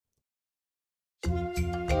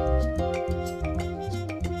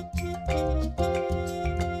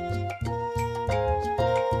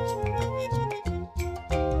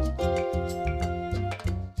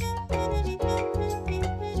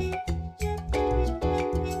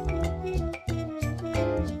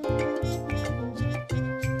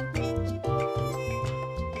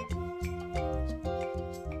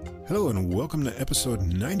Hello and welcome to episode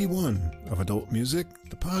 91 of Adult Music,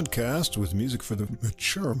 the podcast with music for the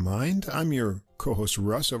mature mind. I'm your co-host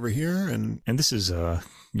Russ over here, and this is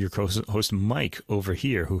your co-host Mike over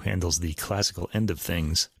here, who handles the classical end of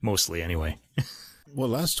things, mostly anyway. Well,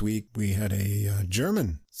 last week we had a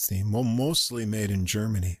German theme, well, mostly made in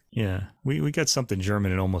Germany. Yeah, we got something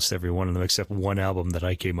German in almost every one of them, except one album that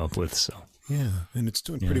I came up with. So yeah, and it's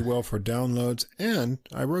doing pretty well for downloads. And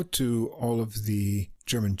I wrote to all of the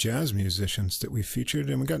German jazz musicians that we featured,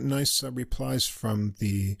 and we got nice replies from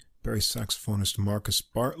the Barry saxophonist Marcus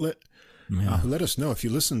Bartlett, who let us know, if you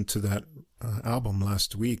listened to that album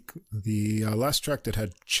last week, the last track that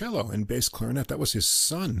had cello and bass clarinet, that was his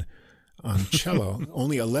son on cello,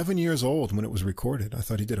 only 11 years old when it was recorded. I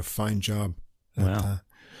thought he did a fine job. Wow.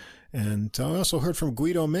 And I also heard from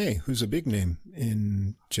Guido May, who's a big name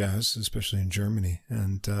in jazz, especially in Germany.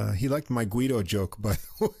 And he liked my Guido joke, by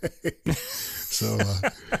the way. So,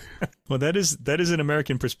 well, that is an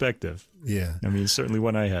American perspective. Yeah. I mean, certainly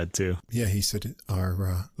one I had, too. Yeah, he said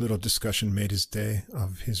our little discussion made his day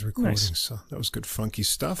of his recording. Nice. So that was good funky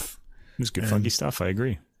stuff. It was good funky stuff, I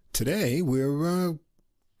agree. Today, we're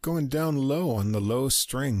going down low on the low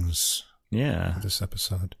strings. Yeah. For this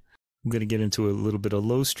episode. I'm going to get into a little bit of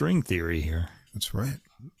low string theory here. That's right.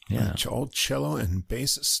 Yeah. All cello and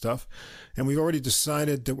bass stuff. And we've already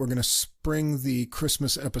decided that we're going to spring the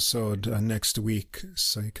Christmas episode next week.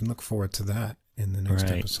 So you can look forward to that in the next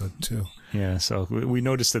episode, too. Yeah. So we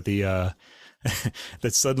noticed that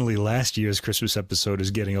that suddenly last year's Christmas episode is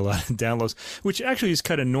getting a lot of downloads, which actually is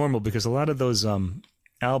kind of normal because a lot of those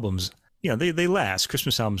albums, they last.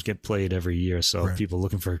 Christmas albums get played every year. So people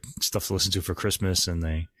looking for stuff to listen to for Christmas, and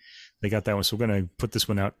they got that one. So we're going to put this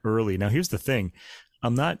one out early. Now, here's the thing.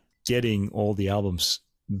 I'm not getting all the albums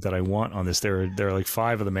that I want on this. There are like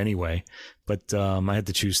 5 of them anyway, but I had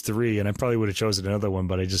to choose 3, and I probably would have chosen another one,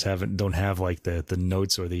 but I just don't have like the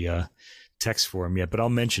notes or the text for them yet. But I'll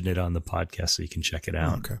mention it on the podcast so you can check it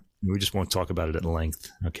out. Okay. We just won't talk about it at length.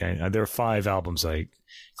 Okay. There are 5 albums,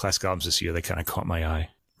 classic albums this year that kind of caught my eye.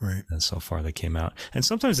 Right. And so far they came out. And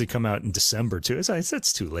sometimes they come out in December too.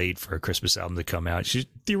 That's too late for a Christmas album to come out.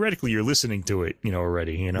 Theoretically, you're listening to it,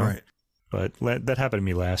 already, Right. But that happened to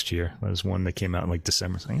me last year. There was one that came out in like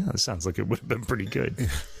December. So, this sounds like it would have been pretty good.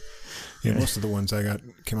 Yeah, most of the ones I got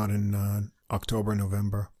came out in October,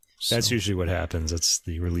 November. So. That's usually what happens. That's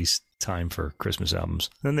the release time for Christmas albums.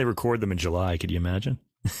 Then they record them in July. Could you imagine?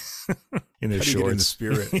 In their How do you shorts. get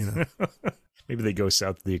in the spirit, Maybe they go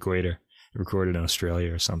south of the equator. Recorded in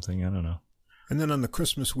Australia or something. I don't know. And then on the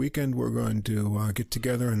Christmas weekend, we're going to get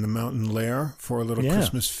together in the mountain lair for a little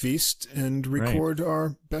Christmas feast and record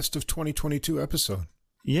our best of 2022 episode.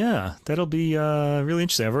 Yeah, that'll be really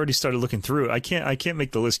interesting. I've already started looking through it. I can't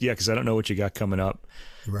make the list yet because I don't know what you got coming up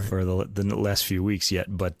for the last few weeks yet.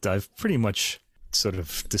 But I've pretty much sort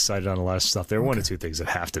of decided on a lot of stuff. There are 1 or 2 things that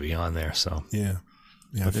have to be on there. So yeah,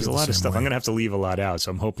 but there's a lot of stuff. I'm going to have to leave a lot out.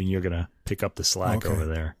 So I'm hoping you're going to pick up the slack over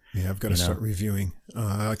there. Yeah, I've got to start reviewing.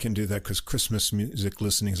 I can do that because Christmas music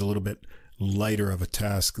listening is a little bit lighter of a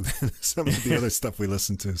task than some of the other stuff we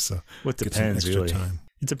listen to. So it depends, really. Time.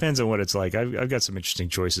 It depends on what it's like. I've got some interesting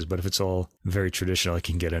choices, but if it's all very traditional, it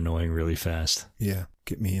can get annoying really fast. Yeah,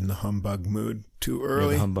 get me in the humbug mood too early.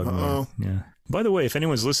 Yeah, the humbug mood. Yeah. By the way, if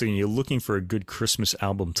anyone's listening, you're looking for a good Christmas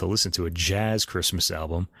album to listen to, a jazz Christmas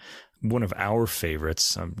album, one of our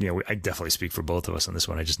favorites, I definitely speak for both of us on this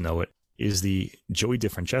one. I just know it. Is the Joey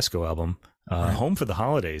DeFrancesco album, Home for the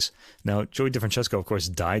Holidays. Now, Joey DeFrancesco, of course,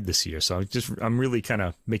 died this year, so I'm really kind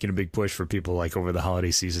of making a big push for people like over the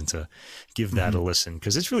holiday season to give that a listen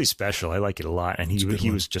because it's really special. I like it a lot, and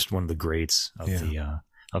he was just one of the greats of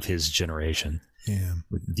of his generation. Yeah,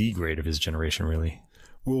 the great of his generation, really.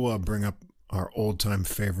 We'll bring up our old time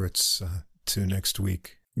favorites to next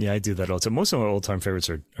week. Yeah, I do that all the time. Most of my old-time favorites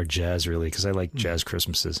are jazz, really, because I like jazz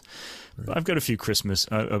Christmases. Right. I've got a few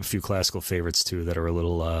classical favorites, too, that are a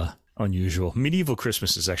little unusual. Medieval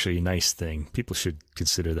Christmas is actually a nice thing. People should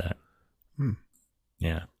consider that.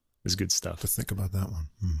 Yeah, it's good stuff. To think about that one.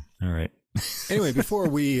 All right. Anyway, before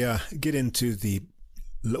we get into the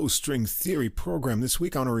Low String Theory program this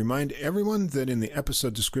week, I want to remind everyone that in the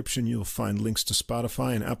episode description, you'll find links to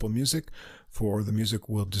Spotify and Apple Music for the music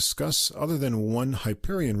we'll discuss, other than one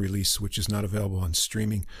Hyperion release, which is not available on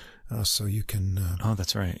streaming. So you can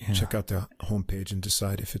that's right. Yeah. Check out the homepage and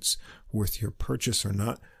decide if it's worth your purchase or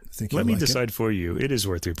not. Let me decide for you. It is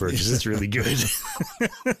worth your purchase. It's really good.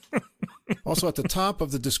 Also, at the top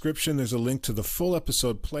of the description, there's a link to the full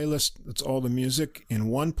episode playlist. That's all the music in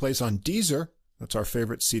one place on Deezer. That's our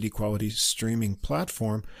favorite CD quality streaming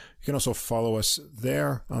platform. You can also follow us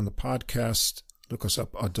there on the podcast look us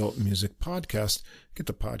up, Adult Music Podcast. Get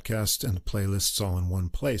the podcast and the playlists all in one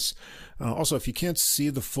place. Also, if you can't see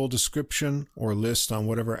the full description or list on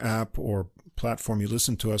whatever app or platform you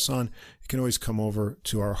listen to us on, you can always come over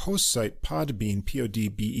to our host site, Podbean,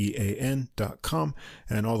 podbean.com,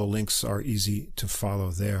 and all the links are easy to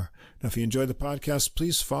follow there. Now, if you enjoy the podcast,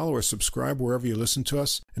 please follow or subscribe wherever you listen to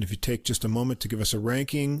us. And if you take just a moment to give us a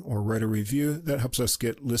ranking or write a review, that helps us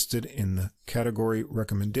get listed in the category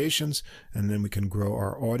recommendations, and then we can grow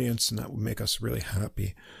our audience, and that will make us really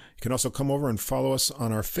happy. You can also come over and follow us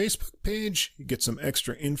on our Facebook page. You get some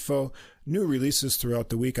extra info, new releases throughout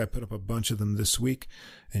the week. I put up a bunch of them this week,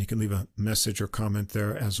 and you can leave a message or comment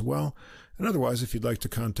there as well. And otherwise, if you'd like to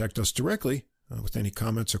contact us directly with any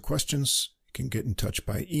comments or questions, you can get in touch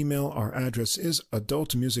by email. Our address is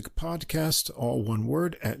adultmusicpodcast, all one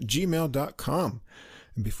word, @gmail.com.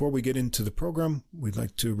 And before we get into the program, we'd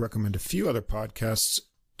like to recommend a few other podcasts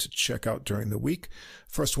to check out during the week.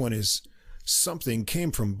 First one is Something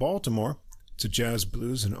Came from Baltimore. It's a jazz,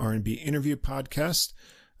 blues, and R&B interview podcast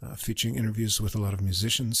featuring interviews with a lot of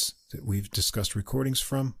musicians that we've discussed recordings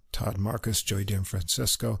from. Todd Marcus, Joey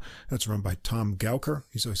DeFrancesco. That's run by Tom Gauker.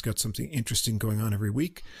 He's always got something interesting going on every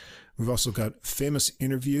week. We've also got Famous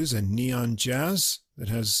Interviews and Neon Jazz that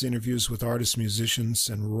has interviews with artists, musicians,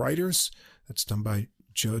 and writers. That's done by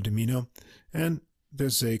Joe Domino. And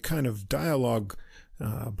there's a kind of dialogue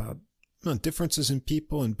about differences in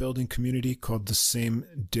people and building community called The Same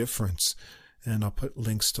Difference. And I'll put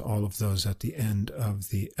links to all of those at the end of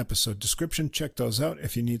the episode description. Check those out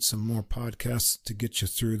if you need some more podcasts to get you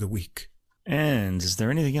through the week. And is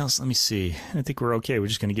there anything else? Let me see. I think we're okay. We're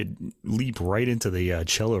just going to leap right into the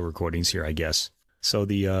cello recordings here, I guess. So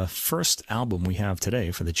the first album we have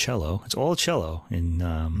today for the cello, it's all cello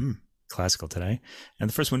in classical today. And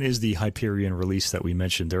the first one is the Hyperion release that we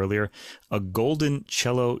mentioned earlier, A Golden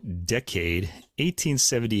Cello Decade,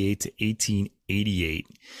 1878 to 1888.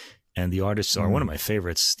 And the artists are one of my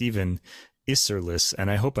favorites, Stephen Isserlis, and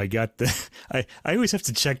I hope I got I always have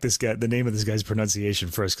to check the name of this guy's pronunciation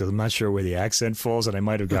first because I'm not sure where the accent falls, and I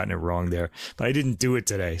might have gotten it wrong there, but I didn't do it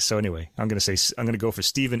today. So anyway, I'm going to go for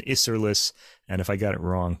Stephen Isserlis, and if I got it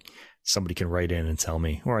wrong, somebody can write in and tell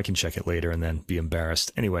me, or I can check it later and then be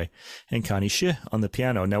embarrassed. Anyway, and Connie Shih on the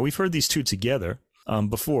piano. Now, we've heard these two together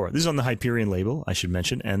before. This is on the Hyperion label, I should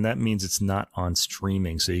mention, and that means it's not on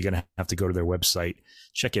streaming, so you're going to have to go to their website,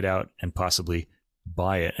 check it out, and possibly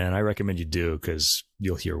buy it. And I recommend you do because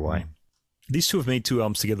you'll hear why. These two have made two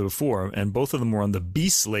albums together before, and both of them were on the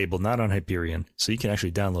Beast label, not on Hyperion, so you can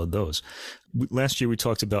actually download those. Last year, we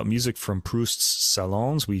talked about music from Proust's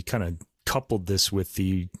Salons. We kind of coupled this with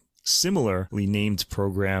the similarly named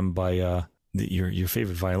program by your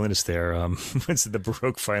favorite violinist there. What's the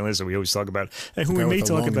Baroque violinist that we always talk about, and who we may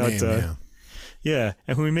talk about. Yeah,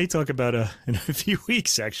 and who we may talk about in a few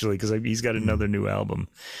weeks, actually, because he's got another new album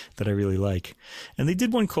that I really like. And they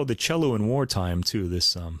did one called The Cello in Wartime, too,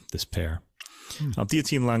 this pair.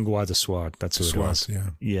 Théotime Langlois de Soir, that's who it was.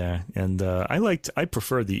 Yeah, and I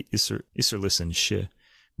prefer the Isserlis and Shih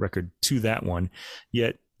record to that one.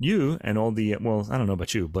 Yet you and all the, well, I don't know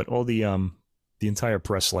about you, but all the entire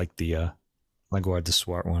press liked the Langlois de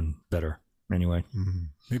Soir one better. Anyway.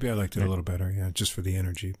 Maybe I liked it a little better, just for the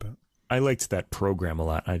energy, but I liked that program a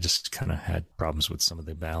lot. I just kind of had problems with some of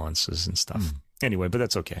the balances and stuff. Anyway, but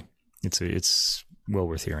that's okay. It's well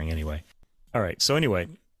worth hearing anyway. All right. So anyway,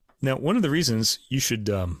 now one of the reasons you should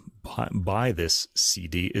buy this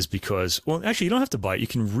CD is because, well, actually you don't have to buy it. You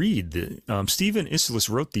can read the Stephen Isserlis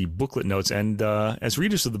wrote the booklet notes, and as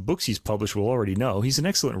readers of the books he's published will already know, he's an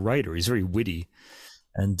excellent writer. He's very witty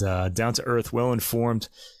and down to earth, well informed,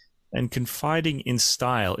 and confiding in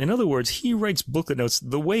style. In other words, he writes booklet notes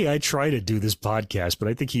the way I try to do this podcast, but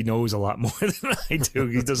I think he knows a lot more than I do.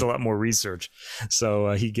 He does a lot more research.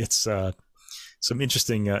 So he gets some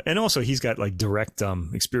interesting, and also he's got like direct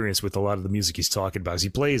experience with a lot of the music he's talking about as he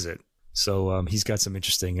plays it. So he's got some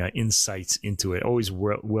interesting insights into it. Always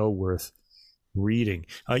well worth reading.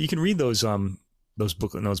 You can read those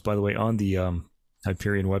booklet notes, by the way, on the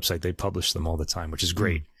Hyperion website. They publish them all the time, which is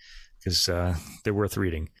great because they're worth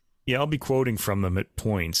reading. Yeah, I'll be quoting from them at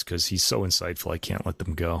points because he's so insightful. I can't let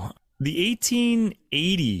them go. The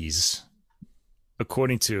 1880s,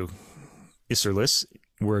 according to Isserlis,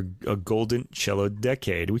 were a golden cello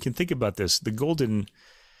decade. We can think about this. Think of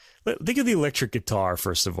the electric guitar,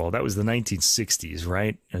 first of all. That was the 1960s,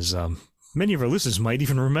 right? As many of our listeners might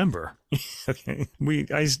even remember. Okay,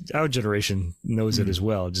 our generation knows it as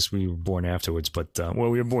well. Just we were born afterwards, but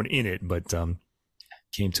we were born in it, but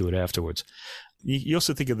came to it afterwards. You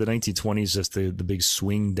also think of the 1920s as the big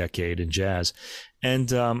swing decade in jazz.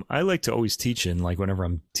 And I like to always teach whenever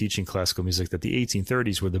I'm teaching classical music, that the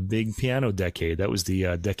 1830s were the big piano decade. That was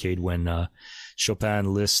the decade when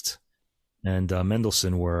Chopin, Liszt, and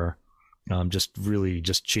Mendelssohn were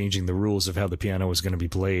just changing the rules of how the piano was going to be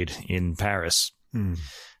played in Paris. All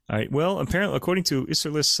right. Well, apparently, according to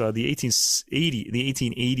Isserlis, the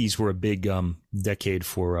 1880s were a big decade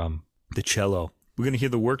for the cello. We're going to hear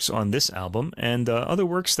the works on this album, and other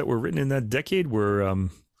works that were written in that decade were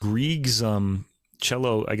Grieg's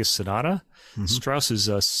cello, I guess, sonata,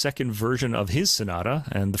 Strauss's second version of his sonata,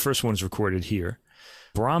 and the first one is recorded here.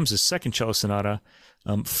 Brahms' second cello sonata,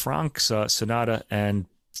 Franck's sonata, and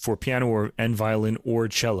for piano and violin or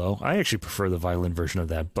cello. I actually prefer the violin version of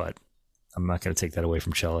that, but I'm not going to take that away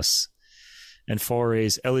from cellists. And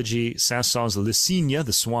Fauré's Elegy, Saint-Saëns' Le Cygne,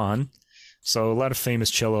 the Swan. So a lot of famous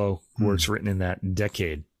cello works written in that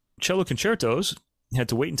decade. Cello concertos had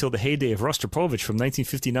to wait until the heyday of Rostropovich from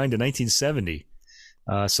 1959 to 1970.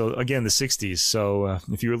 So again, the 60s. So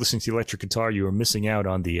if you were listening to electric guitar, you were missing out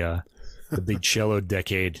on the big cello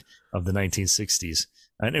decade of the 1960s.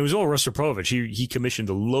 And it was all Rostropovich. He commissioned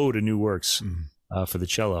a load of new works for the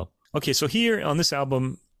cello. Okay, so here on this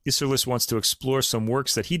album, Isserlis wants to explore some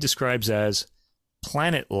works that he describes as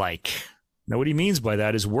planet-like. Now, what he means by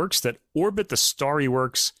that is works that orbit the starry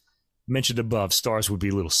works mentioned above. Stars would be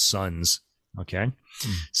little suns, okay?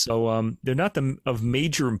 So they're not of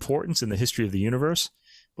major importance in the history of the universe,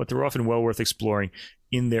 but they're often well worth exploring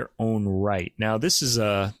in their own right. Now, this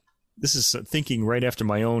is thinking right after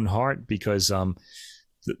my own heart, because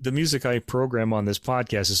the music I program on this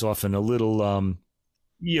podcast is often a little,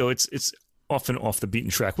 it's often off the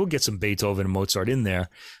beaten track. We'll get some Beethoven and Mozart in there,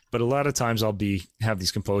 but a lot of times I'll have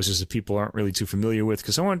these composers that people aren't really too familiar with,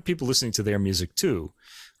 because I want people listening to their music too.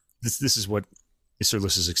 This is what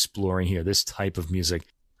Isserlis is exploring here, this type of music,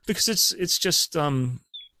 because it's just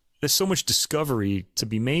there's so much discovery to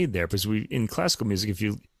be made there. Because in classical music,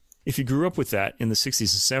 if you grew up with that in the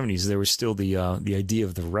 60s and 70s, there was still the idea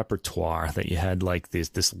of the repertoire, that you had like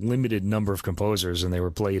this limited number of composers and they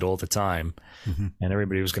were played all the time, and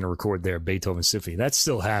everybody was going to record their Beethoven symphony. That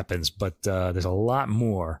still happens, but there's a lot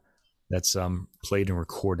more that's played and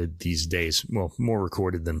recorded these days. Well, more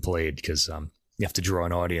recorded than played, because you have to draw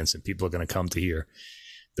an audience and people are going to come to hear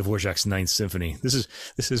Dvorak's Ninth Symphony. This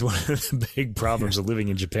is one of the big problems of living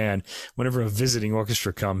in Japan. Whenever a visiting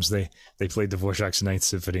orchestra comes, they play Dvorak's Ninth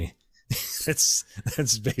Symphony. That's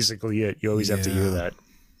basically it. You always have to hear that.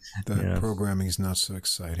 The programming is not so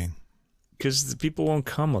exciting because the people won't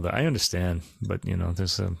come with it. I understand, but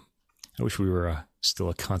I wish we were still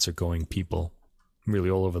a concert-going people, really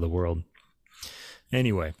all over the world.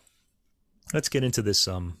 Anyway, let's get into this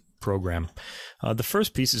program. The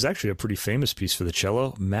first piece is actually a pretty famous piece for the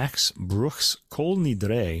cello, Max Bruch's Kol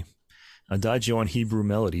Nidre, Adagio on Hebrew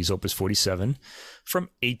Melodies, Opus 47, from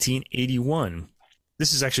 1881.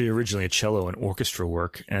 This is actually originally a cello and orchestra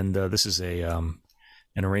work, and this is an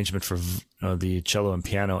arrangement for the cello and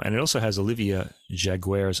piano, and it also has Olivia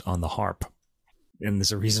Jageurs on the harp. And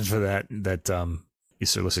there's a reason for that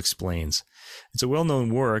Isserlis explains. It's a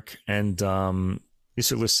well-known work, and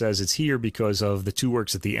Isserlis says it's here because of the two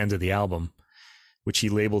works at the end of the album, which he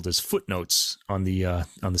labeled as footnotes on the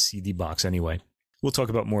CD box anyway. We'll talk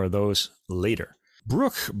about more of those later.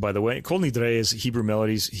 Bruch, by the way, Kol Nidre is Hebrew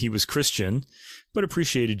Melodies. He was Christian, but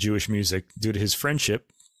appreciated Jewish music due to his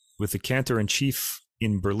friendship with the cantor-in-chief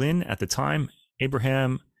in Berlin at the time,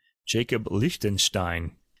 Abraham Jacob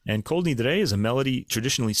Lichtenstein. And Kol Nidre is a melody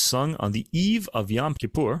traditionally sung on the eve of Yom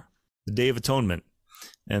Kippur, the Day of Atonement.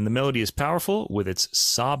 And the melody is powerful with its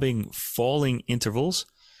sobbing, falling intervals.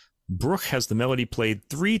 Bruch has the melody played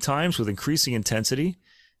 3 times with increasing intensity,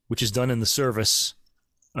 which is done in the service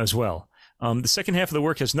as well. The second half of the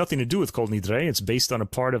work has nothing to do with Kol Nidre. It's based on a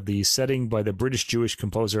part of the setting by the British Jewish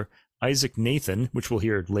composer Isaac Nathan, which we'll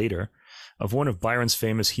hear later, of one of Byron's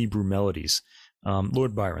famous Hebrew melodies.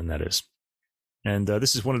 Lord Byron, that is. And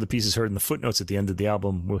this is one of the pieces heard in the footnotes at the end of the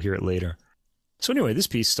album. We'll hear it later. So anyway, this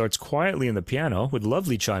piece starts quietly in the piano with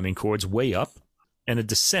lovely chiming chords way up and a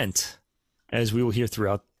descent, as we will hear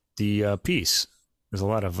throughout the piece. There's a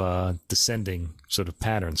lot of descending sort of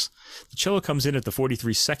patterns. The cello comes in at the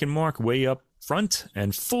 43-second mark, way up front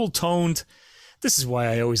and full-toned. This is why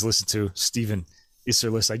I always listen to Stephen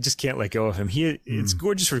Isserlis. I just can't let go of him. It's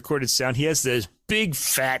gorgeous recorded sound. He has this big,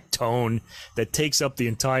 fat tone that takes up the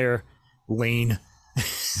entire lane.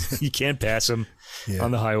 You can't pass him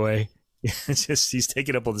on the highway. It's just, he's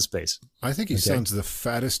taking up all the space. I think he sounds the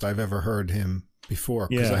fattest I've ever heard him before,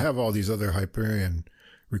 because I have all these other Hyperion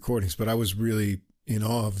recordings, but I was really in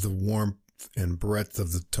awe of the warmth depth and breadth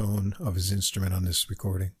of the tone of his instrument on this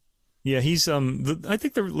recording. Yeah, he's I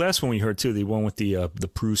think the last one we heard too, the one with the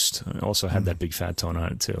Proust, also had that big fat tone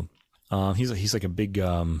on it too. He's like a big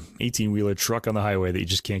 18-wheeler truck on the highway that you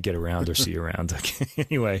just can't get around or see around.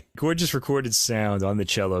 Anyway, gorgeous recorded sound on the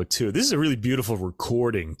cello too. This is a really beautiful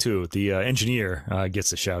recording too. The engineer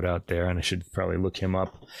gets a shout out there, and I should probably look him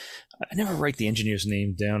up. I never write the engineer's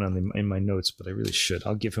name down in my notes, but I really should.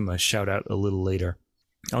 I'll give him a shout out a little later.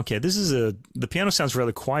 Okay, the piano sounds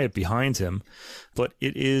rather quiet behind him, but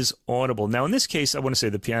it is audible. Now, in this case, I want to say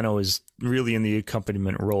the piano is really in the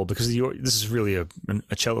accompaniment role because this is really a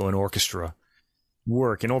cello and orchestra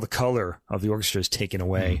work, and all the color of the orchestra is taken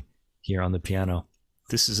away here on the piano.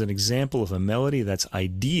 This is an example of a melody that's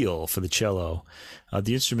ideal for the cello.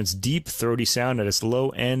 The instrument's deep, throaty sound at its low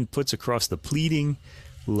end puts across the pleading,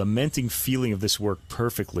 lamenting feeling of this work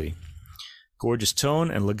perfectly. Gorgeous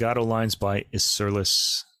tone and legato lines by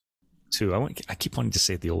Isserlis, too. I keep wanting to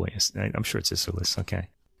say it the old way. I'm sure it's Isserlis. Okay.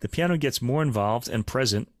 The piano gets more involved and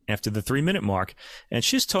present after the 3-minute mark, and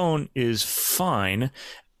Shih's tone is fine.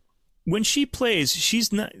 When she plays,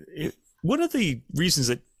 she's not... One of the reasons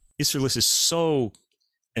that Isserlis is so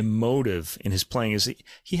emotive in his playing is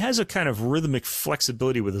he has a kind of rhythmic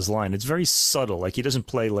flexibility with his line. It's very subtle. Like, he doesn't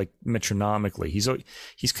play like metronomically.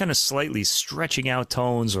 He's kind of slightly stretching out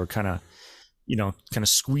tones or kind of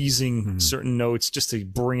squeezing certain notes just to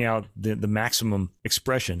bring out the maximum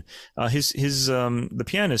expression. The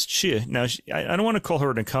pianist, Shih, now, I don't want to call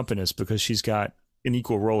her an accompanist because she's got an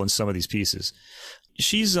equal role in some of these pieces.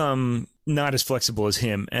 She's not as flexible as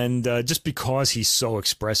him, and just because he's so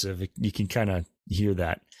expressive, you can kind of hear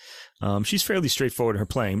that. She's fairly straightforward in her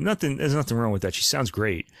playing. There's nothing wrong with that. She sounds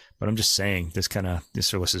great, but I'm just saying this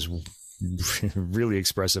Isserlis is really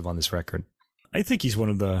expressive on this record. I think he's one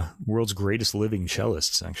of the world's greatest living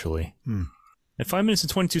cellists, actually. At 5 minutes and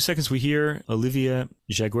 22 seconds, we hear Olivia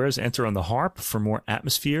Jageurs enter on the harp for more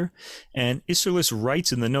atmosphere, and Isserlis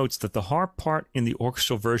writes in the notes that the harp part in the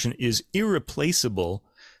orchestral version is irreplaceable,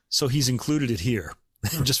 so he's included it here.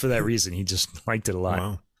 Just for that reason, he just liked it a lot.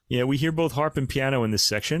 Wow. Yeah, we hear both harp and piano in this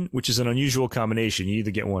section, which is an unusual combination. You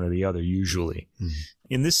either get one or the other, usually.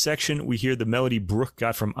 In this section, we hear the melody Brooke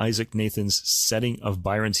got from Isaac Nathan's setting of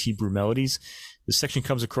Byron's Hebrew melodies. This section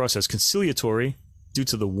comes across as conciliatory due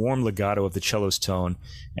to the warm legato of the cello's tone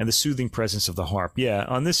and the soothing presence of the harp. Yeah,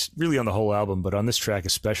 on the whole album, but on this track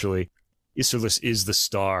especially, Isserlis is the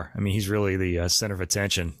star. I mean, he's really the center of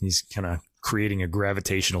attention. He's kind of creating a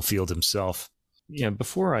gravitational field himself. Yeah,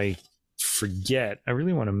 before I forget, I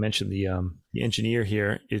really want to mention the engineer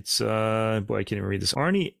here. It's I can't even read this.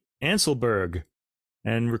 Arnie Anselberg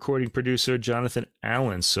and recording producer Jonathan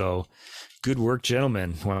Allen. So good work,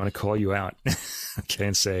 gentlemen. I want to call you out. Okay,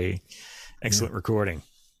 and say excellent recording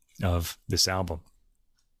of this album.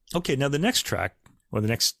 Okay, now the next track, or the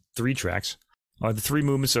next 3 tracks, are the 3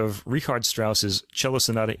 movements of Richard Strauss's Cello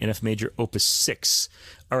Sonata in F Major, Opus 6.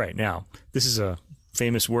 All right, now, this is a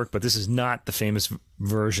famous work, but this is not the famous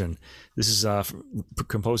version. This is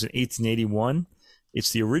composed in 1881.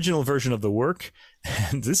 It's the original version of the work,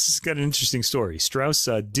 and this has got an interesting story. Strauss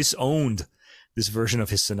disowned this version of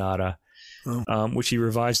his sonata, which he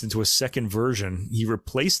revised into a second version. He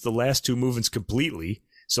replaced the last 2 movements completely,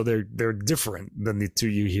 so they're different than the 2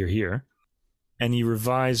 you hear here. And he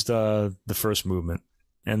revised the first movement,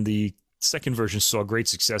 and the second version saw great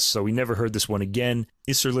success, so we never heard this one again.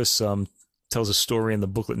 Isserlis tells a story in the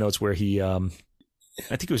booklet notes where he, I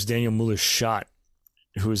think it was Daniel Muller-Schott,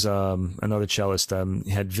 who's another cellist,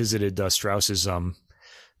 had visited Strauss's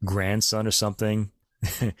grandson or something.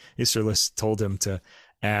 Isserlis told him to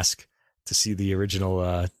ask to see the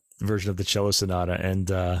original version of the cello sonata,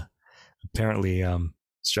 and apparently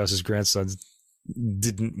Strauss's grandson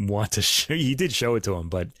didn't want to show. He did show it to him,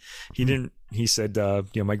 but he didn't. He said,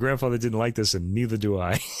 my grandfather didn't like this, and neither do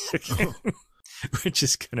I. Which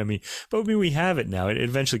is kind of mean. But I mean, we have it now. It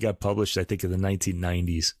eventually got published, I think, in the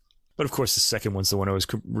 1990s. But of course, the second one's the one I was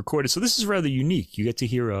recorded. So this is rather unique. You get to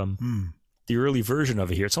hear the early version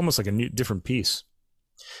of it here. It's almost like a different piece,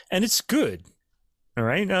 and it's good. All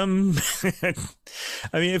right. I mean,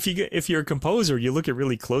 if you're a composer, you look at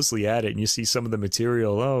really closely at it and you see some of the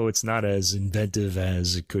material. Oh, it's not as inventive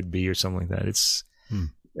as it could be, or something like that. It's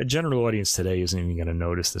a general audience today isn't even going to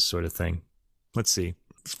notice this sort of thing. Let's see.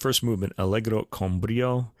 First movement, Allegro con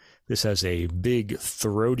brio. This has a big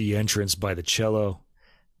throaty entrance by the cello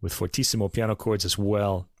with fortissimo piano chords as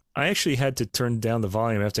well. I actually had to turn down the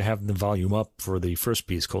volume after having the volume up for the first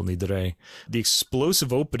piece called Nidre. The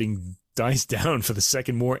explosive opening dies down for the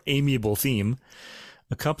second, more amiable theme,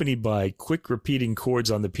 accompanied by quick repeating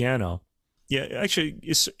chords on the piano. Yeah, actually,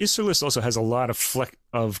 Isserlis also has a lot of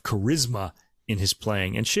charisma in his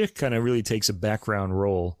playing, and Shih kind of really takes a background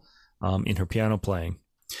role in her piano playing.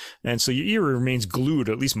 And so your ear remains glued,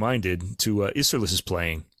 at least mine did, to Isserlis'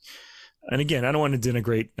 playing. And again, I don't want to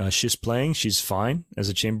denigrate Shih's playing. She's fine as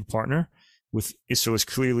a chamber partner, with Isserlis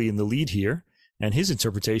clearly in the lead here, and his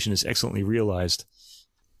interpretation is excellently realized.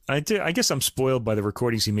 I guess I'm spoiled by the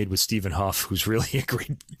recordings he made with Stephen Huff, who's really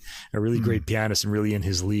a really great pianist and really in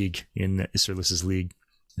his league, in Isserlis' league,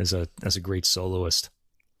 as a great soloist.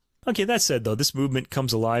 Okay, that said, though, this movement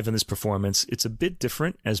comes alive in this performance. It's a bit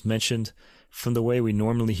different, as mentioned, from the way we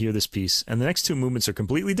normally hear this piece, and the next two movements are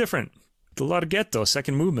completely different. The Larghetto,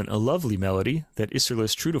 second movement, a lovely melody that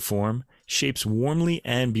Isserlis, true to form, shapes warmly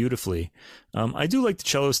and beautifully. I do like the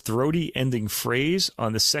cello's throaty ending phrase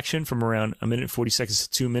on the section from around 1 minute 40 seconds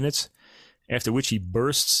to 2 minutes, after which he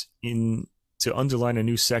bursts in to underline a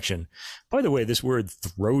new section. By the way, this word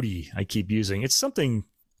throaty I keep using, it's something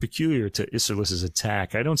peculiar to Isserlis'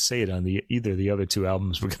 attack. I don't say it on either of the other two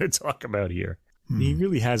albums we're going to talk about here. He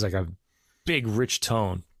really has like a big, rich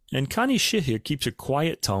tone. And Connie Shih here keeps a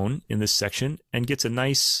quiet tone in this section and gets a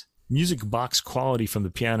nice music box quality from the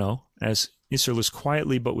piano as Isserlis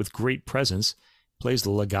quietly but with great presence plays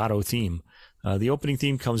the legato theme. The opening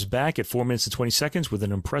theme comes back at 4 minutes and 20 seconds with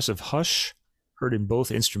an impressive hush heard in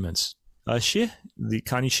both instruments.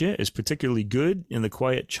 Connie Shih is particularly good in the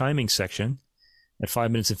quiet chiming section at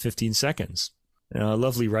 5 minutes and 15 seconds.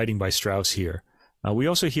 Lovely writing by Strauss here. We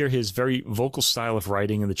also hear his very vocal style of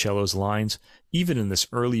writing in the cello's lines, even in this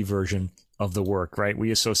early version of the work, right?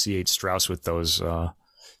 We associate Strauss with those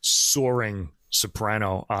soaring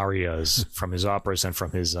soprano arias from his operas and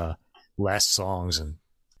from his last songs and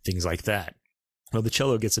things like that. Well, the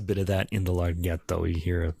cello gets a bit of that in the Larghetto. We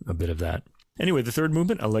hear a bit of that. Anyway, the third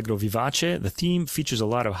movement, Allegro Vivace, the theme features a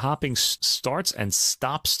lot of hopping starts and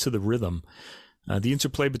stops to the rhythm. The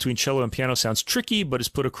interplay between cello and piano sounds tricky, but is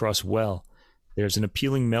put across well. There's an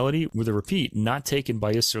appealing melody with a repeat, not taken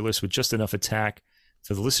by Isserlis with just enough attack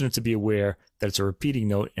for the listener to be aware that it's a repeating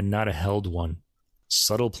note and not a held one.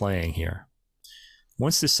 Subtle playing here.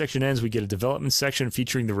 Once this section ends, we get a development section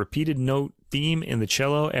featuring the repeated note theme in the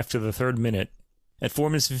cello after the third minute. At 4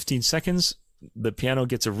 minutes and 15 seconds, the piano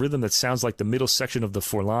gets a rhythm that sounds like the middle section of the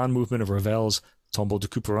Forlan movement of Ravel's Tombeau de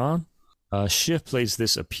Couperin. Shih plays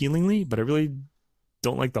this appealingly, but I really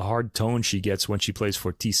don't like the hard tone she gets when she plays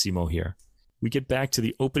fortissimo here. We get back to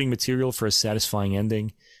the opening material for a satisfying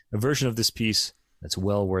ending, a version of this piece that's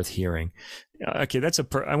well worth hearing. Okay,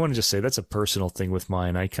 I want to just say that's a personal thing with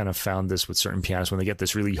mine. I kind of found this with certain pianists when they get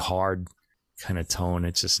this really hard kind of tone.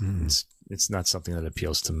 It's just, it's not something that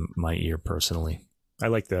appeals to my ear personally.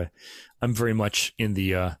 I'm very much in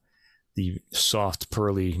the soft,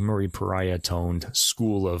 pearly, Murray Pariah toned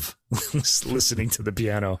school of listening to the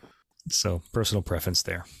piano. So personal preference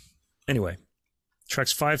there. Anyway.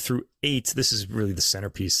 Tracks 5 through 8, this is really the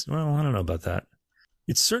centerpiece. Well, I don't know about that.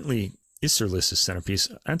 It's certainly Isserlis' centerpiece,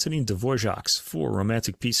 Antonin Dvorak's 4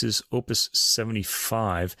 romantic pieces, opus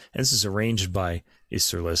 75, and this is arranged by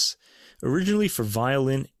Isserlis, originally for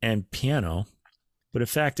violin and piano, but in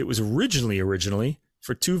fact it was originally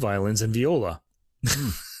for 2 violins and viola.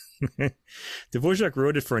 Dvorak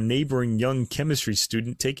wrote it for a neighboring young chemistry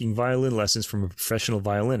student taking violin lessons from a professional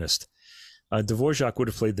violinist. Dvorak would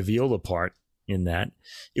have played the viola part in that.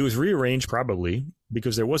 It was rearranged probably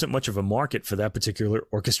because there wasn't much of a market for that particular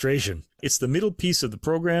orchestration. It's the middle piece of the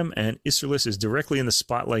program, and Isserlis is directly in the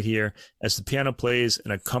spotlight here as the piano plays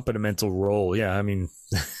an accompanimental role. Yeah, I mean,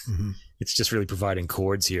 it's just really providing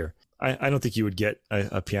chords here. I don't think you would get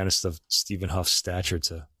a pianist of Stephen Huff's stature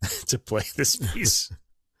to play this piece.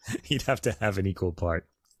 He'd have to have an equal part.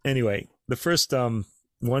 Anyway, the first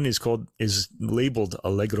one is labeled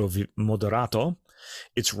Allegro Moderato.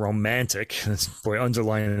 It's romantic. Boy,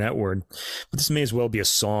 underlining that word. But this may as well be a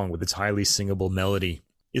song with its highly singable melody.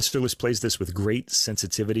 Isserlis plays this with great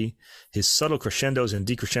sensitivity. His subtle crescendos and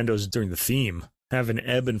decrescendos during the theme have an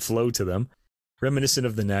ebb and flow to them, reminiscent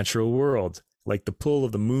of the natural world, like the pull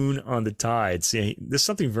of the moon on the tides. Yeah, there's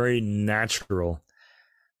something very natural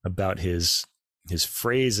about his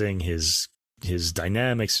phrasing, his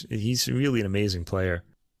dynamics. He's really an amazing player.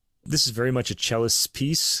 This is very much a cellist's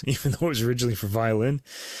piece, even though it was originally for violin.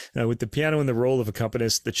 With the piano in the role of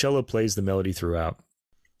accompanist, the cello plays the melody throughout.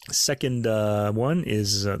 The second one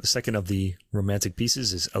is the second of the romantic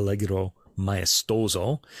pieces is Allegro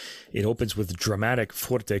Maestoso. It opens with dramatic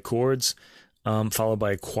forte chords, followed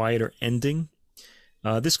by a quieter ending.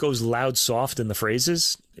 This goes loud, soft in the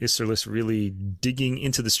phrases. Isserlis really digging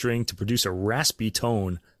into the string to produce a raspy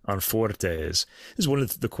tone on fortes. This is one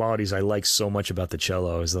of the qualities I like so much about the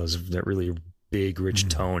cello, is those that really big, rich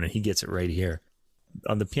tone, and he gets it right here.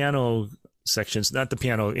 On the piano sections, not the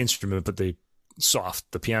piano instrument, but the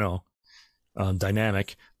piano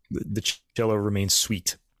dynamic, the cello remains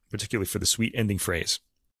sweet, particularly for the sweet ending phrase.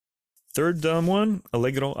 Third one,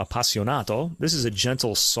 Allegro Appassionato. This is a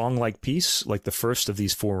gentle song-like piece, like the first of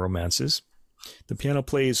these 4 romances. The piano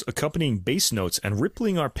plays accompanying bass notes and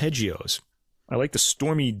rippling arpeggios. I like the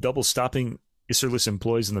stormy double stopping Isserlis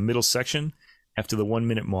employs in the middle section after the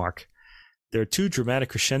 1-minute mark. There are 2 dramatic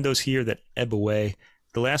crescendos here that ebb away,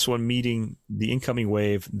 the last one meeting the incoming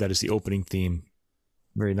wave that is the opening theme.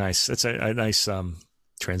 Very nice. That's a nice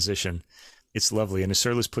transition. It's lovely, and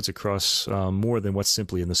Isserlis puts across more than what's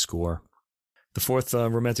simply in the score. The fourth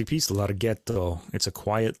romantic piece, Larghetto. It's a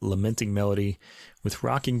quiet, lamenting melody with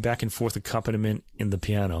rocking back and forth accompaniment in the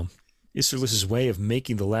piano. Isserlis' way of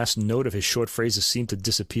making the last note of his short phrases seem to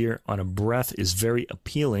disappear on a breath is very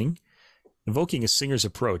appealing, evoking a singer's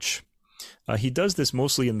approach. He does this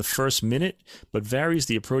mostly in the first minute, but varies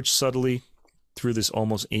the approach subtly through this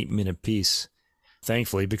almost 8-minute piece.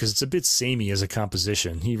 Thankfully, because it's a bit samey as a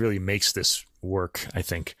composition. He really makes this work, I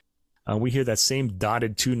think. We hear that same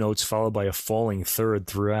dotted 2 notes followed by a falling third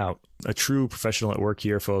throughout. A true professional at work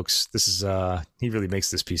here, folks. This is he really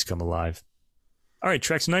makes this piece come alive. All right,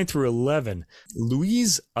 tracks 9 through 11.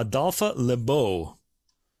 Louise Adolphe Lebeau.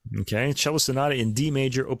 Okay, cello sonata in D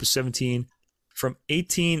major, opus 17, from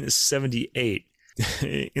 1878.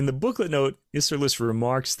 In the booklet note, Isserlis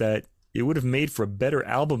remarks that it would have made for a better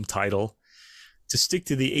album title to stick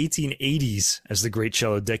to the 1880s as the great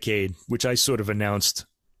cello decade, which I sort of announced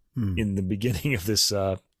in the beginning of this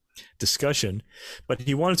discussion. But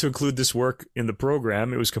he wanted to include this work in the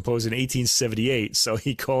program. It was composed in 1878, so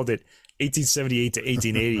he called it 1878 to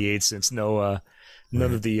 1888 since none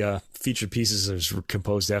of the featured pieces were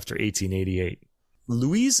composed after 1888.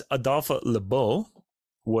 Louise Adolphe Lebeau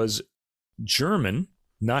was German,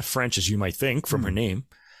 not French as you might think from her name.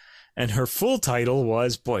 And her full title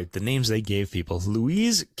was, boy, the names they gave people.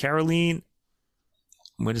 Louise Caroline,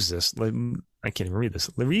 what is this? I can't even read this.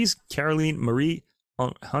 Louise Caroline Marie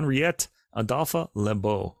Henriette Adolphe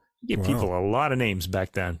Lebeau. You gave people a lot of names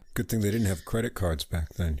back then. Good thing they didn't have credit cards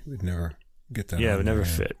back then. You would never get that. Yeah, it would never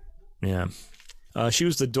fit. Yeah. She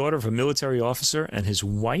was the daughter of a military officer and his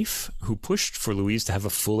wife who pushed for Louise to have a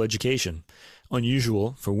full education,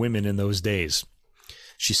 unusual for women in those days.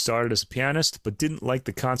 She started as a pianist, but didn't like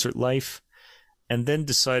the concert life, and then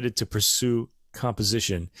decided to pursue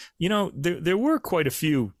composition. You know, there were quite a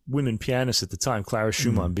few women pianists at the time, Clara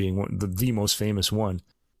Schumann being the most famous one.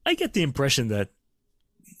 I get the impression that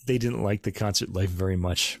they didn't like the concert life very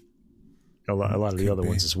much. A lot of the other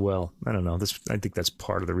ones as well. I don't know. I think that's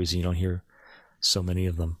part of the reason you don't hear so many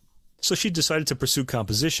of them. So she decided to pursue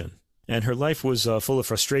composition. And her life was full of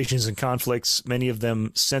frustrations and conflicts, many of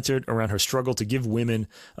them centered around her struggle to give women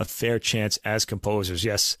a fair chance as composers.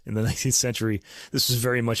 Yes, in the 19th century, this was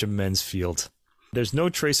very much a men's field. There's no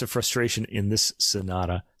trace of frustration in this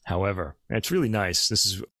sonata, however. And it's really nice.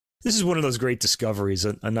 This is one of those great discoveries,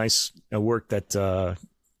 a nice work that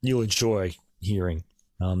you'll enjoy hearing,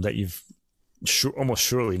 that you've almost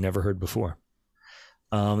surely never heard before.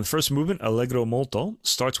 The first movement, Allegro molto,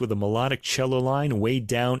 starts with a melodic cello line way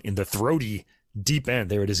down in the throaty deep end.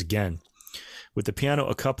 There it is again, with the piano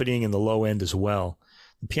accompanying in the low end as well.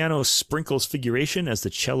 The piano sprinkles figuration as the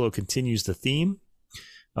cello continues the theme.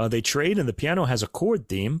 They trade, and the piano has a chord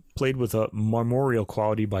theme played with a marmoreal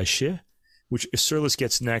quality by Shih, which Isserlis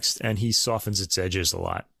gets next, and he softens its edges a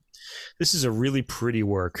lot. This is a really pretty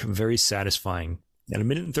work, very satisfying. At 1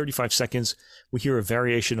 minute and 35 seconds, we hear a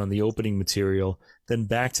variation on the opening material, then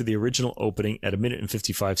back to the original opening at 1 minute and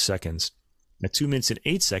 55 seconds. At 2 minutes and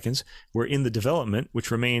 8 seconds, we're in the development, which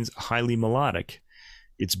remains highly melodic.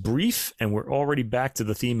 It's brief, and we're already back to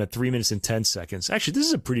the theme at 3 minutes and 10 seconds. Actually, this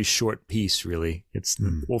is a pretty short piece, really.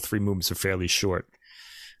 All 3 movements are fairly short.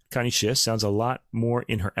 Connie Shih sounds a lot more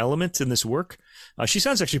in her element in this work. She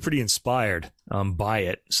sounds actually pretty inspired by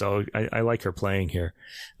it, so I like her playing here.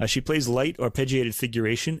 She plays light arpeggiated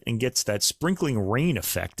figuration and gets that sprinkling rain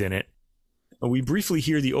effect in it. We briefly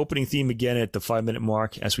hear the opening theme again at the 5-minute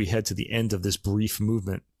mark as we head to the end of this brief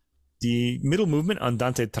movement. The middle movement,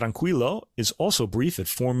 Andante Tranquillo, is also brief at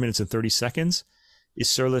 4 minutes and 30 seconds.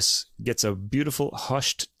 Isserlis gets a beautiful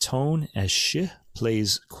hushed tone as Shih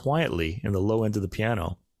plays quietly in the low end of the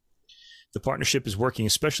piano. The partnership is working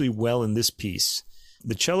especially well in this piece.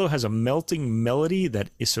 The cello has a melting melody that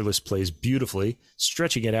Isserlis plays beautifully,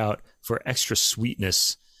 stretching it out for extra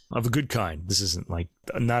sweetness of a good kind. This isn't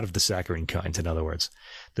not of the saccharine kind, in other words.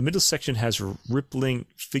 The middle section has rippling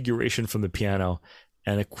figuration from the piano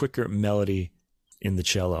and a quicker melody in the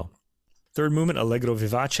cello. Third movement, Allegro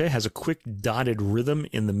Vivace, has a quick dotted rhythm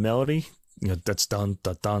in the melody. That's dun,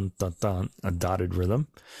 dun, dun, dun, dun, a dotted rhythm,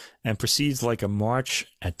 and proceeds like a march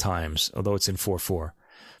at times, although it's in 4/4.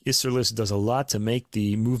 Isserlis does a lot to make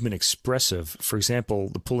the movement expressive. For example,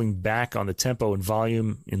 the pulling back on the tempo and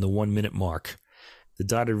volume in the 1 minute mark. The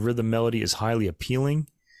dotted rhythm melody is highly appealing,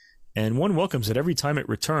 and one welcomes it every time it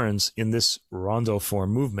returns in this rondo form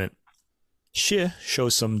movement. Shih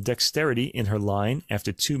shows some dexterity in her line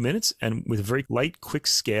after 2 minutes and with very light, quick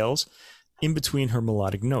scales in between her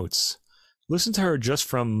melodic notes. Listen to her just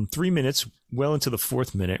from 3 minutes well into the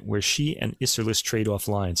 4th minute, where she and Isserlis trade off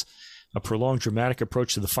lines. A prolonged dramatic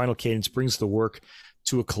approach to the final cadence brings the work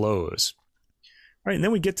to a close. All right, and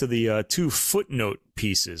then we get to the 2 footnote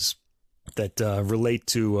pieces that relate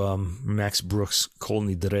to Max Bruch's Kol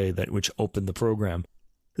Nidre, which opened the program.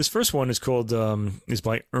 This first one is called is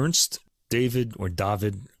by Ernst David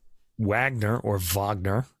Wagner or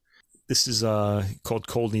Wagner. This is called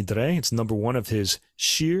Kol Nidre. It's number 1 of his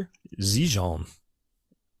Shir Zijon,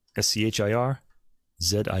 Schirzijon,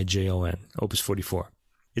 Opus 44.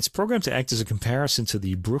 It's programmed to act as a comparison to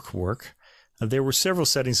the Bruch work. There were several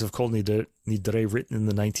settings of Kol Nidre written in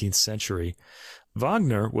the 19th century.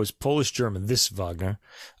 Wagner was Polish-German, this Wagner,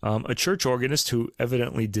 a church organist who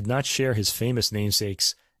evidently did not share his famous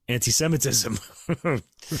namesake's anti-Semitism.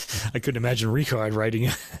 I couldn't imagine Richard writing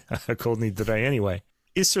a Kol Nidre anyway.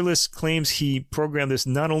 Isserlis claims he programmed this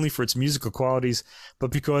not only for its musical qualities,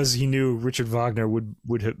 but because he knew Richard Wagner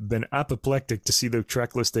would have been apoplectic to see the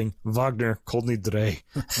track listing Wagner Kol Nidre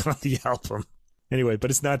on the album. Anyway,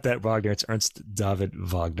 but it's not that Wagner, it's Ernst David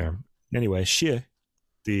Wagner. Anyway, Shih,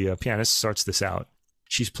 the pianist, starts this out.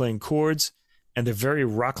 She's playing chords, and they're very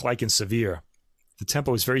rock-like and severe. The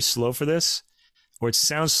tempo is very slow for this, or it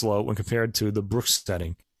sounds slow when compared to the Bruch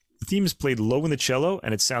setting. The theme is played low in the cello,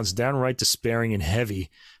 and it sounds downright despairing and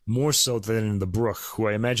heavy, more so than in the Bruch, who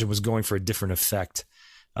I imagine was going for a different effect.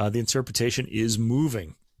 The interpretation is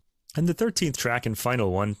moving. And the 13th track and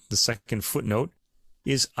final one, the second footnote,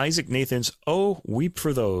 is Isaac Nathan's "Oh, Weep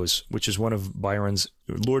for Those," which is one of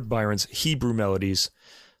Lord Byron's Hebrew melodies,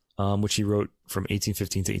 which he wrote from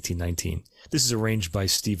 1815 to 1819. This is arranged by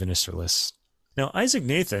Stephen Isserlis. Now, Isaac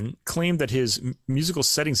Nathan claimed that his musical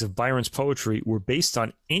settings of Byron's poetry were based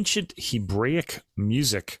on ancient Hebraic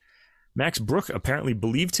music. Max Bruch apparently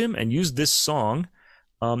believed him and used this song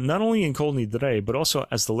not only in Kol Nidre, but also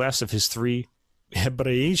as the last of his 3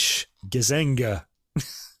 Hebraisch Gesänge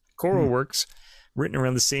choral works written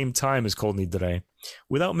around the same time as Kol Nidre,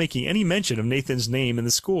 without making any mention of Nathan's name in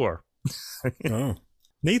the score. Oh.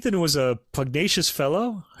 Nathan was a pugnacious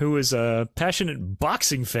fellow who was a passionate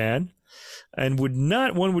boxing fan, and would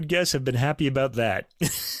not, one would guess, have been happy about that.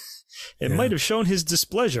 It might have shown his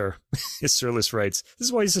displeasure, Isserlis writes. This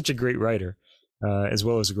is why he's such a great writer, as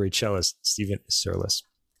well as a great cellist, Stephen Isserlis.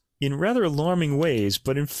 In rather alarming ways,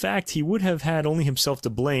 but in fact he would have had only himself to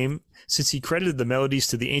blame, since he credited the melodies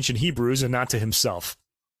to the ancient Hebrews and not to himself.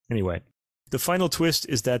 Anyway, the final twist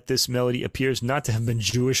is that this melody appears not to have been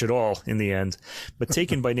Jewish at all in the end, but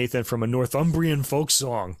taken by Nathan from a Northumbrian folk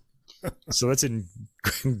song. So that's in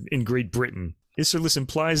Great Britain. Isserlis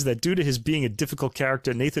implies that due to his being a difficult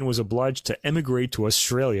character, Nathan was obliged to emigrate to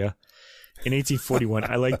Australia in 1841.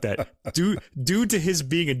 I like that. Due to his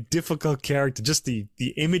being a difficult character, just the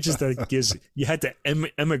images that it gives, you had to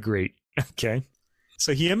emigrate. Okay.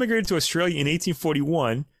 So he emigrated to Australia in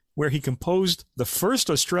 1841, where he composed the first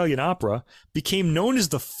Australian opera, became known as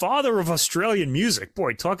the father of Australian music.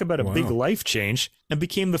 Boy, talk about a big life change. And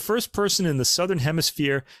became the first person in the Southern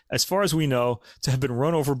Hemisphere, as far as we know, to have been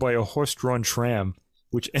run over by a horse-drawn tram,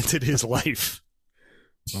 which ended his life.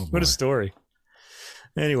 What a story.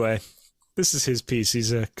 Anyway, this is his piece.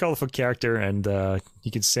 He's a colorful character, and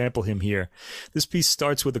you can sample him here. This piece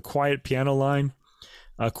starts with a quiet piano line,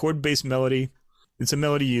 a chord-based melody. It's a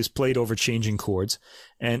melody is played over changing chords,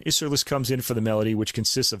 and Isserlis comes in for the melody, which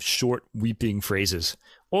consists of short, weeping phrases.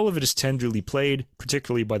 All of it is tenderly played,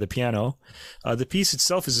 particularly by the piano. The piece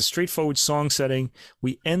itself is a straightforward song setting.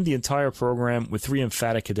 We end the entire program with 3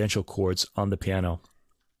 emphatic cadential chords on the piano.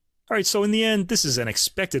 All right, so in the end, this is an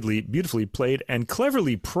unexpectedly beautifully played and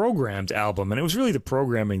cleverly programmed album, and it was really the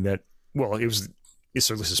programming that, well, it was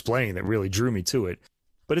Isserlis' playing that really drew me to it.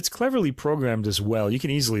 But it's cleverly programmed as well. You can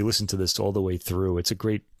easily listen to this all the way through.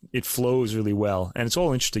 It flows really well, and it's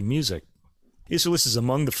all interesting music. Isserlis is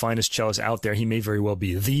among the finest cellists out there. He may very well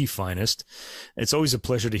be the finest. It's always a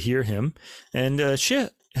pleasure to hear him. And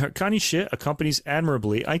Connie Shih accompanies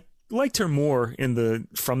admirably. I liked her more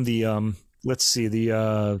from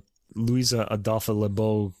the Louisa Adolphe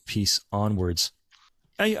Lebeau piece onwards.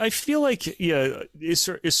 I feel like,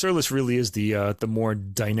 Isserlis really is the more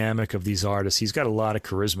dynamic of these artists. He's got a lot of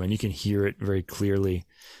charisma, and you can hear it very clearly.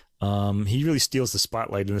 He really steals the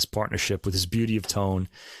spotlight in this partnership with his beauty of tone,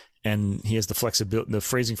 and he has the flexibility, the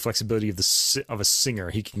phrasing flexibility of a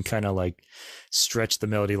singer. He can kind of like stretch the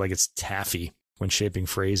melody like it's taffy when shaping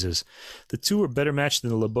phrases. The two are better matched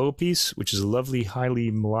than the LeBeau piece, which is a lovely,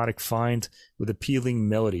 highly melodic find with appealing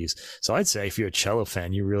melodies. So I'd say if you're a cello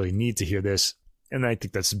fan, you really need to hear this. And I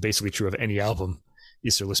think that's basically true of any album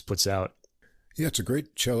Isserlis puts out. Yeah, it's a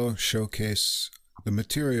great cello showcase. The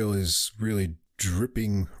material is really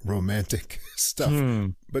dripping romantic stuff,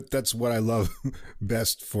 but that's what I love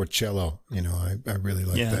best for cello. You know, I really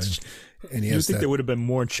like that. And you think there would have been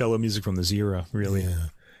more cello music from this era, really? Yeah.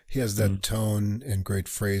 He has that tone and great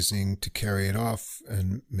phrasing to carry it off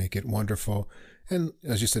and make it wonderful. And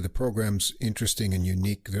as you said, the program's interesting and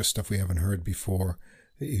unique. There's stuff we haven't heard before,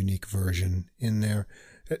 a unique version in there.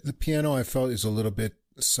 The piano, I felt, is a little bit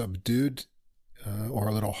subdued or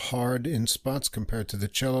a little hard in spots compared to the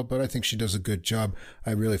cello, but I think she does a good job.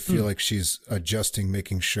 I really feel like she's adjusting,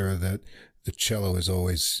 making sure that the cello is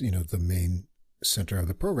always, the main center of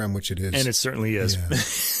the program, which it is. And it certainly is. Yeah.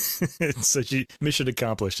 It's such a mission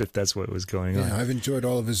accomplished if that's what was going on. Yeah, I've enjoyed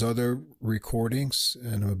all of his other recordings,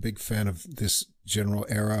 and I'm a big fan of this general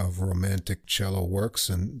era of romantic cello works,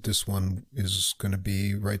 and this one is going to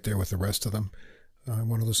be right there with the rest of them. I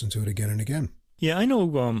want to listen to it again and again. Yeah, I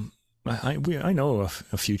know. I know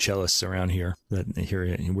a few cellists around here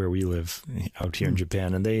where we live out here in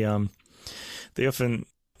Japan, and they often,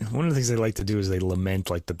 one of the things they like to do is they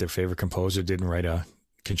lament like that their favorite composer didn't write a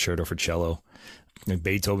concerto for cello. Like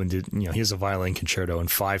Beethoven did, he has a violin concerto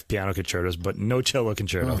and 5 piano concertos, but no cello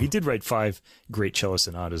concerto. He did write 5 great cello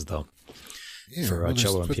sonatas though, for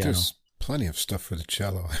cello and piano. There's plenty of stuff for the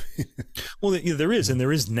cello. Well, there is, and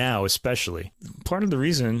there is now especially. Part of the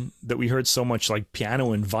reason that we heard so much like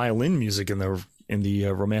piano and violin music in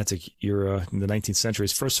the Romantic era in the 19th century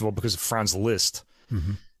is, first of all, because of Franz Liszt.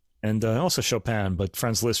 And also Chopin, but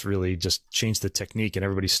Franz Liszt really just changed the technique, and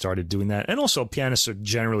everybody started doing that. And also, pianists are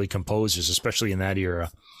generally composers, especially in that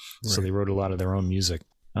era, so they wrote a lot of their own music.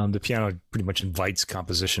 The piano pretty much invites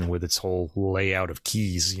composition with its whole layout of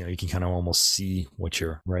keys. You can kind of almost see what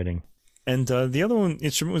you're writing. And the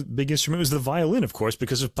other big instrument was the violin, of course,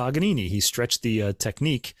 because of Paganini. He stretched the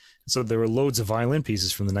technique, so there were loads of violin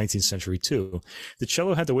pieces from the 19th century too. The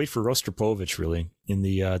cello had to wait for Rostropovich, really, in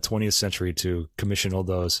the 20th century to commission all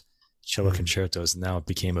those cello concertos. Now it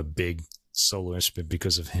became a big solo instrument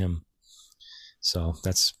because of him. So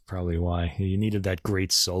that's probably why you needed that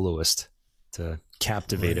great soloist to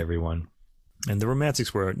captivate everyone. And the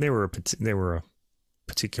Romantics were a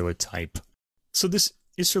particular type. So this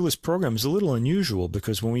Isserlis program is a little unusual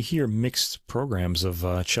because when we hear mixed programs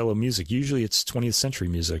of cello music, usually it's 20th century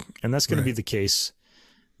music, and that's going to be the case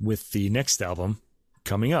with the next album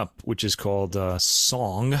coming up, which is called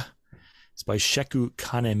Song. It's by Sheku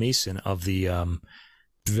Kanneh-Mason of the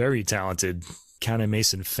very talented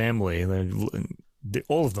Kanneh-Mason family.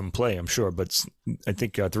 All of them play, I'm sure, but I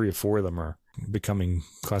think 3 or 4 of them are becoming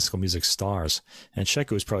classical music stars. And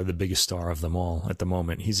Sheku is probably the biggest star of them all at the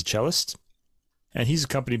moment. He's a cellist, and he's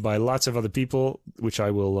accompanied by lots of other people, which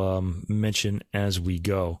I will mention as we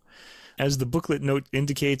go. As the booklet note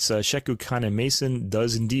indicates, Sheku Kanneh-Mason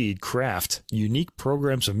does indeed craft unique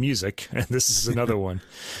programs of music, and this is another one.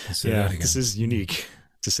 This is unique,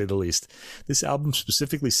 to say the least. This album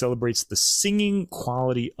specifically celebrates the singing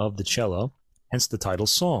quality of the cello, hence the title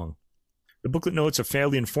Song. The booklet notes are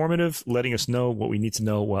fairly informative, letting us know what we need to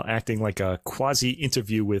know while acting like a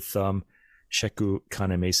quasi-interview with Sheku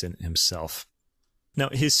Kanneh-Mason himself. Now,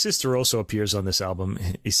 his sister also appears on this album,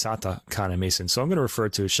 Isata Kanneh-Mason. So I'm going to refer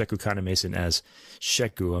to Sheku Kanneh-Mason as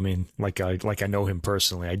Sheku. I mean, like I know him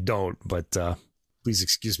personally. I don't, but please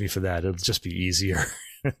excuse me for that. It'll just be easier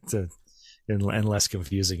and less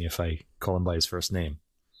confusing if I call him by his first name.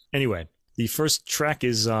 Anyway, the first track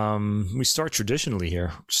is, we start traditionally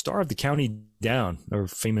here, Star of the County Down, a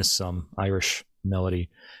famous Irish melody.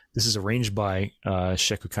 This is arranged by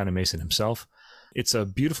Sheku Kanneh-Mason himself. It's a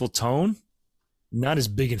beautiful tone. Not as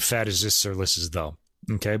big and fat as Isserlis's, though.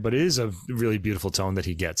 Okay, but it is a really beautiful tone that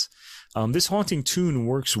he gets. This haunting tune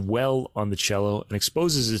works well on the cello and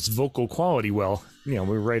exposes its vocal quality well.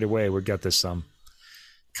 We're right away, we've got this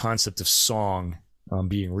concept of song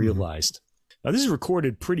being realized. Now, this is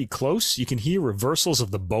recorded pretty close. You can hear reversals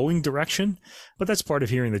of the bowing direction, but that's part of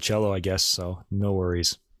hearing the cello, I guess, so no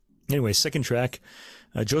worries. Anyway, second track,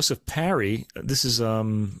 Joseph Parry. This is a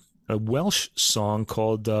Welsh song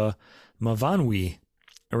called Mavanwi,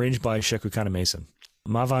 arranged by Sheku Kanneh-Mason.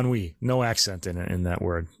 Mavanwi, no accent in that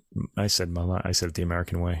word. I said it the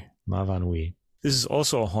American way. Ma Van Wee. This is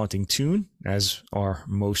also a haunting tune, as are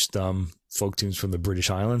most folk tunes from the British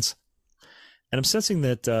Islands. And I'm sensing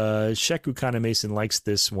that Sheku Kanneh-Mason likes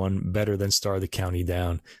this one better than Star the County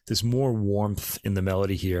Down. There's more warmth in the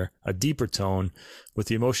melody here, a deeper tone, with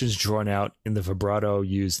the emotions drawn out in the vibrato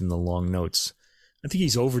used in the long notes. I think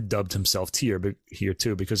he's overdubbed himself here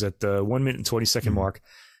too, because at the 1 minute and 20-second mark,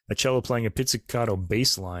 a cello playing a pizzicato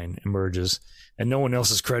bass line emerges, and no one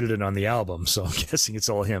else is credited on the album, so I'm guessing it's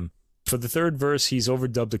all him. For the third verse, he's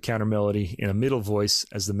overdubbed a counter melody in a middle voice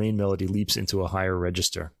as the main melody leaps into a higher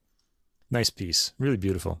register. Nice piece. Really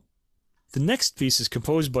beautiful. The next piece is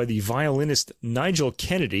composed by the violinist Nigel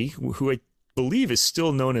Kennedy, who I believe is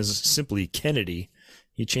still known as simply Kennedy.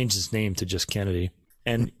 He changed his name to just Kennedy.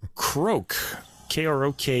 And Kroke,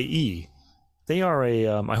 Kroke. They are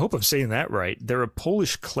I hope I'm saying that right, they're a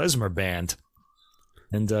Polish klezmer band.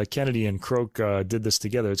 And Kennedy and Kroke did this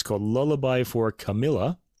together. It's called Lullaby for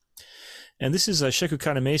Camilla. And this is Sheku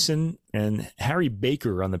Kanneh-Mason and Harry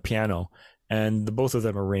Baker on the piano. And the both of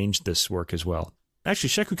them arranged this work as well. Actually,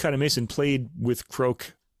 Sheku Kanneh-Mason played with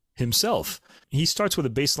Kroke himself. He starts with a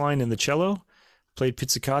bass line in the cello, played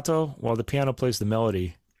pizzicato, while the piano plays the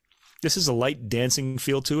melody. This is a light dancing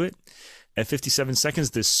feel to it. At 57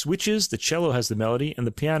 seconds, this switches. The cello has the melody, and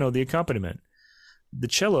the piano the accompaniment. The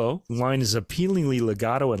cello line is appealingly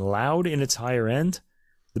legato and loud in its higher end.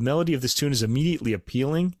 The melody of this tune is immediately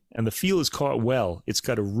appealing, and the feel is caught well. It's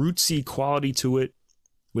got a rootsy quality to it,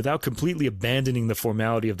 without completely abandoning the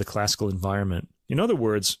formality of the classical environment. In other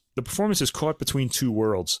words, the performance is caught between two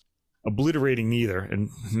worlds, obliterating neither. And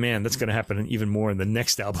man, that's going to happen even more in the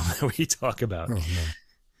next album that we talk about. Oh,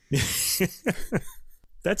 no.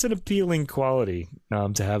 That's an appealing quality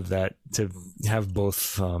to have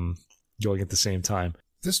both going at the same time.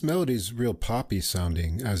 This melody is real poppy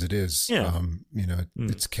sounding as it is. Yeah.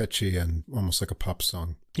 It's catchy and almost like a pop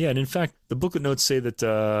song. Yeah, and in fact, the booklet notes say that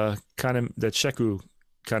that Sheku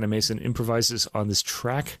Kanneh-Mason improvises on this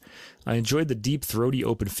track. I enjoyed the deep, throaty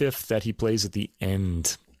open fifth that he plays at the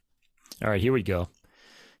end. All right, here we go.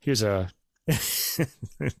 Here's a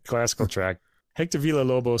classical track. Hector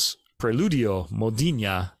Villalobos, Preludio,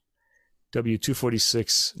 Modinha,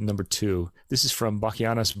 W246, number 2. This is from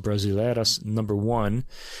Bachianas Brasileiras, number 1,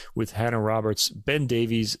 with Hannah Roberts, Ben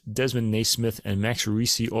Davies, Desmond Naismith, and Max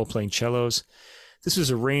Risi all playing cellos. This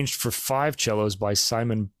was arranged for 5 cellos by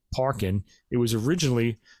Simon Parkin. It was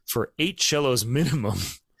originally for 8 cellos minimum,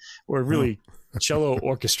 or really cello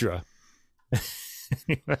orchestra.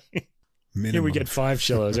 Here we get 5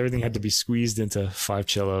 cellos. Everything had to be squeezed into 5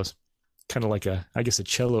 cellos. Kind of like a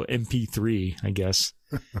cello MP3, I guess.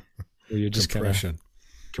 Where you're just kind of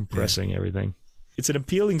compressing everything. It's an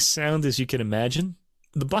appealing sound, as you can imagine.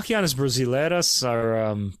 The Bachianas Brasileiras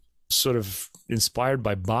are sort of inspired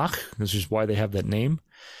by Bach, which is why they have that name.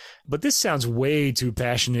 But this sounds way too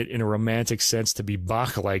passionate in a romantic sense to be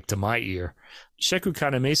Bach-like to my ear. Sheku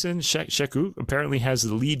Kanneh-Mason, Sheku, apparently has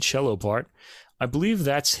the lead cello part. I believe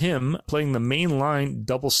that's him playing the main line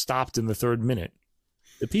double stopped in the 3rd minute.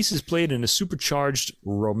 The piece is played in a supercharged,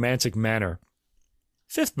 romantic manner.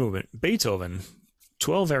 5th movement, Beethoven.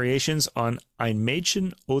 12 variations on Ein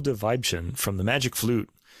Mädchen oder Weibchen from the Magic Flute.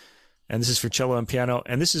 And this is for cello and piano.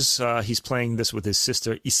 And this is, he's playing this with his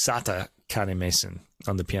sister, Isata Kanneh-Mason,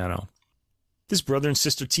 on the piano. This brother and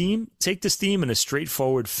sister team take this theme in a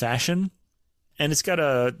straightforward fashion. And it's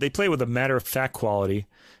got they play with a matter-of-fact quality.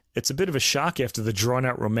 It's a bit of a shock after the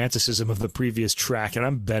drawn-out romanticism of the previous track. And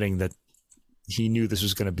I'm betting that he knew this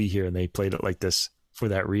was going to be here and they played it like this for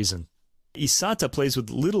that reason. Isata plays with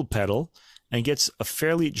little pedal and gets a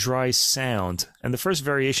fairly dry sound. And the first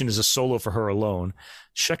variation is a solo for her alone.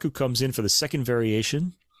 Sheku comes in for the second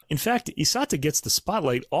variation. In fact, Isata gets the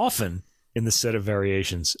spotlight often in the set of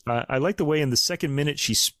variations. I like the way in the 2nd minute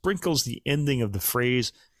she sprinkles the ending of the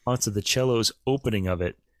phrase onto the cello's opening of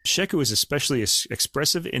it. Sheku is especially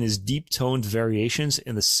expressive in his deep-toned variations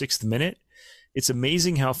in the 6th minute. It's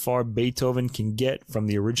amazing how far Beethoven can get from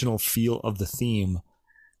the original feel of the theme.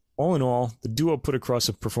 All in all, the duo put across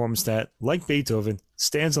a performance that, like Beethoven,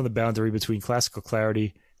 stands on the boundary between classical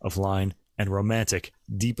clarity of line and romantic,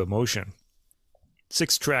 deep emotion.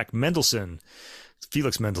 6th track, Mendelssohn,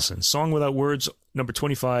 Felix Mendelssohn, Song Without Words, number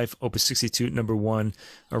 25, opus 62, number 1,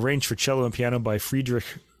 arranged for cello and piano by Friedrich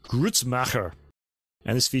Grützmacher.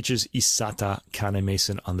 And this features Isata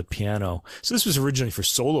Kanneh-Mason on the piano. So this was originally for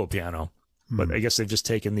solo piano, but I guess they've just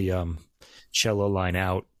taken the cello line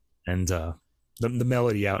out and the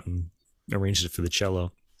melody out and arranged it for the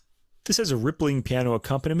cello. This has a rippling piano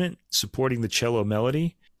accompaniment supporting the cello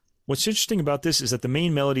melody. What's interesting about this is that the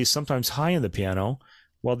main melody is sometimes high in the piano,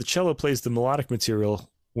 while the cello plays the melodic material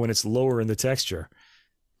when it's lower in the texture,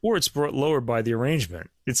 or it's brought lower by the arrangement.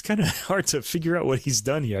 It's kind of hard to figure out what he's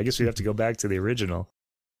done here. I guess we have to go back to the original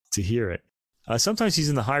to hear it. Sometimes he's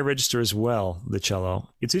in the high register as well, the cello.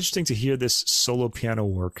 It's interesting to hear this solo piano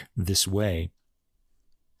work this way.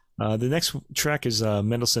 The next track is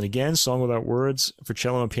Mendelssohn again, Song Without Words for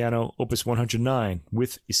cello and piano, opus 109,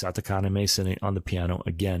 with Sheku Kanneh-Mason on the piano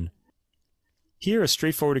again. Here, a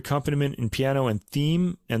straightforward accompaniment in piano and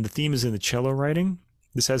theme, and the theme is in the cello writing.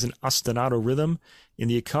 This has an ostinato rhythm in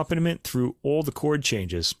the accompaniment through all the chord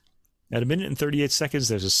changes. At 1 minute and 38 seconds,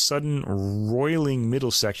 there's a sudden roiling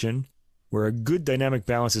middle section where a good dynamic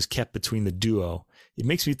balance is kept between the duo. It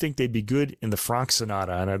makes me think they'd be good in the Franck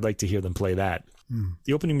Sonata, and I'd like to hear them play that.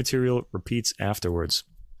 The opening material repeats afterwards.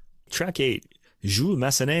 Track 8, Jules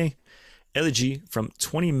Massenet, Elegy from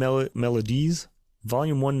 20 Melodies,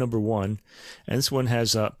 Volume 1, Number 1. And this one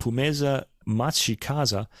has Pumeza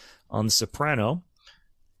Matsukaza on the soprano,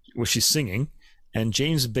 where she's singing, and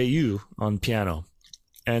James Bayou on piano.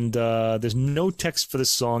 And there's no text for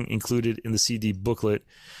this song included in the CD booklet,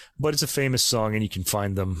 but it's a famous song, and you can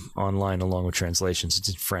find them online along with translations. It's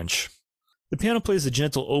in French. The piano plays the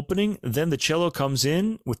gentle opening, then the cello comes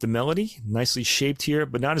in with the melody, nicely shaped here,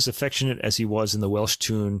 but not as affectionate as he was in the Welsh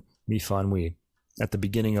tune Mi Fan Wi at the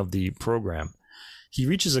beginning of the program. He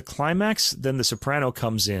reaches a climax, then the soprano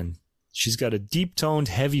comes in. She's got a deep-toned,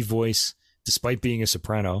 heavy voice, despite being a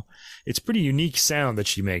soprano. It's a pretty unique sound that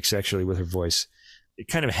she makes, actually, with her voice.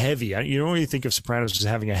 It's kind of heavy. You don't really think of sopranos as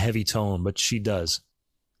having a heavy tone, but she does.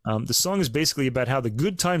 The song is basically about how the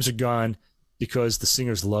good times are gone because the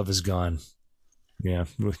singer's love is gone. Yeah,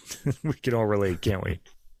 we can all relate, can't we?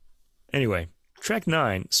 Anyway, track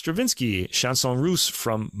 9, Stravinsky, Chanson Russe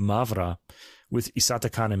from Mavra, with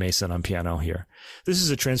Sheku Kanneh-Mason on piano here. This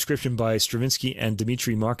is a transcription by Stravinsky and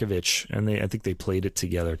Dmitri Markovich, and I think they played it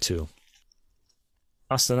together too.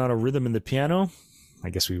 Ostinato rhythm in the piano.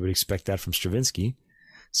 I guess we would expect that from Stravinsky.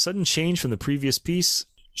 Sudden change from the previous piece.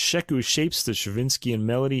 Sheku shapes the Stravinsky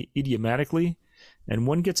melody idiomatically, and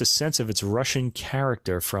one gets a sense of its Russian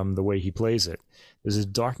character from the way he plays it. There's a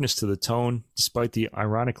darkness to the tone, despite the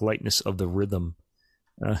ironic lightness of the rhythm.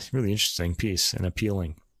 Really interesting piece and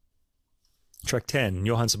appealing. Track 10,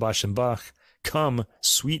 Johann Sebastian Bach, Come,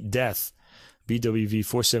 Sweet Death, BWV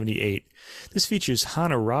 478. This features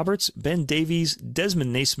Hannah Roberts, Ben Davies,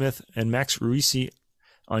 Desmond Naismith, and Max Ruisi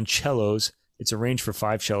on cellos. It's arranged for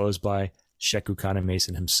 5 cellos by Sheku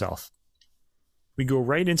Kanneh-Mason himself. We go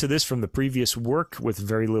right into this from the previous work with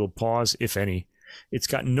very little pause, if any. It's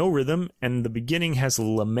got no rhythm, and the beginning has a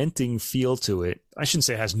lamenting feel to it. I shouldn't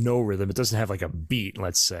say it has no rhythm. It doesn't have like a beat,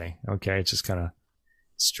 let's say. Okay, it's just kind of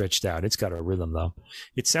stretched out. It's got a rhythm, though.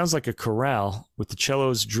 It sounds like a chorale with the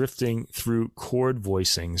cellos drifting through chord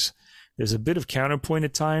voicings. There's a bit of counterpoint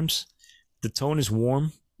at times. The tone is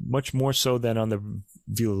warm, much more so than on the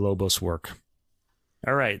Villalobos work.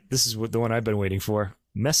 All right, this is the one I've been waiting for.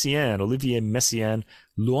 Messiaen, Olivier Messiaen,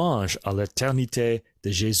 Louange à l'éternité de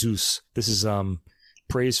Jésus. This is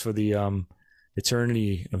praise for the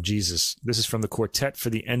eternity of Jesus. This is from the Quartet for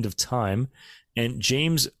the End of Time, and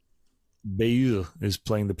James Bayou is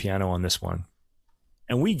playing the piano on this one.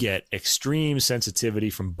 And we get extreme sensitivity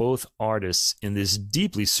from both artists in this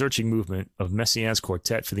deeply searching movement of Messiaen's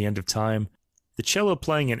Quartet for the End of Time, the cello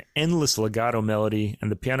playing an endless legato melody,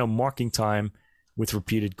 and the piano marking time with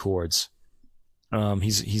repeated chords.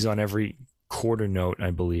 He's on every quarter note,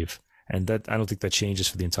 I believe, and that I don't think that changes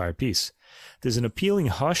for the entire piece. There's an appealing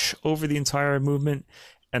hush over the entire movement,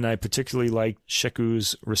 and I particularly like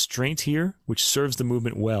Sheku's restraint here, which serves the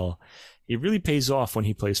movement well. It really pays off when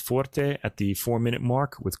he plays forte at the 4-minute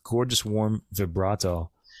mark with gorgeous warm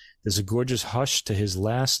vibrato. There's a gorgeous hush to his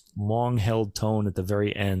last long-held tone at the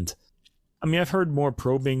very end. I mean, I've heard more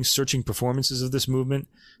probing, searching performances of this movement,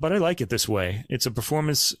 but I like it this way. It's a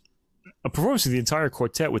performance of the entire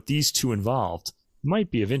quartet with these two involved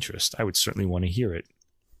might be of interest. I would certainly want to hear it.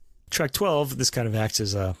 Track 12, this kind of acts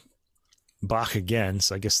as a Bach again,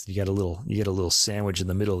 so I guess you get a little sandwich in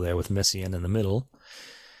the middle there with Messiaen in the middle.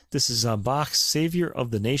 This is Bach's Savior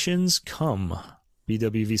of the Nations, Come,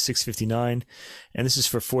 BWV 659, and this is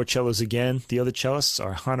for 4 cellos again. The other cellists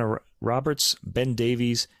are Hannah Roberts, Ben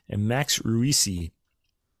Davies, and Max Ruisi,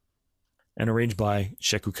 and arranged by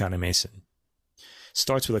Sheku Kanneh-Mason.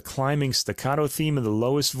 Starts with a climbing staccato theme in the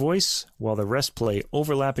lowest voice, while the rest play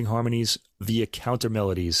overlapping harmonies via counter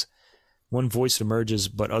melodies. One voice emerges,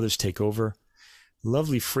 but others take over.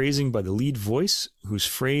 Lovely phrasing by the lead voice, whose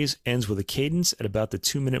phrase ends with a cadence at about the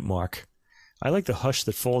 2-minute mark. I like the hush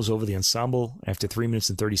that falls over the ensemble after 3 minutes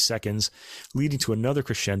and 30 seconds, leading to another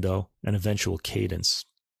crescendo and eventual cadence.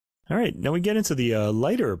 All right, now we get into the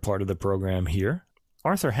lighter part of the program here.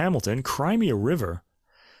 Arthur Hamilton, Cry Me a River,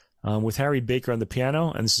 with Harry Baker on the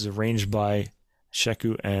piano, and this is arranged by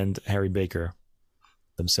Sheku and Harry Baker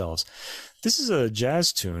themselves. This is a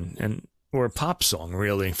jazz tune, or a pop song,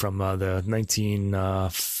 really, from the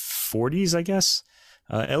 1940s, I guess.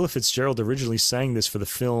 Ella Fitzgerald originally sang this for the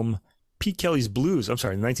film Pete Kelly's Blues, in the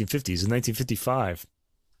 1950s, in 1955.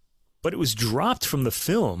 But it was dropped from the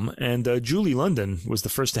film, and Julie London was the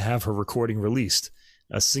first to have her recording released,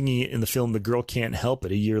 singing it in the film The Girl Can't Help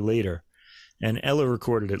It a year later. And Ella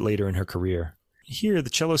recorded it later in her career. Here, the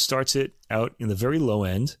cello starts it out in the very low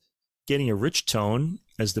end, getting a rich tone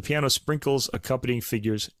as the piano sprinkles accompanying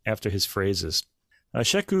figures after his phrases.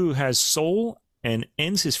 Sheku has soul and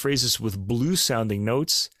ends his phrases with blues-sounding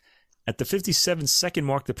notes. At the 57-second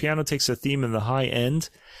mark, the piano takes a theme in the high end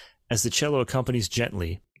as the cello accompanies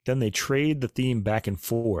gently. Then they trade the theme back and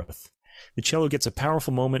forth. The cello gets a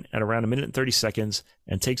powerful moment at around 1 minute and 30 seconds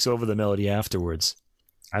and takes over the melody afterwards.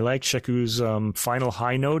 I like Sheku's final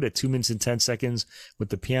high note at 2 minutes and 10 seconds, with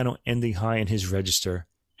the piano ending high in his register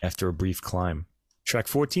after a brief climb. Track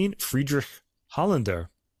 14, Friedrich Hollander,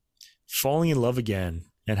 Falling in Love Again.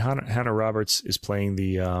 And Hannah Roberts is playing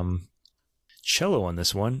the cello on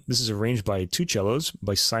this one. This is arranged by two cellos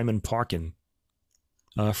by Simon Parkin.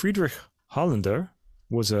 Friedrich Hollander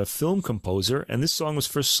was a film composer, and this song was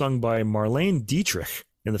first sung by Marlene Dietrich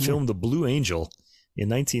in the film The Blue Angel in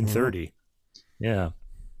 1930. Yeah.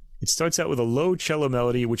 It starts out with a low cello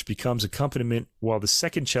melody, which becomes accompaniment while the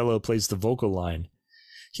second cello plays the vocal line.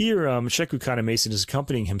 Here, Sheku Kanneh-Mason is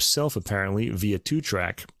accompanying himself, apparently, via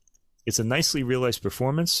 2-track. It's a nicely realized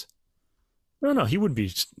performance. No, he wouldn't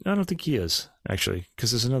be. I don't think he is, actually,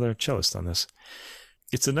 because there's another cellist on this.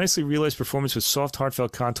 It's a nicely realized performance with soft,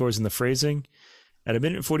 heartfelt contours in the phrasing. At 1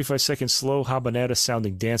 minute and 45 seconds, slow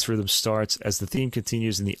habanera-sounding dance rhythm starts as the theme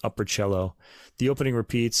continues in the upper cello. The opening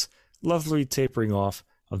repeats, lovely tapering off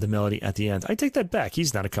of the melody at the end. I take that back.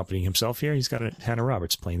 He's not accompanying himself here. He's got Hannah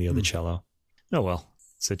Roberts playing the other cello. Oh, well,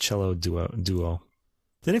 it's a cello duo.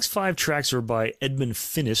 The next 5 tracks are by Edmund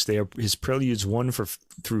Finnis. They are his preludes 1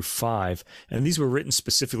 through 5, and these were written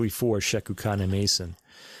specifically for Sheku Kanneh-Mason.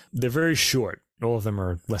 They're very short. All of them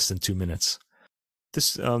are less than 2 minutes.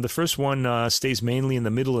 The first one stays mainly in the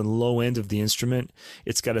middle and low end of the instrument.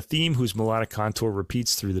 It's got a theme whose melodic contour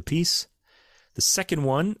repeats through the piece. The second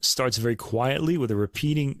one starts very quietly with a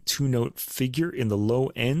repeating 2-note figure in the low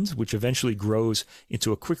end, which eventually grows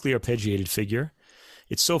into a quickly arpeggiated figure.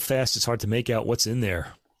 It's so fast it's hard to make out what's in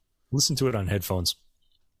there. Listen to it on headphones.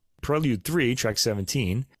 Prelude 3, track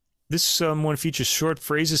 17. This one features short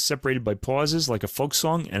phrases separated by pauses like a folk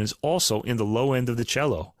song and is also in the low end of the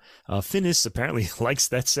cello. Finnis apparently likes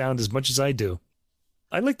that sound as much as I do.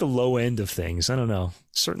 I like the low end of things. I don't know.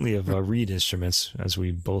 Certainly of reed instruments, as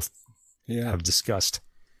we both have discussed.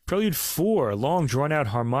 Prelude 4, long drawn-out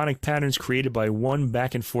harmonic patterns created by one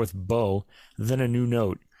back-and-forth bow, then a new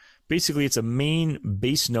note. Basically, it's a main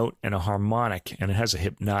bass note and a harmonic, and it has a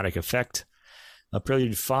hypnotic effect.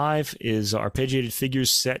 Prelude 5 is arpeggiated figures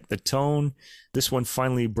set the tone. This one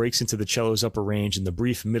finally breaks into the cello's upper range in the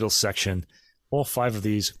brief middle section. All 5 of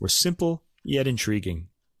these were simple, yet intriguing.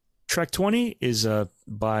 Track 20 is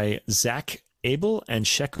by Zach Abel and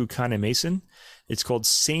Sheku Kanneh-Mason. It's called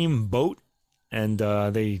Same Boat, and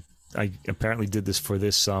I apparently did this for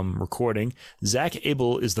this recording. Zach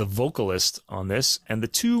Abel is the vocalist on this, and the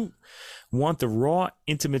two want the raw,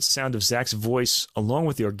 intimate sound of Zach's voice along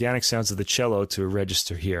with the organic sounds of the cello to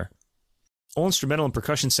register here. All instrumental and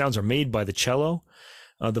percussion sounds are made by the cello.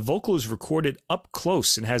 The vocal is recorded up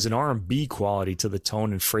close and has an R&B quality to the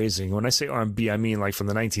tone and phrasing. When I say R&B, I mean like from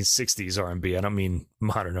the 1960s R&B. I don't mean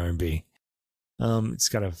modern R&B. It's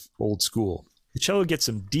kind of old school. The cello gets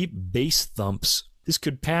some deep bass thumps. This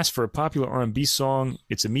could pass for a popular R&B song.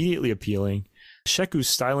 It's immediately appealing. Sheku's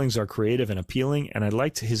stylings are creative and appealing, and I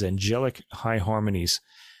liked his angelic high harmonies.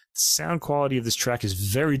 The sound quality of this track is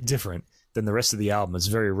very different than the rest of the album. It's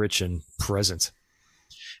very rich and present.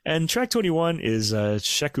 And track 21 is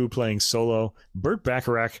Sheku playing solo. Burt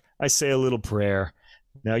Bacharach, I Say a Little Prayer.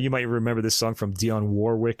 Now, you might remember this song from Dionne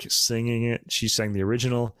Warwick singing it. She sang the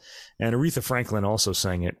original, and Aretha Franklin also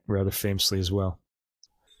sang it rather famously as well.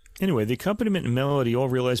 Anyway, the accompaniment and melody, all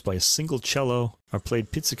realized by a single cello, are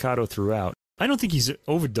played pizzicato throughout. I don't think he's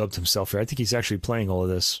overdubbed himself here. I think he's actually playing all of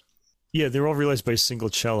this. Yeah, they're all realized by a single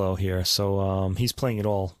cello here, so he's playing it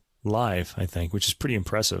all live, I think, which is pretty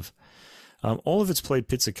impressive. All of it's played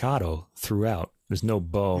pizzicato throughout. There's no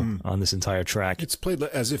bow on this entire track. It's played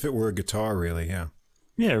as if it were a guitar, really, yeah.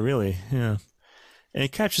 Yeah, really, yeah. And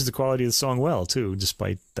it captures the quality of the song well, too,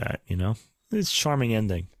 despite that, you know. It's a charming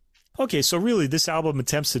ending. Okay, so really, this album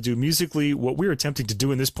attempts to do musically what we're attempting to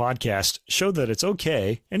do in this podcast, show that it's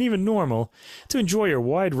okay, and even normal, to enjoy a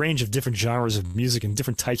wide range of different genres of music and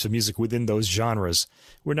different types of music within those genres.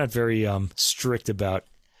 We're not very strict about,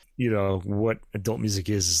 what adult music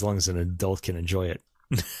is as long as an adult can enjoy it.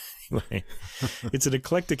 Anyway, it's an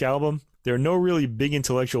eclectic album. There are no really big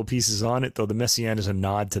intellectual pieces on it, though the Messiaen is a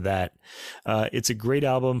nod to that. It's a great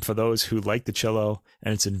album for those who like the cello,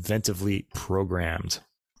 and it's inventively programmed.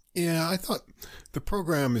 Yeah, I thought the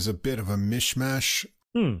program is a bit of a mishmash.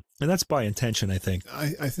 And that's by intention, I think.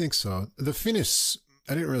 I think so. The Finis,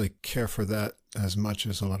 I didn't really care for that as much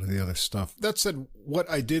as a lot of the other stuff. That said, what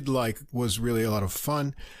I did like was really a lot of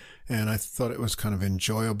fun, and I thought it was kind of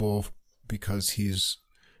enjoyable because he's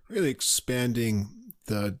really expanding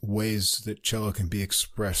the ways that cello can be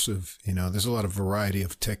expressive. There's a lot of variety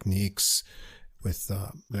of techniques with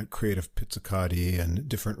the creative pizzicati and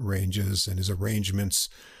different ranges, and his arrangements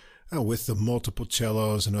with the multiple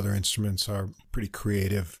cellos and other instruments are pretty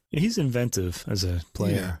creative. He's inventive as a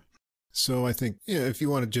player. Yeah. So I think if you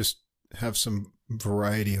want to just have some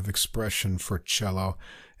variety of expression for cello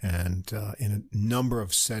and in a number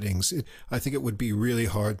of settings, I think it would be really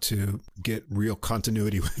hard to get real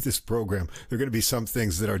continuity with this program. There are going to be some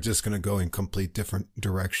things that are just going to go in complete different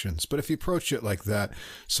directions. But if you approach it like that,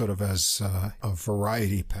 sort of as a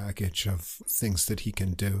variety package of things that he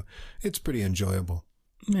can do, it's pretty enjoyable.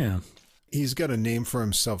 Yeah. He's got a name for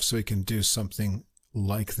himself, so he can do something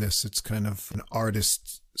like this. It's kind of an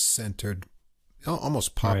artist-centered,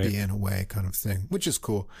 almost poppy in a way kind of thing, which is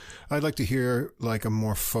cool. I'd like to hear like a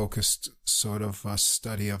more focused sort of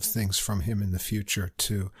study of things from him in the future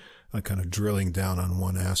too, like kind of drilling down on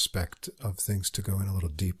one aspect of things to go in a little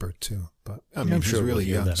deeper too. But I mean, I'm he's sure really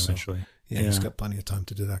we'll young, so eventually. Yeah, he's got plenty of time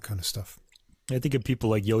to do that kind of stuff. I think of people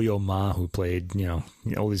like Yo-Yo Ma, who played,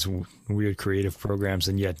 all these weird creative programs,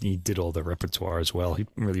 and yet he did all the repertoire as well. He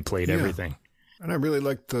really played everything. And I really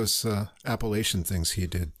liked those Appalachian things he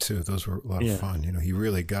did too. Those were a lot of fun. He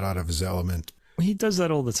really got out of his element. He does that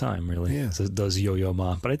all the time, really. Yeah. So does Yo-Yo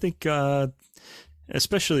Ma. But I think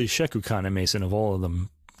especially Sheku Kanneh-Mason, of all of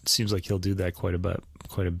them, it seems like he'll do that quite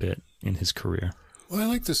a bit in his career. Well, I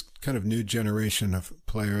like this kind of new generation of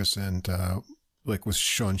players, and like with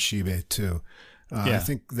Sean Shibe too. I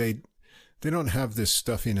think they don't have this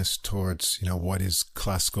stuffiness towards, what is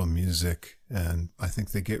classical music. And I think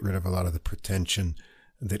they get rid of a lot of the pretension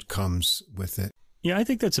that comes with it. Yeah, I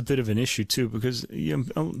think that's a bit of an issue too, because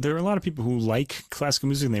there are a lot of people who like classical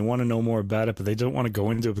music and they want to know more about it, but they don't want to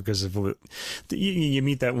go into it because of you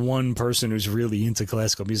meet that one person who's really into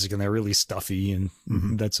classical music and they're really stuffy and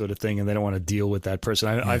that sort of thing, and they don't want to deal with that person.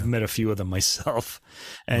 I've met a few of them myself,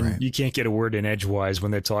 and you can't get a word in edgewise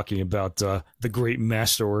when they're talking about the great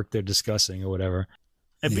masterwork they're discussing or whatever.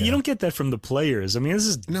 But you don't get that from the players. I mean, this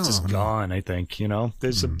is just gone, I think.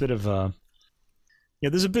 There's a bit of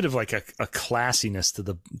there's a bit of like a classiness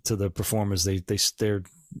to the performers.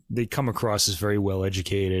 They come across as very well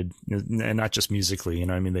educated, and not just musically.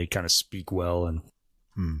 They kind of speak well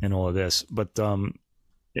and all of this. But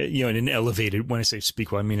in an elevated. When I say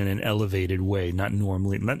speak well, I mean in an elevated way, not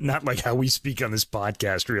normally, not like how we speak on this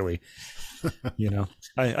podcast. Really,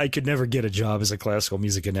 I could never get a job as a classical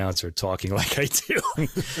music announcer talking like I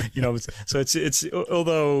do. So it's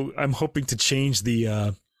although I'm hoping to change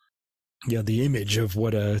the image of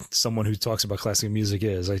what someone who talks about classical music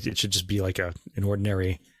is. It should just be like an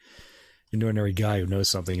ordinary guy who knows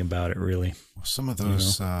something about it, really. Well, some of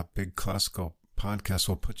those big classical podcasts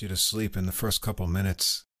will put you to sleep in the first couple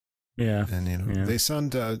minutes. Yeah. And, they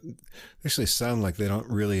actually sound like they don't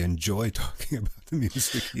really enjoy talking about the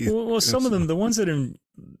music either. Well, some of them, the ones that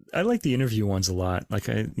I like the interview ones a lot. Like,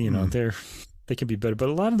 they can be better. But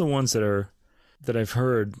a lot of the ones that I've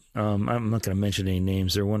heard, I'm not going to mention any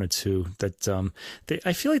names. There are one or two that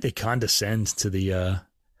I feel like they condescend to the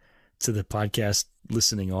podcast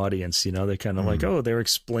listening audience. They're kind of like, oh, they're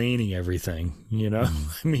explaining everything. I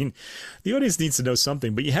mean, the audience needs to know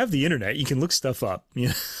something, but you have the internet, you can look stuff up.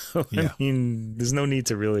 I mean, there's no need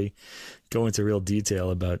to really go into real detail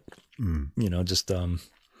about just to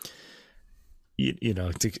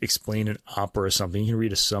explain an opera or something. You can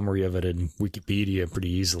read a summary of it in Wikipedia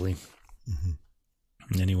pretty easily.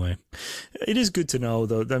 Anyway, it is good to know,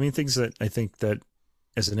 though. I mean, things that I think that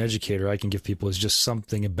as an educator I can give people is just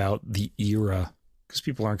something about the era, because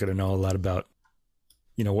people aren't going to know a lot about,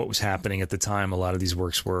 what was happening at the time a lot of these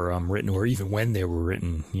works were written, or even when they were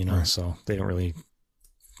written, right. So they don't really,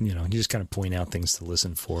 you just kind of point out things to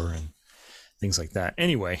listen for and things like that.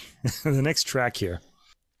 Anyway, the next track here.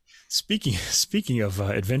 Speaking of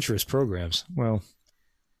adventurous programs, well,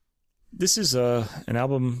 This is an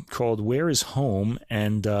album called Where Is Home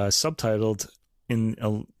and subtitled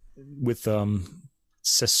with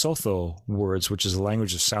Sesotho words, which is the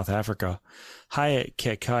language of South Africa. Hae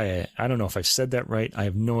Kekae. I don't know if I've said that right. I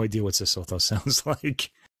have no idea what Sesotho sounds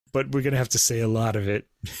like, but we're going to have to say a lot of it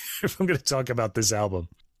if I'm going to talk about this album.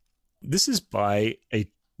 This is by a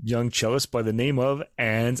young cellist by the name of,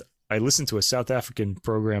 and I listened to a South African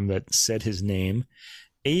program that said his name,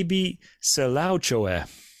 Abel Selaocoe.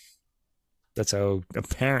 That's how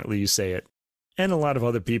apparently you say it. And a lot of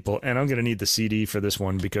other people. And I'm going to need the CD for this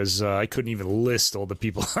one because I couldn't even list all the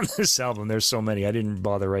people on this album. There's so many. I didn't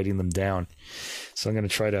bother writing them down. So I'm going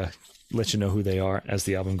to try to let you know who they are as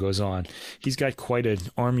the album goes on. He's got quite an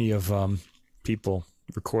army of people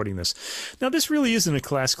recording this. Now, this really isn't a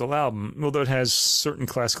classical album, although it has certain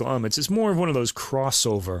classical elements. It's more of one of those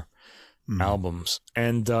crossover albums.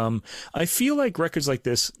 And I feel like records like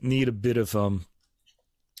this need a bit of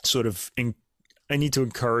I need to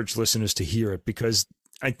encourage listeners to hear it because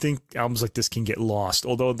I think albums like this can get lost,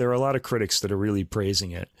 although there are a lot of critics that are really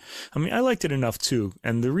praising it. I mean, I liked it enough too.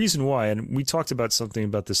 And the reason why, and we talked about something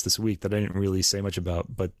about this week that I didn't really say much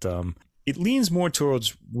about, but it leans more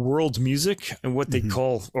towards world music and what they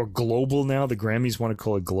call, or global now. The Grammys want to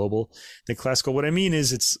call it global than classical. What I mean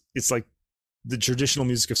is it's like the traditional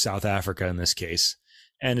music of South Africa in this case.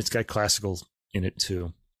 And it's got classical in it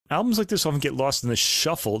too. Albums like this often get lost in the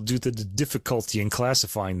shuffle due to the difficulty in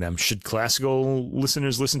classifying them. Should classical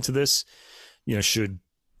listeners listen to this? Should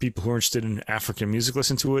people who are interested in African music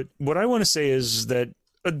listen to it? What I want to say is that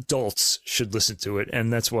adults should listen to it,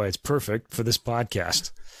 and that's why it's perfect for this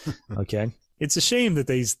podcast. Okay? It's a shame that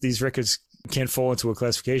these records can't fall into a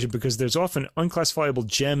classification because there's often unclassifiable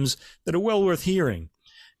gems that are well worth hearing,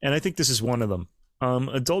 and I think this is one of them.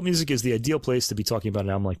 Adult music is the ideal place to be talking about an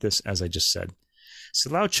album like this, as I just said.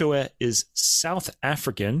 Selaocoe is South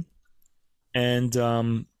African, and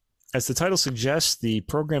as the title suggests, the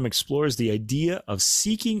program explores the idea of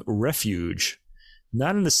seeking refuge,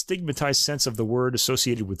 not in the stigmatized sense of the word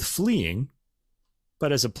associated with fleeing,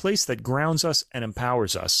 but as a place that grounds us and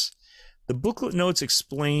empowers us. The booklet notes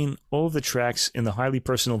explain all of the tracks in the highly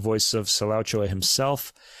personal voice of Selaocoe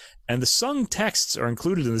himself, and the sung texts are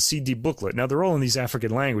included in the CD booklet. Now, they're all in these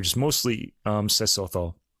African languages, mostly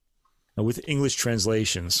Sesotho, with English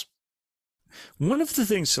translations. One of the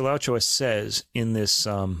things Selaocoe says in this,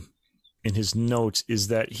 in his notes, is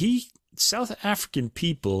that South African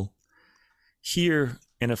people hear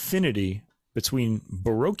an affinity between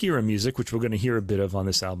Baroque era music, which we're going to hear a bit of on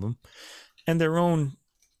this album, and their own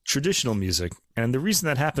traditional music. And the reason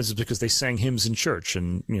that happens is because they sang hymns in church,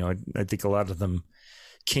 and I think a lot of them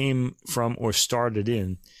came from or started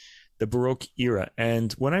in the Baroque era.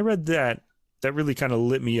 And when I read that really kind of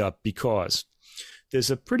lit me up because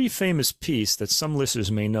there's a pretty famous piece that some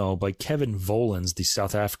listeners may know by Kevin Volans, the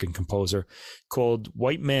South African composer, called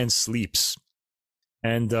White Man Sleeps.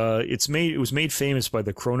 And it was made famous by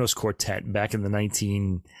the Kronos Quartet back in the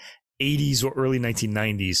 1980s or early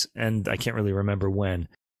 1990s, and I can't really remember when.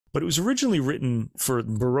 But it was originally written for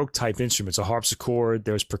Baroque-type instruments, a harpsichord,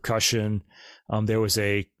 there was percussion, there was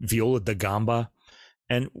a viola da gamba.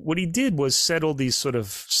 And what he did was settle these sort of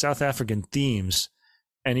South African themes,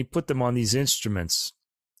 and he put them on these instruments.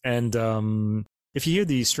 And if you hear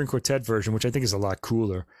the string quartet version, which I think is a lot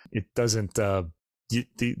cooler, it doesn't, the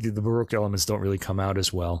Baroque elements don't really come out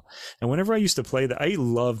as well. And whenever I used to play that, I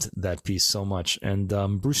loved that piece so much. And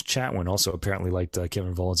Bruce Chatwin also apparently liked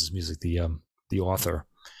Kevin Volans' music, the author,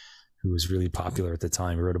 who was really popular at the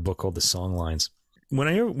time. He wrote a book called The Songlines. When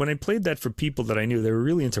I played that for people that I knew, they were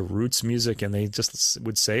really into roots music, and they just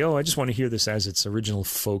would say, "Oh, I just want to hear this as its original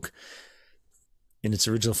folk, in its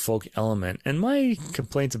original folk element." And my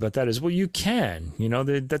complaint about that is, well, you can,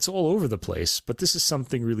 that's all over the place, but this is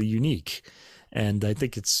something really unique, and I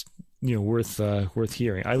think it's worth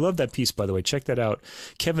hearing. I love that piece, by the way. Check that out,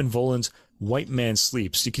 Kevin Volans' White Man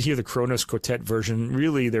Sleeps. You can hear the Kronos Quartet version.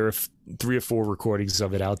 Really, there are 3 or 4 recordings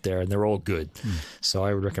of it out there, and they're all good. So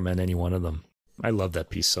I would recommend any one of them. I love that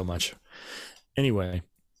piece so much. Anyway,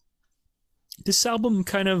 this album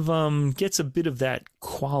kind of gets a bit of that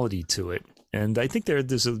quality to it. And I think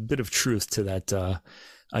there's a bit of truth to that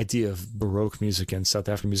idea of Baroque music and South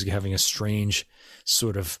African music having a strange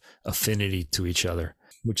sort of affinity to each other,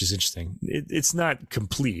 which is interesting. It's not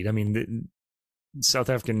complete. I mean, South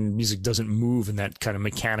African music doesn't move in that kind of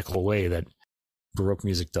mechanical way that Baroque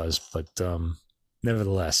music does. But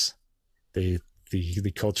nevertheless, the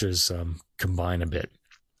cultures combine a bit.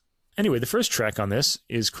 Anyway, the first track on this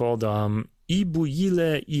is called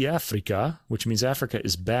Ibuyile I Africa, which means Africa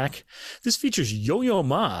is back. This features Yo-Yo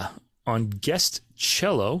Ma on guest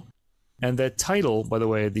cello, And that title, by the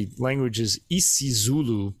way, the language is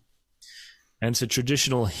isiZulu, and it's a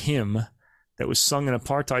traditional hymn that was sung in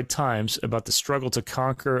apartheid times about the struggle to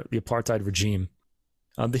conquer the apartheid regime.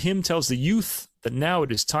 The hymn tells the youth that now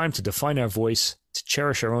it is time to define our voice, to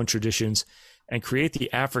cherish our own traditions, and create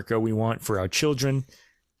the Africa we want for our children.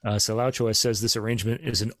 Selaocoe says this arrangement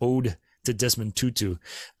is an ode to Desmond Tutu.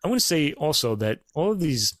 I want to say also that all of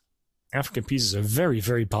these African pieces are very,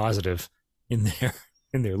 very positive in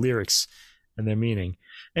their lyrics and their meaning.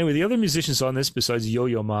 Anyway, the other musicians on this, besides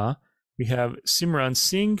Yo-Yo Ma, we have Simran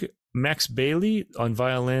Singh, Max Bailey on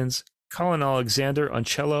violins, Colin Alexander on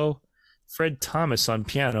cello, Fred Thomas on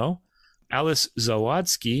piano, Alice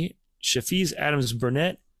Zawadzki, Shafiz Adams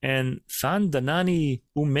Burnett, and Thandanani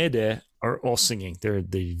Umede are all singing. They're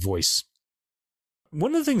the voice.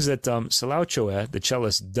 One of the things that Selaocoe, the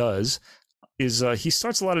cellist, does is he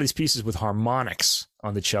starts a lot of these pieces with harmonics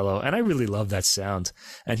on the cello, and I really love that sound.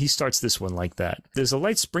 And he starts this one like that. There's a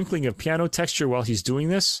light sprinkling of piano texture while he's doing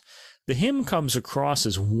this. The hymn comes across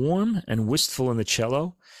as warm and wistful in the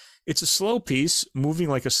cello. It's a slow piece, moving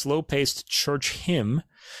like a slow-paced church hymn.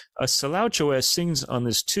 Selaocoe sings on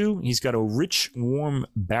this too. He's got a rich, warm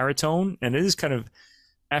baritone, and it is kind of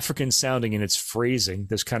African-sounding in its phrasing.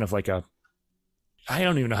 There's kind of like a, I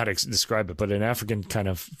don't even know how to describe it, but an African kind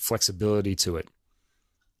of flexibility to it.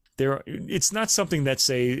 It's not something that,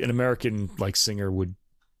 say, an American like singer would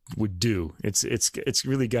do. It's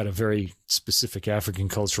really got a very specific African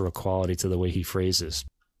cultural quality to the way he phrases.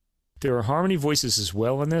 There are harmony voices as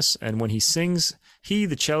well in this, and when he sings, he,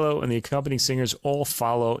 the cello, and the accompanying singers all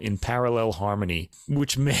follow in parallel harmony,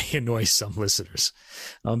 which may annoy some listeners.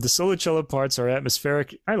 The solo cello parts are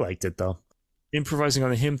atmospheric. I liked it, though. Improvising on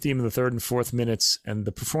the hymn theme in the 3rd and 4th minutes, and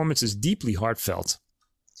the performance is deeply heartfelt.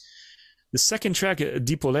 The second track,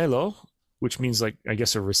 Dipolelo, which means, like, I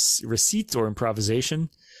guess a recite or improvisation,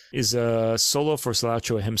 is a solo for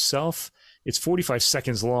Selaocoe himself. It's 45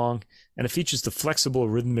 seconds long, and it features the flexible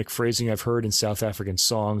rhythmic phrasing I've heard in South African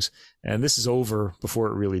songs, and this is over before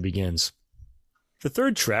it really begins. The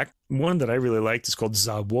third track, one that I really liked, is called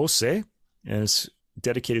Zawose, and it's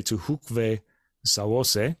dedicated to Hukwe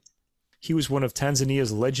Zawose. He was one of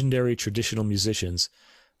Tanzania's legendary traditional musicians,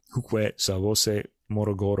 Hukwe Zawose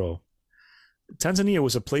Morogoro. Tanzania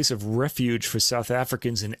was a place of refuge for South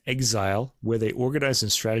Africans in exile, where they organized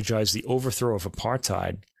and strategized the overthrow of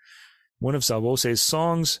apartheid. One of Zawose's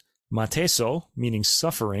songs, Mateso, meaning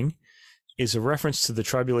suffering, is a reference to the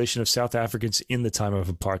tribulation of South Africans in the time of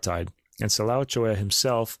apartheid. And Selaocoe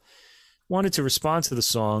himself wanted to respond to the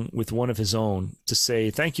song with one of his own, to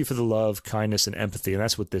say thank you for the love, kindness, and empathy, and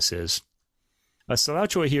that's what this is.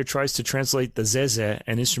 Selaocoe here tries to translate the zeze,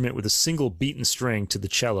 an instrument with a single beaten string, to the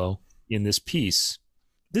cello in this piece.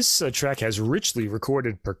 This track has richly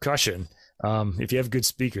recorded percussion. If you have good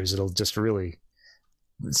speakers, it'll just really...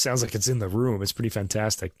 It sounds like it's in the room. It's pretty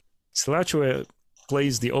fantastic. Selaocoe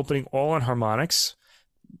plays the opening all on harmonics,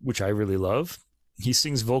 which I really love. He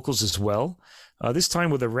sings vocals as well, this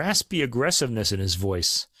time with a raspy aggressiveness in his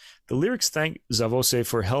voice. The lyrics thank Zawose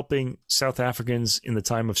for helping South Africans in the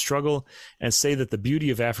time of struggle and say that the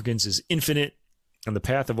beauty of Africans is infinite and the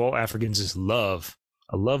path of all Africans is love,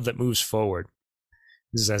 a love that moves forward.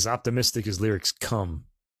 This is as optimistic as lyrics come.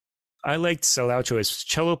 I liked Selaocoe's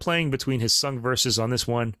cello playing between his sung verses on this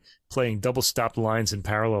one, playing double-stopped lines in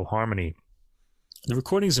parallel harmony. The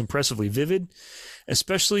recording is impressively vivid,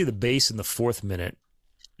 especially the bass in the 4th minute.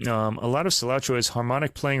 A lot of Selaocoe's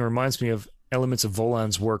harmonic playing reminds me of elements of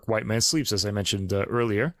Volan's work, White Man Sleeps, as I mentioned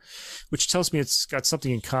earlier, which tells me it's got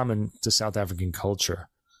something in common to South African culture.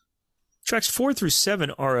 Tracks 4 through 7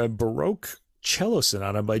 are a Baroque cello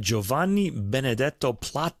sonata by Giovanni Benedetto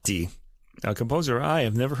Platti, a composer I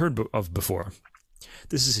have never heard of before.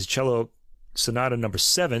 This is his cello sonata number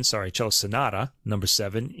 7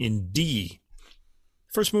 in D.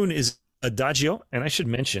 First movement is Adagio, and I should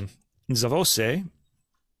mention, in Zawose,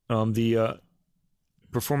 the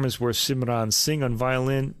performers were Simran Singh on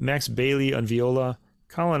violin, Max Bailey on viola,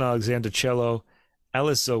 Colin Alexander cello,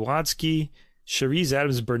 Alice Zawadzki, Cherise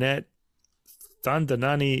Adams Burnett,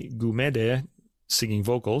 Thandanani Gumede singing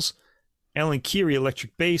vocals, Alan Kiri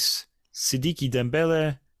electric bass, Sidiki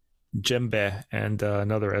Dembele, djembe, and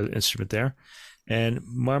another instrument there, and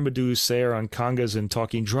Marmadou Sayer on congas and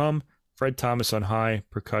talking drum, Fred Thomas on high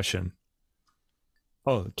percussion.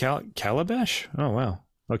 Oh, calabash? Oh, wow.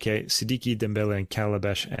 Okay, Sidiki Dembele and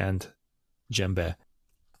calabash and djembe.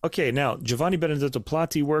 Okay, now, Giovanni Benedetto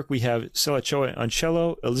Platti work, we have Selaocoe on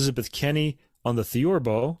cello, Elizabeth Kenny on the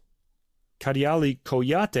theorbo, Kadiali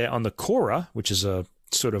Koyate on the kora, which is a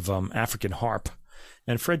sort of African harp,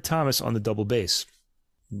 and Fred Thomas on the double bass.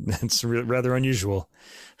 It's rather unusual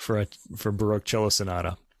for Baroque cello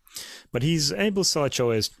sonata. But Abel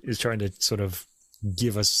Selaocoe is trying to sort of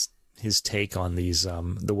give us his take on these,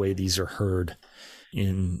 the way these are heard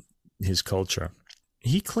in his culture.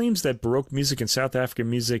 He claims that Baroque music and South African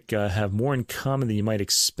music have more in common than you might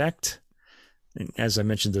expect. As I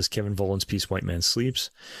mentioned, this Kevin Volan's piece, White Man Sleeps.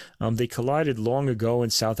 They collided long ago in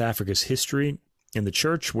South Africa's history in the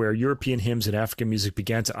church, where European hymns and African music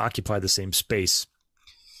began to occupy the same space.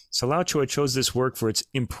 Selaocoe chose this work for its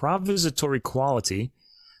improvisatory quality,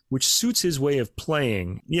 which suits his way of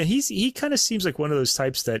playing. Yeah, he kind of seems like one of those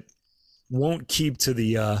types that won't keep to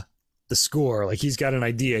the score. Like, he's got an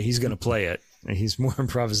idea, he's going to play it. And he's more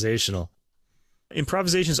improvisational.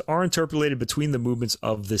 Improvisations are interpolated between the movements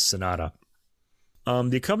of this sonata.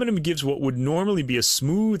 The accompaniment gives what would normally be a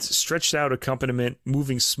smooth, stretched out accompaniment,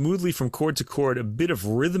 moving smoothly from chord to chord, a bit of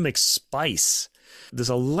rhythmic spice. There's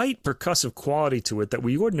a light percussive quality to it that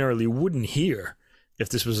we ordinarily wouldn't hear if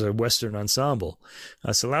this was a Western ensemble.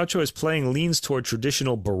 Selaocoe's playing leans toward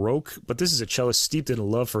traditional Baroque, but this is a cellist steeped in a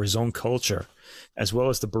love for his own culture, as well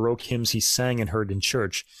as the Baroque hymns he sang and heard in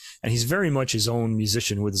church. And he's very much his own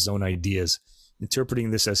musician with his own ideas,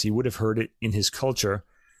 interpreting this as he would have heard it in his culture,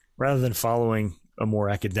 rather than following a more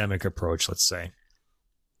academic approach, let's say.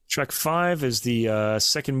 Track 5 is the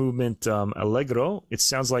second movement, Allegro. It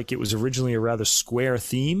sounds like it was originally a rather square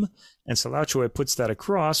theme, and Selaocoe puts that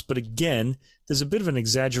across, but again, there's a bit of an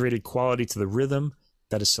exaggerated quality to the rhythm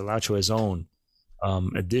that is Selaocoe's own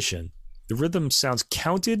addition. The rhythm sounds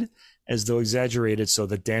counted as though exaggerated so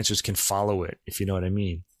that dancers can follow it, if you know what I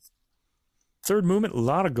mean. Third movement,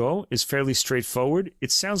 Largo, is fairly straightforward.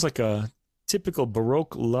 It sounds like a typical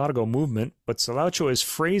Baroque Largo movement, but Selaocoe's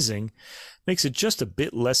phrasing makes it just a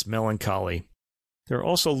bit less melancholy. There are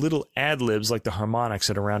also little ad-libs like the harmonics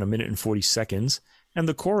at around 1 minute and 40 seconds, and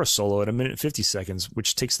the chorus solo at 1 minute and 50 seconds,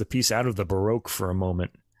 which takes the piece out of the Baroque for a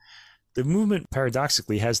moment. The movement,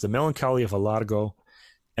 paradoxically, has the melancholy of a Largo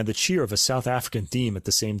and the cheer of a South African theme at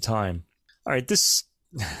the same time. All right, this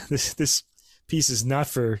piece is not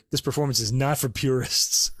for, this performance is not for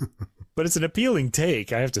purists. But it's an appealing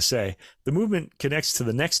take, I have to say. The movement connects to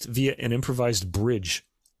the next via an improvised bridge.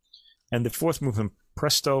 And the fourth movement,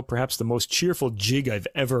 Presto, perhaps the most cheerful jig I've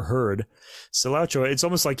ever heard. Selaocoe, it's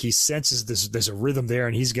almost like he senses there's a rhythm there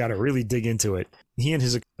and he's got to really dig into it. He and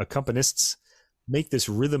his accompanists make this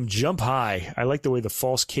rhythm jump high. I like the way the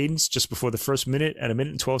false cadence just before the first minute at 1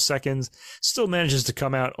 minute and 12 seconds still manages to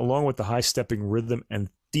come out along with the high-stepping rhythm and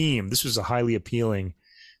theme. This was a highly appealing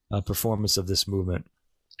performance of this movement,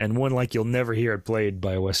 and one like you'll never hear it played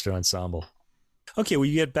by a Western ensemble. Okay,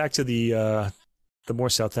 we get back to the more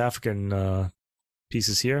South African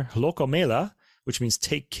pieces here. Lokomela, which means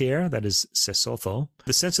take care, that is Sesotho.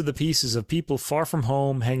 The sense of the piece is of people far from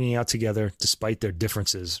home hanging out together despite their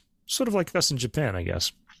differences. Sort of like us in Japan, I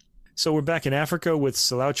guess. So we're back in Africa with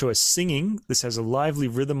Selaocoe singing. This has a lively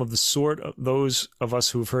rhythm of the sort of those of us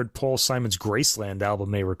who've heard Paul Simon's Graceland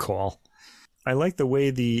album may recall. I like the way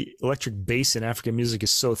the electric bass in African music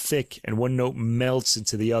is so thick and one note melts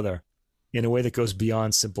into the other in a way that goes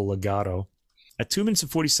beyond simple legato. At 2 minutes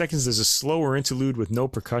and 40 seconds, there's a slower interlude with no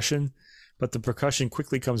percussion, but the percussion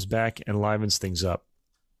quickly comes back and livens things up.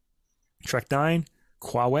 Track 9,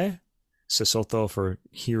 Kwawe, Sesotho for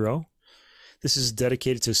hero. This is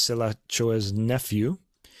dedicated to Selaocoe's nephew.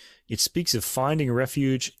 It speaks of finding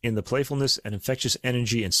refuge in the playfulness and infectious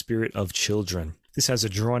energy and spirit of children. This has a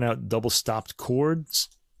drawn-out double-stopped chords,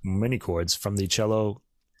 many chords, from the cello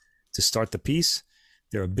to start the piece.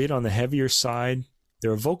 They're a bit on the heavier side.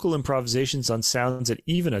 There are vocal improvisations on sounds at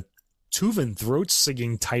even a Tuvan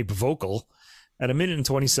throat-singing type vocal at 1 minute and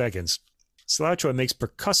 20 seconds. Selaocoe makes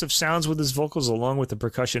percussive sounds with his vocals along with the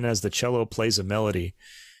percussion as the cello plays a melody.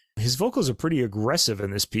 His vocals are pretty aggressive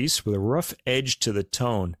in this piece with a rough edge to the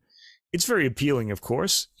tone. It's very appealing, of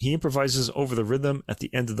course. He improvises over the rhythm at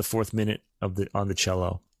the end of the 4th minute on the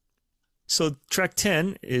cello. So track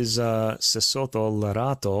 10 is Sesotho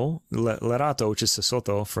Lerato, which is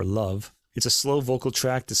Sesotho for love. It's a slow vocal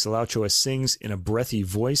track that Selaocoe sings in a breathy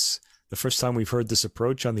voice, the first time we've heard this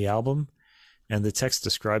approach on the album, and the text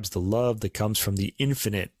describes the love that comes from the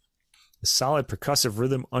infinite. The solid percussive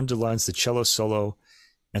rhythm underlines the cello solo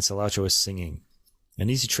and Selaocoe singing. An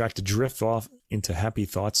easy track to drift off into happy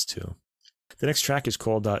thoughts to. The next track is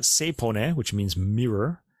called Sepone, which means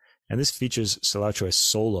mirror, and this features Selaocoe's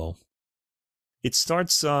solo. It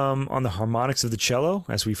starts on the harmonics of the cello,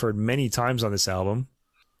 as we've heard many times on this album.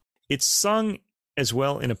 It's sung as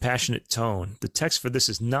well in a passionate tone. The text for this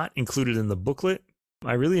is not included in the booklet.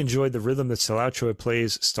 I really enjoyed the rhythm that Selaocoe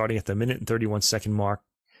plays starting at the 1 minute and 31 second mark,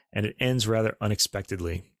 and it ends rather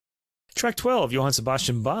unexpectedly. Track 12, Johann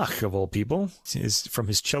Sebastian Bach, of all people, is from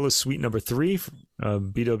his cello suite number 3,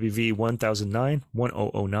 BWV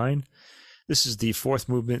 1009. This is the fourth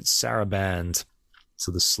movement, Saraband,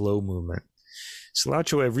 so the slow movement.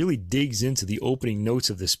 Selaocoe really digs into the opening notes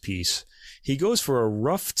of this piece. He goes for a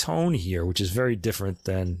rough tone here, which is very different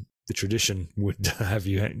than the tradition would have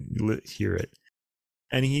you hear it.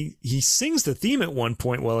 And he sings the theme at one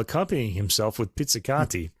point while accompanying himself with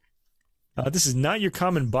pizzicati. This is not your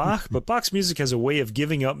common Bach, but Bach's music has a way of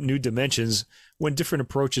giving up new dimensions when different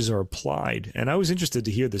approaches are applied, and I was interested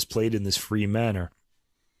to hear this played in this free manner.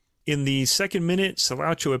 In the second minute,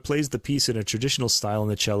 Selaocoe plays the piece in a traditional style on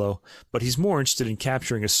the cello, but he's more interested in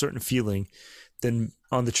capturing a certain feeling than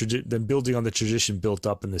building on the tradition built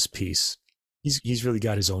up in this piece. He's really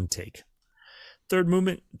got his own take. Third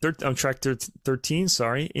movement, on track 13,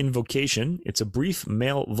 Invocation. It's a brief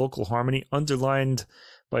male vocal harmony underlined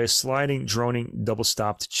by a sliding, droning,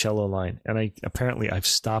 double-stopped cello line. And I've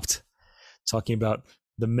stopped talking about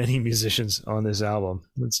the many musicians on this album.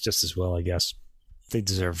 It's just as well, I guess. They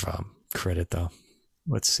deserve credit, though.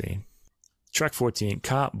 Let's see. Track 14,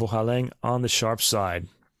 Ka Bohaleng on the sharp side.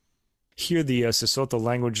 Here, the Sesotho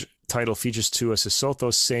language title features to a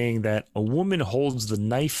Sesotho saying that a woman holds the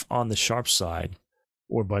knife on the sharp side,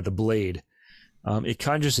 or by the blade. It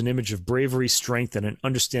conjures an image of bravery, strength, and an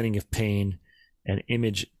understanding of pain, an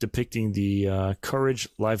image depicting the courage,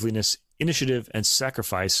 liveliness, initiative, and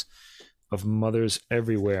sacrifice of mothers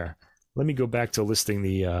everywhere. Let me go back to listing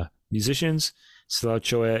the musicians.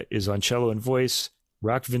 Selaocoe is on cello and voice,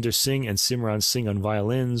 Raghvinder Singh and Simran Singh on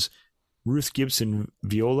violins, Ruth Gibson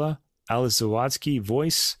viola, Alice Zawadzki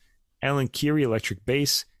voice, Alan Kiri electric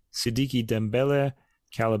bass, Siddiqui Dembele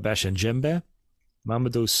calabash and djembe,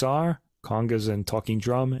 Mamadou Sarr congas and talking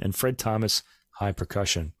drum, and Fred Thomas high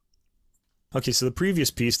percussion. Okay, so the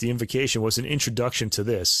previous piece, The Invocation, was an introduction to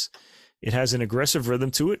this. It has an aggressive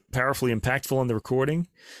rhythm to it, powerfully impactful on the recording.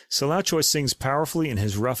 Selaocoe sings powerfully in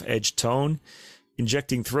his rough-edged tone,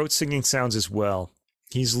 injecting throat singing sounds as well.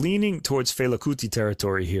 He's leaning towards Fela Kuti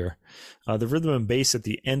territory here. The rhythm and bass at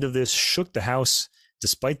the end of this shook the house,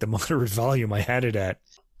 despite the moderate volume I had it at.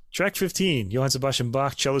 Track 15, Johann Sebastian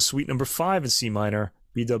Bach, cello suite number 5 in C minor,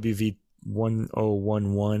 BWV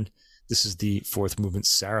 1011. This is the fourth movement,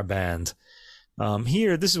 Saraband.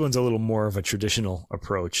 Here, this one's a little more of a traditional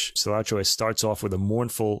approach. Selaocoe starts off with a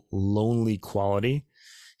mournful, lonely quality.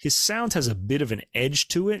 His sound has a bit of an edge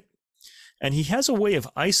to it, and he has a way of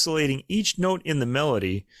isolating each note in the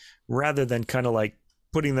melody rather than kind of like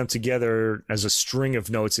putting them together as a string of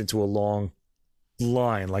notes into a long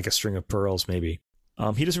line, like a string of pearls, maybe.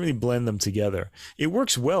 He doesn't really blend them together. It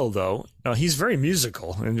works well, though. He's very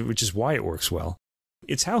musical, which is why it works well.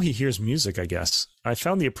 It's how he hears music, I guess. I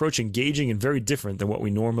found the approach engaging and very different than what we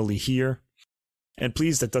normally hear. And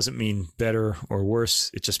please, that doesn't mean better or worse.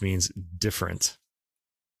 It just means different.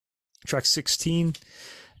 Track 16,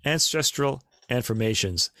 Ancestral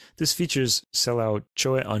Affirmations. This features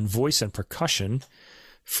Selaocoe on voice and percussion,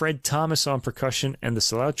 Fred Thomas on percussion, and the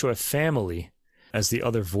Selaocoe family as the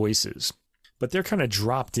other voices. But they're kind of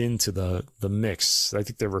dropped into the mix. I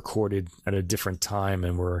think they're recorded at a different time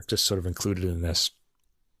and were just sort of included in this.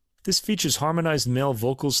 This features harmonized male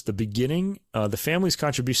vocals at the beginning. The family's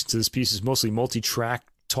contribution to this piece is mostly multi-track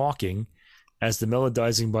talking as the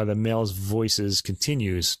melodizing by the male's voices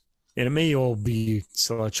continues. And it may all be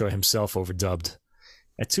Selaocoe himself overdubbed.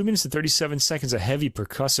 At 2 minutes and 37 seconds, a heavy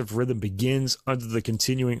percussive rhythm begins under the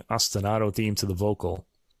continuing ostinato theme to the vocal.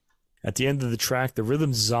 At the end of the track, the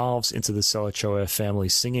rhythm dissolves into the Selaocoe family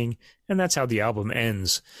singing, and that's how the album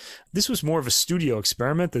ends. This was more of a studio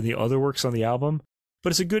experiment than the other works on the album, but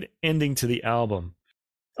it's a good ending to the album.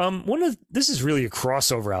 This is really a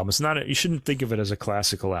crossover album. It's not. You shouldn't think of it as a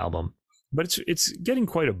classical album, but it's getting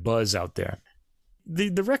quite a buzz out there.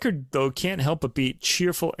 The record, though, can't help but be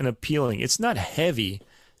cheerful and appealing. It's not heavy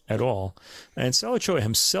at all, and Selaocoe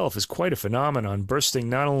himself is quite a phenomenon, bursting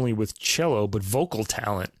not only with cello but vocal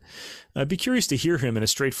talent. I'd be curious to hear him in a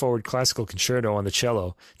straightforward classical concerto on the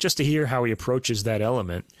cello, just to hear how he approaches that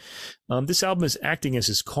element. This album is acting as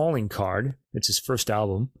his calling card. It's his first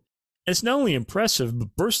album. It's not only impressive,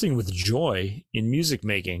 but bursting with joy in music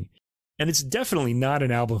making. And it's definitely not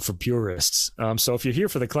an album for purists. So if you're here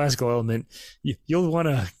for the classical element, you'll want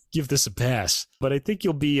to give this a pass. But I think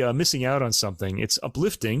you'll be missing out on something. It's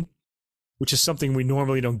uplifting, which is something we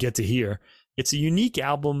normally don't get to hear. It's a unique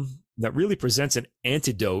album that really presents an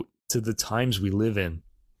antidote to the times we live in.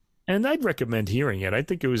 And I'd recommend hearing it. I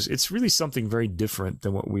think it's really something very different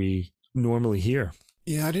than what we normally hear.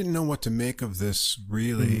 Yeah, I didn't know what to make of this,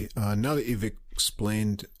 really. Now that you've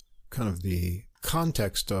explained kind of the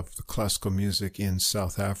context of the classical music in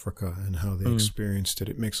South Africa and how they experienced it,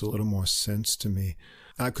 it makes a little more sense to me.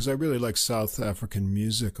 Because I really like South African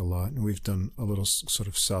music a lot, and we've done a little sort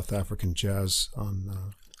of South African jazz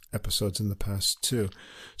on episodes in the past too.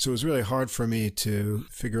 So it was really hard for me to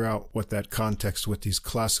figure out what that context with these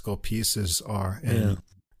classical pieces are. And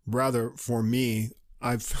rather for me,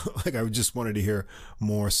 I felt like I just wanted to hear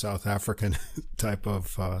more South African type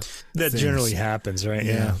of that things. Generally happens, right?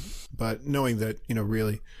 Yeah. But knowing that,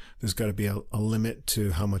 really there's got to be a limit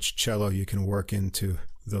to how much cello you can work into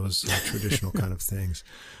those traditional kind of things.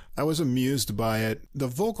 I was amused by it. The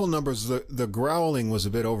vocal numbers, the growling was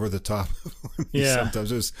a bit over the top.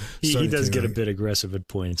 Sometimes it was he does get a bit aggressive at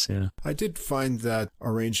points. Yeah, I did find that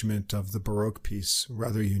arrangement of the Baroque piece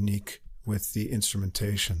rather unique with the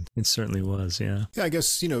instrumentation. It certainly was. Yeah. Yeah, I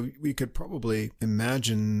guess we could probably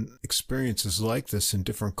imagine experiences like this in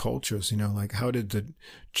different cultures. Like how did the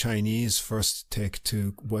Chinese first take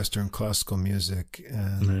to Western classical music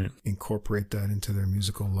and incorporate that into their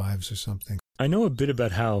musical lives or something? I know a bit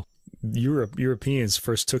about how Europeans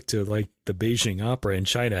first took to like the Beijing opera in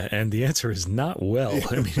China, and the answer is not well.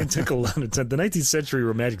 I mean, it took a lot of time. The 19th century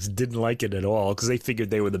romantics didn't like it at all because they figured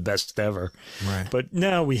they were the best ever. Right. But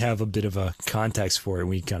now we have a bit of a context for it.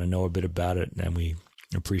 We kind of know a bit about it, and we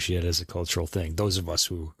appreciate it as a cultural thing. Those of us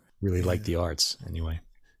who really like the arts, anyway.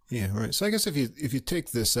 Yeah, right. So I guess if you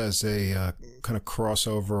take this as a kind of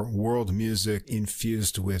crossover world music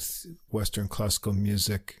infused with Western classical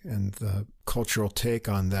music and the cultural take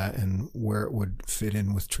on that and where it would fit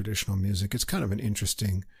in with traditional music, it's kind of an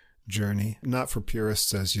interesting journey. Not for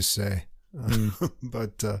purists, as you say,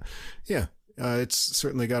 but it's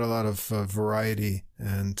certainly got a lot of variety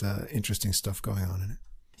and interesting stuff going on in it.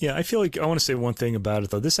 Yeah, I feel like I want to say one thing about it,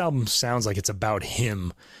 though. This album sounds like it's about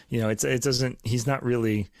him. It doesn't, he's not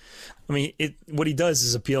really, I mean, what he does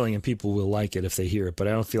is appealing and people will like it if they hear it, but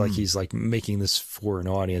I don't feel like he's like making this for an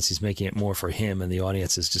audience. He's making it more for him, and the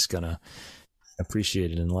audience is just going to appreciate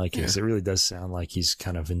it and like it. 'Cause it really does sound like he's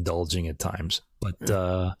kind of indulging at times, but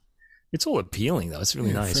it's all appealing, though. It's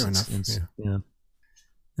really nice. Fair enough. Yeah.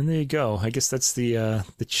 And there you go. I guess that's the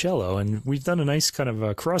cello, and we've done a nice kind of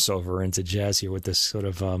crossover into jazz here with this sort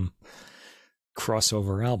of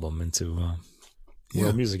crossover album into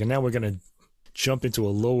world music. And now we're going to jump into a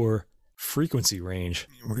lower frequency range.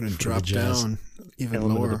 We're going to drop down even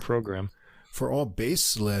lower of the program for all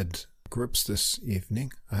bass-led groups this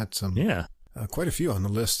evening. I had some quite a few on the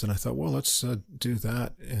list, and I thought, well, let's do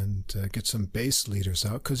that and get some bass leaders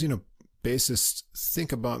out because bassists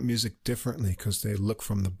think about music differently because they look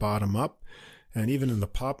from the bottom up. And even in the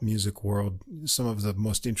pop music world, some of the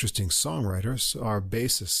most interesting songwriters are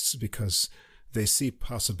bassists because they see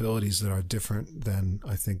possibilities that are different than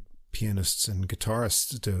I think pianists and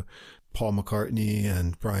guitarists do. Paul McCartney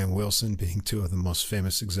and Brian Wilson being two of the most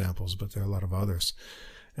famous examples, but there are a lot of others.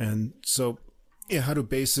 And so, how do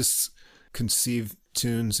bassists conceive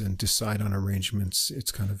tunes and decide on arrangements?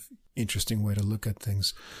 It's kind of interesting way to look at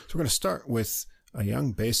things. So we're going to start with a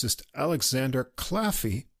young bassist, Alexander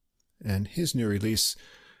Claffy, and his new release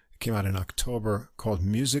came out in October called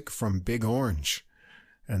Music from Big Orange.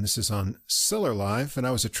 And this is on Cellar Live, and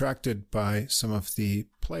I was attracted by some of the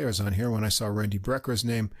players on here when I saw Randy Brecker's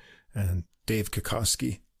name and Dave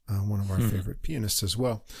Kokoski, one of our favorite pianists as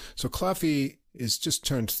well. So Claffy is just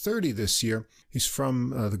turned 30 this year. He's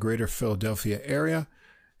from the greater Philadelphia area,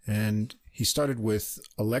 and he started with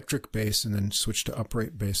electric bass and then switched to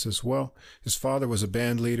upright bass as well. His father was a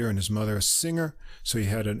band leader and his mother a singer, so he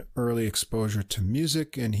had an early exposure to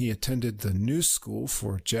music, and he attended the New School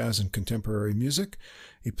for Jazz and Contemporary Music.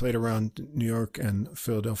 He played around New York and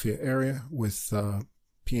Philadelphia area with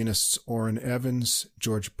pianists Orrin Evans,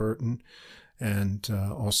 George Burton, and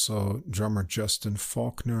also drummer Justin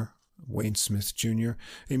Faulkner, Wayne Smith Jr.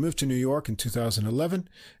 He moved to New York in 2011,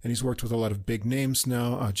 and he's worked with a lot of big names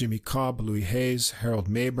now, Jimmy Cobb, Louis Hayes, Harold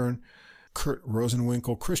Mayburn, Kurt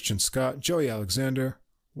Rosenwinkel, Christian Scott, Joey Alexander,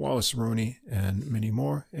 Wallace Roney, and many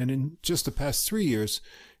more. And in just the past 3 years,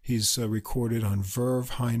 he's recorded on Verve,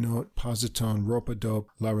 High Note, Positone, Rope-A-Dope,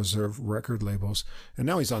 La Reserve record labels. And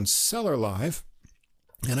now he's on Cellar Live.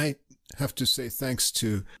 And I have to say thanks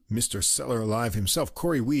to Mr. Cellar Live himself,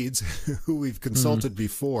 Corey Weeds, who we've consulted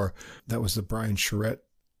before. That was the Brian Charette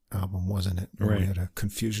album, wasn't it? Where we had a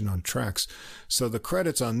confusion on tracks. So the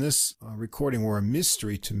credits on this recording were a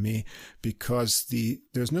mystery to me because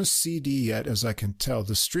there's no CD yet, as I can tell.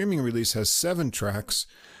 The streaming release has 7 tracks,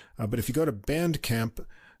 but if you go to Bandcamp,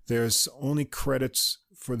 there's only credits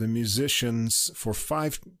for the musicians for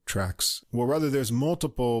 5 tracks. Well, rather, there's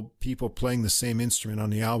multiple people playing the same instrument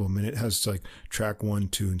on the album, and it has like track 1,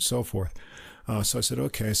 2, and so forth. So I said,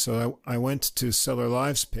 okay. So I went to Cellar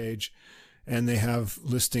Live's page, and they have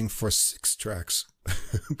listing for 6 tracks,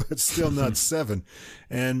 but still not 7.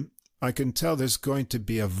 And I can tell there's going to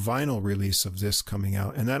be a vinyl release of this coming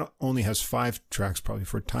out, and that only has 5 tracks, probably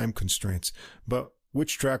for time constraints. But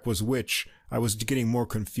which track was which, I was getting more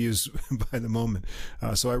confused by the moment.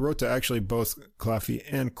 So I wrote to actually both Claffy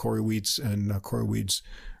and Corey Weeds, and Corey Weeds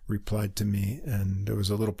replied to me, and there was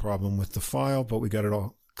a little problem with the file, but we got it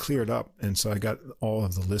all cleared up, and so I got all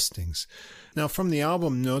of the listings. Now, from the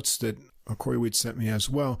album notes that Corey Weeds sent me as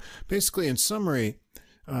well, basically, in summary,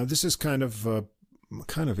 this is kind of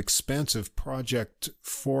expansive project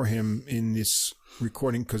for him in this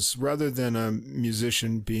recording, because rather than a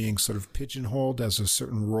musician being sort of pigeonholed as a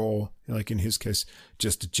certain role, like in his case,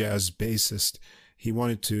 just a jazz bassist, he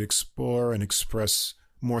wanted to explore and express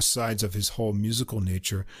more sides of his whole musical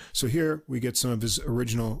nature. So here we get some of his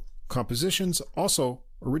original compositions, also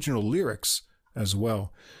original lyrics as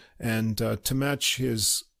well. And to match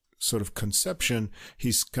his sort of conception,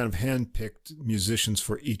 he's kind of handpicked musicians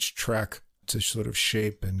for each track to sort of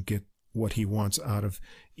shape and get what he wants out of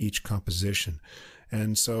each composition.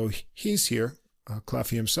 And so he's here,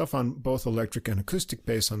 Claffy himself, on both electric and acoustic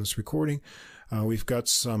bass on this recording. We've got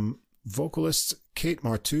some vocalists, Kate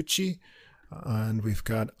Martucci, and we've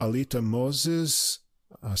got Alita Moses.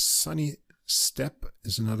 Sunny Step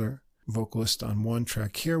is another vocalist on one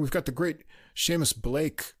track here. We've got the great Seamus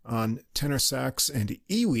Blake on tenor sax and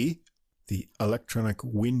iwi, the electronic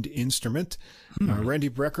wind instrument. Randy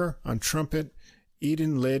Brecker on trumpet,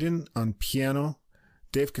 Eden Layden on piano,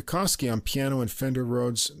 Dave Kokoski on piano and Fender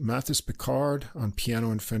Rhodes, Mathis Picard on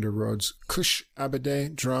piano and Fender Rhodes, Kush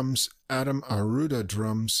Abade drums, Adam Aruda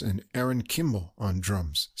drums, and Aaron Kimball on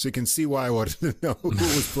drums. So you can see why I wanted to know who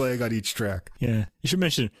was playing on each track. Yeah. You should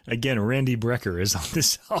mention, again, Randy Brecker is on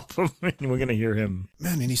this album, and we're going to hear him.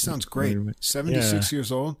 Man, and he sounds great. 76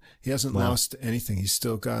 years old. He hasn't lost anything. He's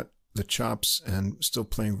still got the chops and still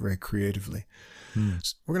playing very creatively.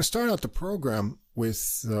 So we're going to start out the program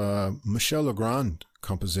with Michel Legrand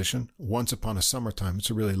composition, Once Upon a Summertime. It's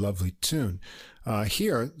a really lovely tune.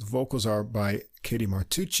 Here, the vocals are by Katie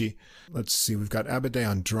Martucci. Let's see, we've got Abade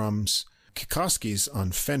on drums, Kokoski's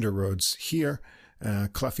on Fender Rhodes here,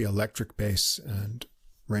 Claffy electric bass, and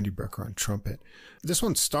Randy Brecker on trumpet. This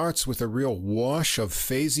one starts with a real wash of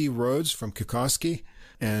phasey Rhodes from Kokoski,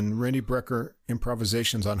 and Randy Brecker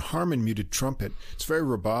improvisations on Harmon muted trumpet. It's very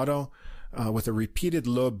rubato, with a repeated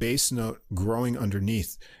low bass note growing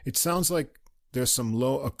underneath. It sounds like there's some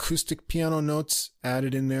low acoustic piano notes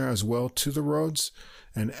added in there as well to the Rhodes,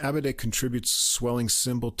 and Abade contributes swelling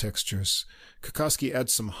cymbal textures. Kokoski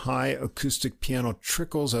adds some high acoustic piano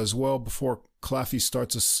trickles as well before Claffy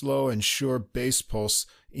starts a slow and sure bass pulse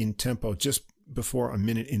in tempo just before a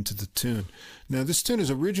minute into the tune. Now, this tune is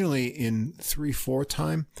originally in 3/4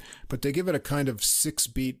 time, but they give it a kind of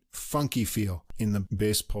 6-beat funky feel in the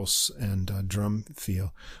bass pulse and drum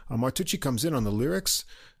feel. Martucci comes in on the lyrics,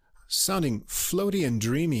 sounding floaty and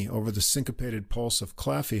dreamy over the syncopated pulse of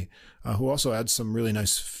Claffy, who also adds some really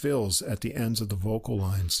nice fills at the ends of the vocal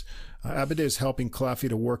lines. Abade is helping Claffy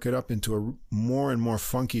to work it up into a more and more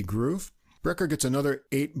funky groove. Brecker gets another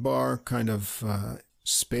 8-bar kind of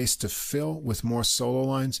space to fill with more solo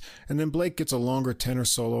lines, and then Blake gets a longer tenor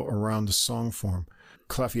solo around the song form,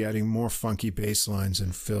 Claffy adding more funky bass lines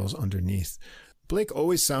and fills underneath. Blake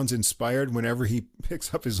always sounds inspired whenever he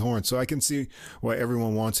picks up his horn, so I can see why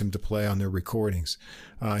everyone wants him to play on their recordings.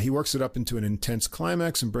 He works it up into an intense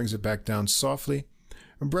climax and brings it back down softly.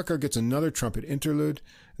 And Brecker gets another trumpet interlude,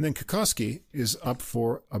 and then Kokoski is up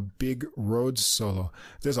for a big Rhodes solo.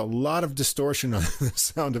 There's a lot of distortion on the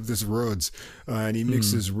sound of this Rhodes, and he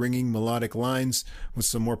mixes ringing melodic lines with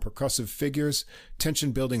some more percussive figures,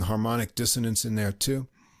 tension-building harmonic dissonance in there too.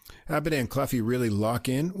 Abade and Claffy really lock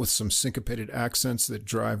in with some syncopated accents that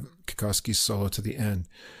drive Kokoski's solo to the end.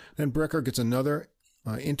 Then Brecker gets another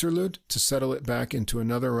interlude to settle it back into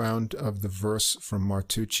another round of the verse from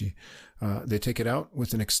Martucci. They take it out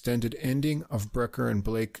with an extended ending of Brecker and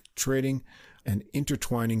Blake trading and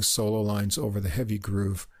intertwining solo lines over the heavy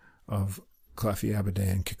groove of Claffy, Abade,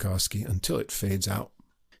 and Kokoski until it fades out.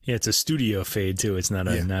 Yeah, it's a studio fade, too. It's not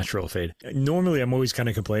a natural fade. Normally, I'm always kind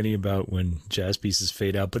of complaining about when jazz pieces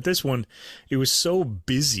fade out, but this one, it was so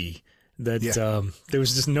busy that there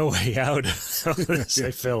was just no way out of this,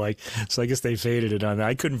 I feel like. So I guess they faded it on that.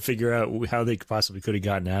 I couldn't figure out how they possibly could have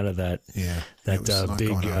gotten out of that, that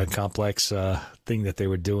big, complex thing that they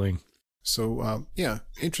were doing. So,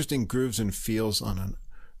 interesting grooves and feels on a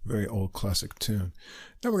very old classic tune.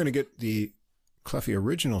 Now we're going to get the Claffy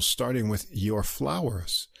original, starting with Your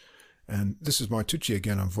Flowers. And this is Martucci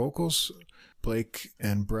again on vocals, Blake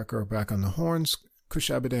and Brecker are back on the horns, Cush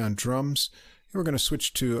Abede on drums. Here we're going to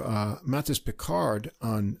switch to Mathis Picard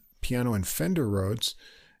on piano and Fender Rhodes,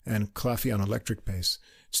 and Claffy on electric bass.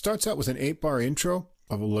 It starts out with an 8-bar intro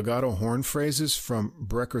of legato horn phrases from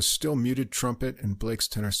Brecker's still muted trumpet and Blake's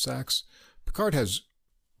tenor sax. Picard has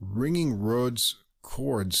ringing Rhodes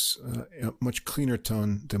chords, a much cleaner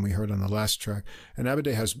tone than we heard on the last track, and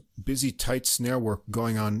Abede has busy, tight snare work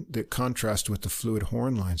going on that contrast with the fluid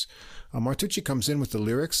horn lines. Martucci comes in with the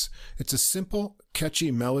lyrics. It's a simple,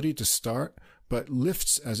 catchy melody to start, but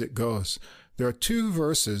lifts as it goes. There are 2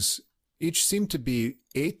 verses. Each seem to be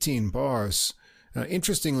 18 bars.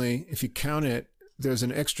 Interestingly, if you count it, there's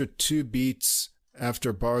an extra 2 beats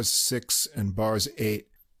after bars 6 and bars 8.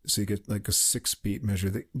 So you get like a 6-beat measure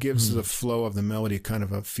that gives the flow of the melody kind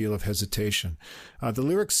of a feel of hesitation. The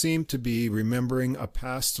lyrics seem to be remembering a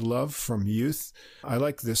past love from youth. I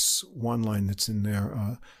like this one line that's in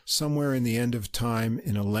there. Somewhere in the end of time,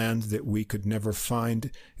 in a land that we could never find,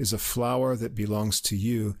 is a flower that belongs to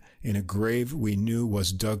you, in a grave we knew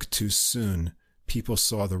was dug too soon. People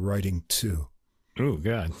saw the writing too. Oh,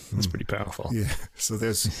 God. That's pretty powerful. Yeah. So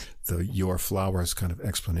there's the your flowers kind of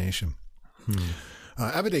explanation.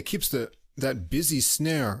 Abede keeps that busy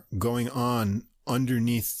snare going on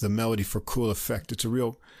underneath the melody for cool effect. It's a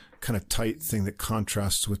real kind of tight thing that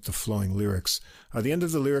contrasts with the flowing lyrics. The end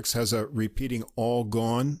of the lyrics has a repeating all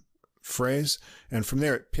gone phrase, and from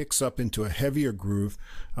there it picks up into a heavier groove,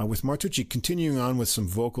 with Martucci continuing on with some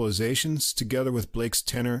vocalizations together with Blake's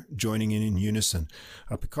tenor joining in unison.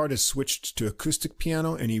 Picard has switched to acoustic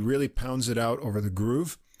piano, and he really pounds it out over the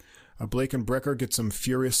groove. Blake and Brecker get some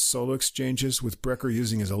furious solo exchanges, with Brecker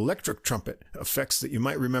using his electric trumpet, effects that you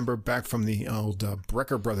might remember back from the old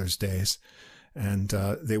Brecker Brothers days. And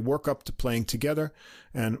they work up to playing together,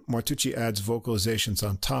 and Martucci adds vocalizations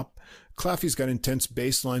on top. Claffy's got intense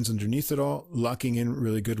bass lines underneath it all, locking in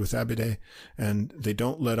really good with Abede, and they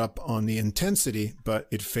don't let up on the intensity, but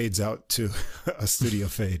it fades out to a studio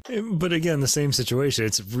fade. But again, the same situation.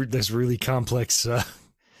 There's really complex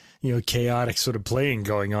chaotic sort of playing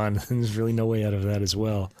going on, and there's really no way out of that as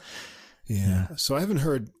well. Yeah. So I've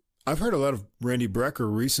heard a lot of Randy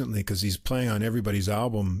Brecker recently because he's playing on everybody's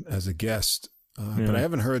album as a guest, but I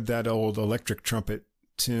haven't heard that old electric trumpet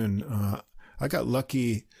tune. I got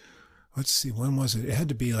lucky. Let's see, when was it? It had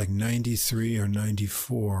to be like 93 or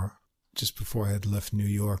 94, just before I had left New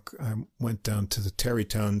York. I went down to the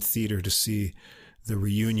Tarrytown Theater to see the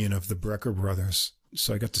reunion of the Brecker brothers,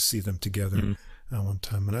 so I got to see them together. One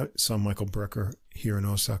time, and I saw Michael Brecker here in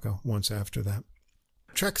Osaka once after that.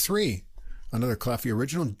 Track 3, another Claffy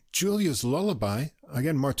original, Julia's Lullaby.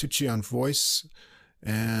 Again, Martucci on voice,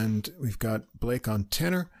 and we've got Blake on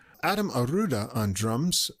tenor, Adam Aruda on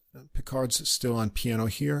drums, Picard's still on piano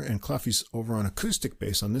here, and Claffy's over on acoustic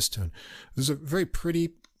bass on this tune. There's a very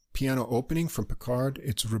pretty piano opening from Picard.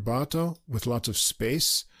 It's rubato with lots of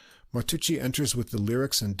space. Martucci enters with the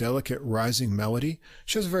lyrics and delicate rising melody.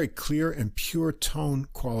 She has a very clear and pure tone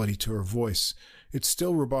quality to her voice. It's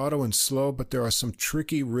still rubato and slow, but there are some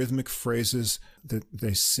tricky rhythmic phrases that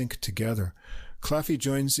they sync together. Claffy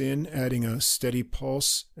joins in, adding a steady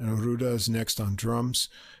pulse, and Aruda is next on drums.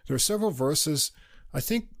 There are several verses. I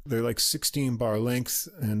think they're like 16-bar length,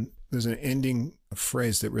 and there's an ending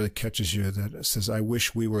phrase that really catches you that says, "I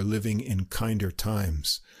wish we were living in kinder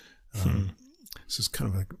times." This is kind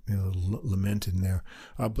of like lament in there.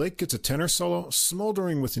 Blake gets a tenor solo,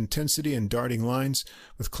 smoldering with intensity and darting lines,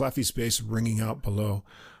 with Claffy's bass ringing out below.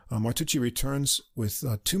 Martucci returns with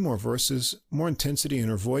 2 more verses, more intensity in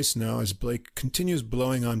her voice now as Blake continues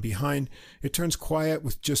blowing on behind. It turns quiet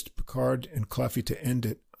with just Picard and Claffy to end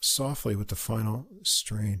it softly with the final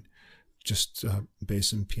strain. Just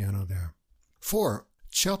bass and piano there. 4,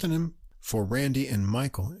 Cheltenham for Randy and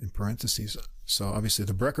Michael, in parentheses. So obviously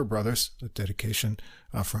the Brecker brothers, the dedication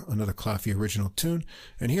for another Claffy original tune.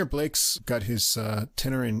 And here Blake's got his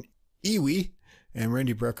tenor in Iwi, and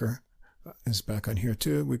Randy Brecker is back on here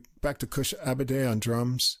too. We're back to Cush Abede on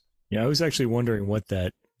drums. Yeah, I was actually wondering what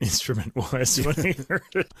that instrument was when I heard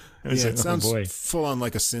it. It sounds full on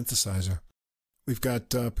like a synthesizer. We've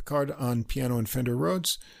got Picard on piano and Fender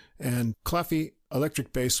Rhodes, and Claffy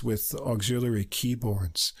electric bass with auxiliary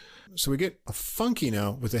keyboards. So we get a funky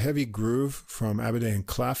now with a heavy groove from Abede and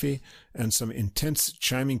Claffy, and some intense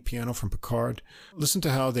chiming piano from Picard. Listen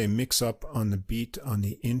to how they mix up on the beat on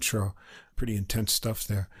the intro. Pretty intense stuff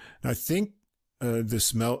there. Now, I think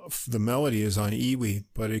the melody is on Iwi,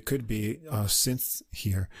 but it could be synth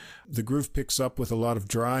here. The groove picks up with a lot of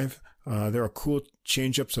drive. There are cool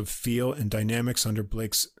change-ups of feel and dynamics under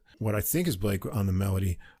Blake's what I think is Blake on the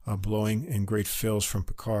melody, blowing in great fills from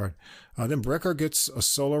Picard. Then Brecker gets a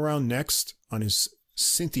solo round next on his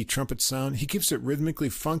synthy trumpet sound. He keeps it rhythmically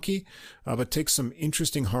funky, but takes some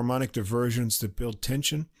interesting harmonic diversions that build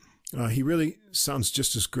tension. He really sounds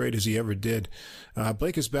just as great as he ever did.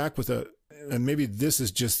 Blake is back with and maybe this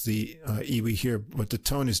is just the iwi here, but the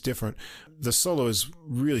tone is different. The solo is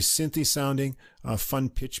really synthy sounding, fun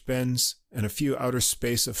pitch bends, and a few outer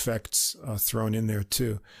space effects thrown in there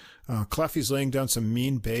too. Claffy's laying down some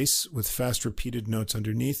mean bass with fast repeated notes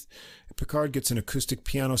underneath. Picard gets an acoustic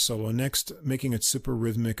piano solo next, making it super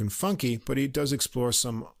rhythmic and funky, but he does explore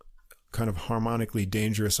some kind of harmonically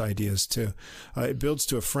dangerous ideas too. It builds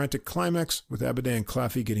to a frantic climax with Abede and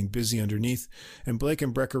Claffy getting busy underneath, and Blake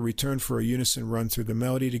and Brecker return for a unison run through the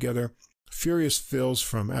melody together. Furious fills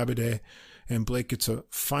from Abede, and Blake gets a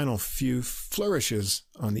final few flourishes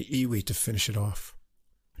on the iwi to finish it off.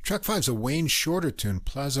 Track 5 is a Wayne Shorter tune,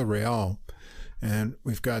 Plaza Real, and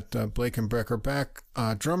we've got Blake and Brecker back.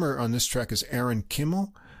 Drummer on this track is Aaron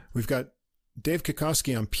Kimmel. We've got Dave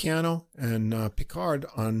Kikoski on piano and Picard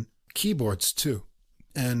on keyboards too,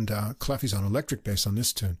 and Claffy's on electric bass on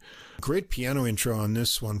this tune. Great piano intro on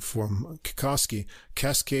this one from Kikoski,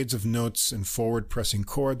 cascades of notes and forward pressing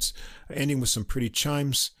chords, ending with some pretty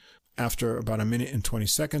chimes after about a minute and 20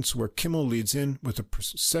 seconds, where Kimmel leads in with a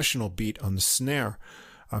processional beat on the snare.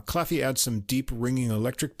 Claffy adds some deep ringing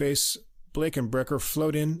electric bass. Blake and Brecker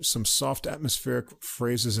float in some soft atmospheric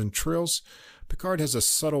phrases and trills. Picard has a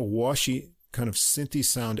subtle washy kind of synthy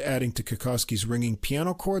sound adding to Kikoski's ringing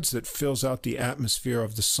piano chords that fills out the atmosphere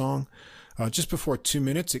of the song. Just before 2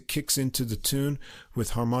 minutes, it kicks into the tune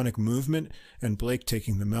with harmonic movement and Blake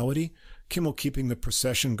taking the melody, Kimmel keeping the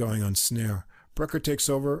procession going on snare. Brecker takes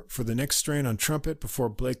over for the next strain on trumpet before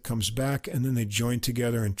Blake comes back, and then they join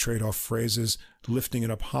together and trade off phrases, lifting it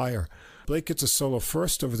up higher. Blake gets a solo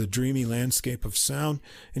first over the dreamy landscape of sound,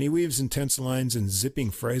 and he weaves intense lines and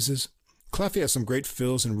zipping phrases. Claffy has some great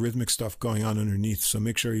fills and rhythmic stuff going on underneath, so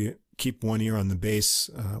make sure you keep one ear on the bass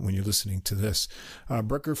when you're listening to this.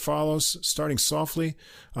 Brecker follows, starting softly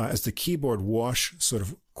as the keyboard wash sort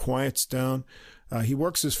of quiets down. He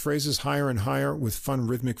works his phrases higher and higher with fun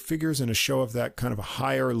rhythmic figures and a show of that kind of a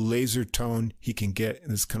higher laser tone he can get,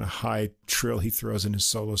 and this kind of high trill he throws in his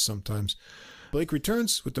solos sometimes. Blake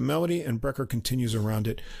returns with the melody, and Brecker continues around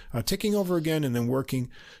it, taking over again and then working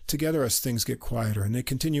together as things get quieter. And they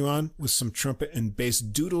continue on with some trumpet and bass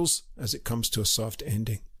doodles as it comes to a soft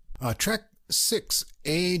ending. Track 6,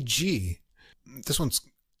 AG. This one's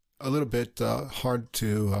a little bit hard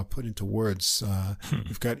to put into words.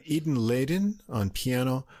 We've got Eden Layden on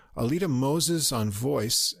piano, Alita Moses on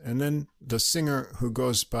voice, and then the singer who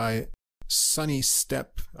goes by Sunny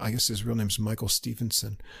Step, I guess his real name's Michael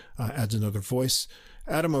Stevenson, adds another voice.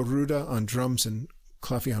 Adam Aruda on drums and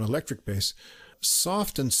Claffy on electric bass.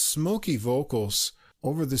 Soft and smoky vocals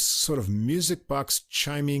over this sort of music box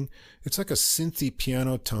chiming. It's like a synthy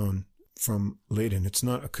piano tone from Layden. It's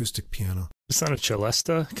not acoustic piano. It's not a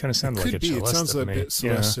celesta? Kind of sounds like a celesta. It sounds like a bit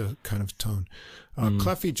celesta yeah. kind of tone.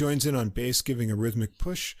 Claffy joins in on bass, giving a rhythmic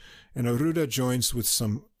push, and Aruda joins with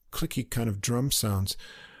some clicky kind of drum sounds.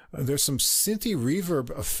 There's some synthy reverb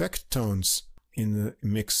effect tones in the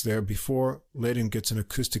mix there before Layden gets an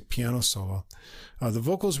acoustic piano solo. The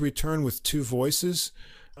vocals return with two voices.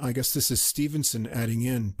 I guess this is Stevenson adding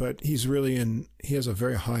in, but he has a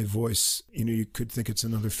very high voice. You could think it's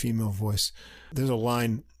another female voice. There's a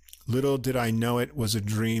line, "Little did I know it was a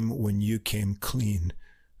dream when you came clean."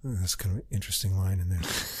 That's kind of an interesting line in there.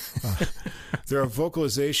 There are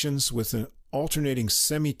vocalizations with an alternating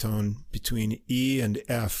semitone between E and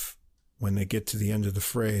F when they get to the end of the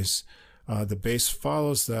phrase. The bass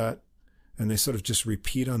follows that, and they sort of just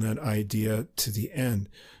repeat on that idea to the end.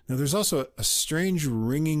 Now, there's also a strange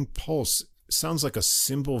ringing pulse. It sounds like a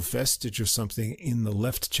cymbal vestige or something in the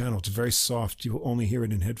left channel. It's very soft. You'll only hear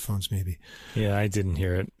it in headphones, maybe. Yeah, I didn't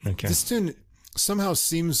hear it. Okay. This tune somehow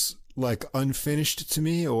seems like unfinished to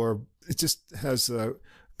me, or it just has a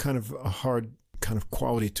kind of a hard kind of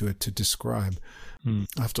quality to it to describe.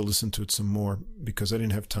 I have to listen to it some more because I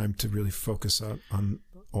didn't have time to really focus out on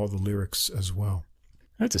all the lyrics as well.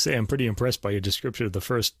 I have to say, I'm pretty impressed by your description of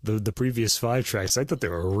the previous 5 tracks. I thought they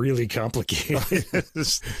were really complicated.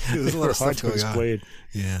 There's a lot of hard stuff to explain.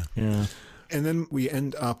 Yeah. And then we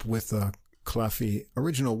end up with a Claffy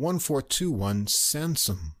original 1421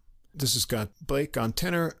 Sansom. This has got Blake on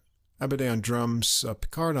tenor, Abede on drums,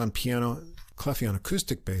 Picard on piano, Claffy on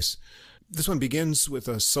acoustic bass. This one begins with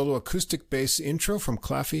a solo acoustic bass intro from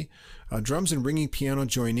Claffy. Drums and ringing piano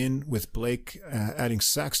join in with Blake adding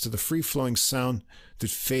sax to the free-flowing sound that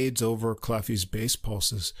fades over Claffy's bass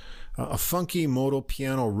pulses. A funky modal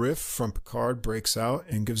piano riff from Picard breaks out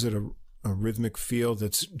and gives it a rhythmic feel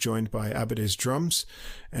that's joined by Abade's drums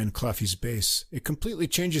and Claffy's bass. It completely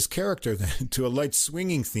changes character then to a light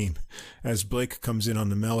swinging theme as Blake comes in on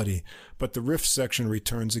the melody, but the riff section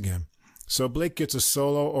returns again. So Blake gets a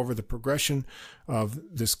solo over the progression of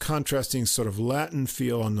this contrasting sort of Latin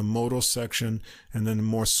feel on the modal section, and then a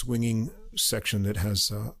more swinging section that has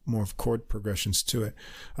more of chord progressions to it.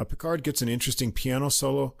 Picard gets an interesting piano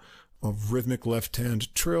solo of rhythmic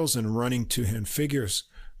left-hand trills and running two-hand figures.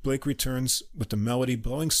 Blake returns with the melody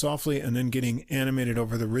blowing softly and then getting animated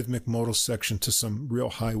over the rhythmic modal section to some real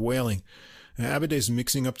high wailing. Abade's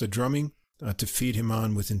mixing up the drumming to feed him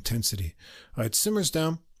on with intensity. It simmers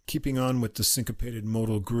down, keeping on with the syncopated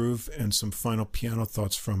modal groove and some final piano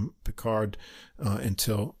thoughts from Picard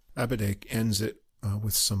until Abade ends it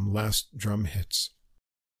with some last drum hits.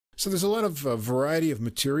 So there's a lot of variety of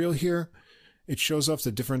material here. It shows off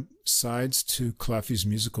the different sides to Claffy's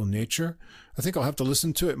musical nature. I think I'll have to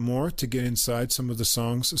listen to it more to get inside some of the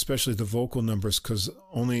songs, especially the vocal numbers, because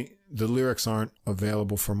only the lyrics aren't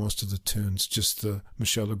available for most of the tunes, just the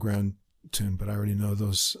Michel Legrand tune, but I already know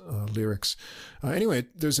those lyrics. Anyway,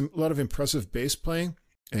 there's a lot of impressive bass playing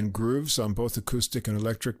and grooves on both acoustic and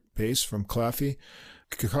electric bass from Claffy.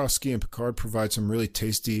 Kikowski and Picard provide some really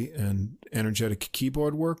tasty and energetic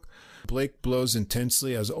keyboard work. Blake blows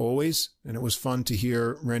intensely as always, and it was fun to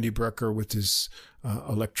hear Randy Brecker with his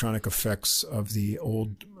electronic effects of the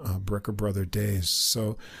old Brecker brother days.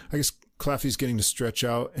 So I guess Claffy's getting to stretch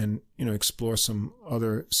out and, explore some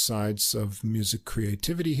other sides of music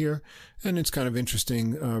creativity here. And it's kind of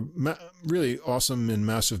interesting, really awesome and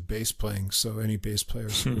massive bass playing. So any bass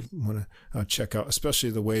players want to check out, especially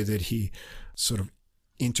the way that he sort of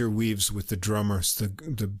interweaves with the drummers.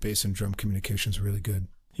 The bass and drum communication is really good.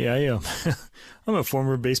 Yeah, I am. I'm a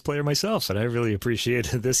former bass player myself, and I really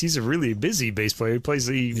appreciated this. He's a really busy bass player.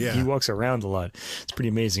 He walks around a lot. It's pretty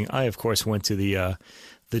amazing. I, of course, went to the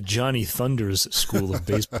Johnny Thunders School of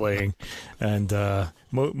Bass Playing, and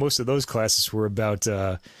most of those classes were about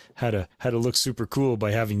how to look super cool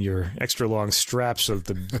by having your extra long straps of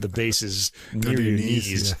the basses near your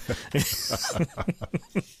knees. Yeah.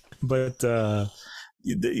 But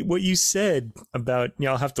what you said about,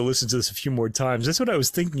 I'll have to listen to this a few more times. That's what I was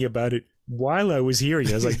thinking about it while I was hearing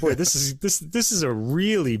it. I was like, boy, this is a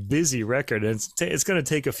really busy record, and it's going to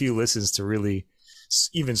take a few listens to really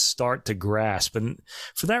even start to grasp. And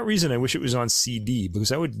for that reason, I wish it was on CD,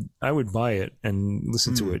 because I would buy it and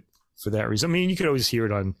listen to it for that reason. I mean, you could always hear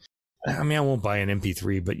it on, I won't buy an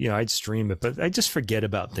MP3, but I'd stream it. But I just forget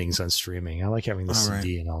about things on streaming. I like having the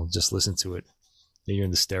CD, and I'll just listen to it. You're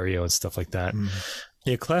in the stereo and stuff like that.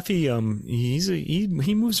 Yeah, Claffy,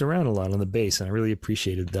 he moves around a lot on the bass, and I really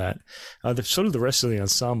appreciated that. So do the rest of the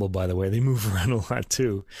ensemble, by the way. They move around a lot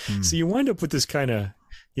too. So you wind up with this kind of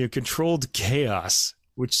controlled chaos,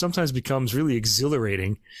 which sometimes becomes really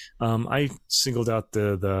exhilarating. I singled out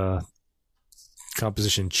the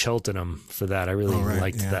composition Cheltenham for that. I really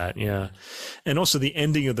liked that. Yeah. And also the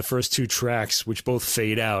ending of the first two tracks, which both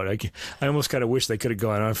fade out. I almost kind of wish they could have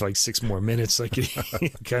gone on for like 6 more minutes. Like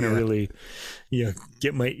kind of really,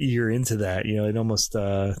 get my ear into that. It almost,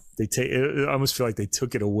 I almost feel like they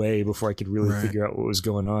took it away before I could really figure out what was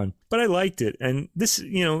going on. But I liked it. And this,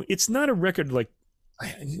 it's not a record like,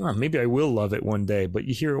 maybe I will love it one day, but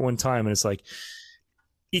you hear it one time and it's like,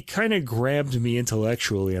 it kind of grabbed me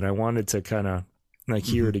intellectually, and I wanted to kind of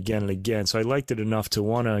hear it again and again. So I liked it enough to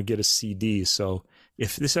want to get a CD. So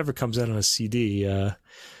if this ever comes out on a CD,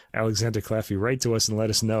 Alexander Claffy, write to us and let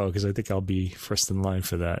us know, because I think I'll be first in line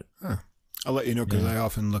for that. I'll let you know, because I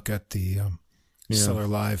often look at the Cellar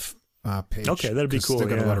Live page. Okay, that'd be cool. They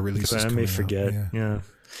got a lot of releases. I may forget. Yeah.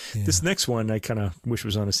 This next one I kind of wish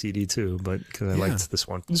was on a CD too, but because I liked this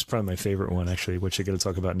one. This is probably my favorite one, actually, which I'm going to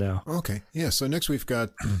talk about now. Okay. Yeah. So next we've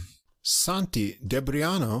got Santi,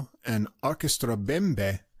 Debriano, and Arkestra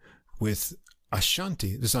Bembe with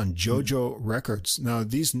Ashanti. This is on Jojo Records. Now,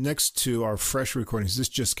 these next two are fresh recordings. This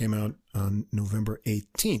just came out on November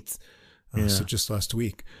 18th, so just last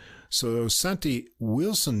week. So Santi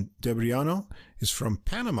Wilson Debriano is from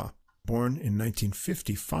Panama, born in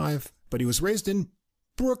 1955, but he was raised in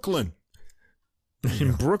Brooklyn.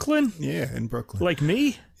 In Brooklyn? Yeah, in Brooklyn. Like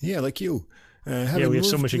me? Yeah, like you. We have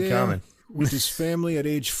so much in common. With his family at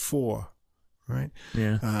age 4, right?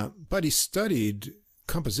 Yeah. But he studied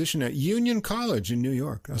composition at Union College in New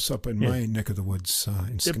York. That's up in my neck of the woods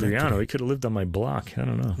in Schenectady. Debriano, he could have lived on my block. I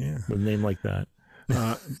don't know. Yeah. With a name like that.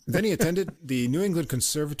 Then he attended the New England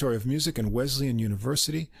Conservatory of Music and Wesleyan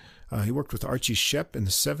University. He worked with Archie Shepp in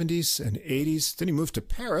the 70s and 80s. Then he moved to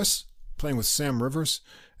Paris, playing with Sam Rivers,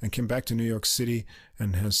 and came back to New York City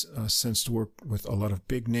and has since worked with a lot of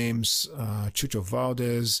big names, Chucho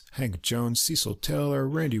Valdez, Hank Jones, Cecil Taylor,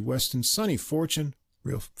 Randy Weston, Sonny Fortune,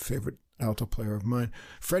 real favorite alto player of mine,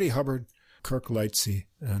 Freddie Hubbard, Kirk Lightsey,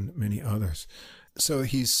 and many others. So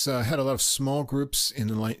he's had a lot of small groups in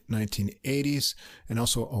the late 1980s and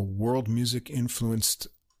also a world music influenced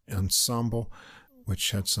ensemble,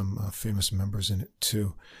 which had some famous members in it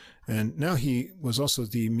too. And now he was also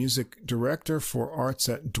the music director for arts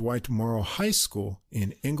at Dwight Morrow High School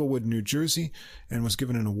in Englewood, New Jersey, and was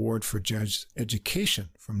given an award for jazz education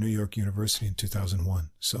from New York University in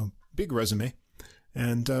 2001. So big resume.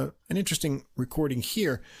 And an interesting recording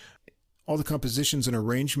here. All the compositions and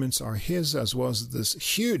arrangements are his, as well as this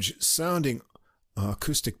huge sounding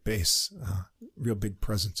acoustic bass, real big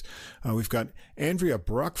presence. We've got Andrea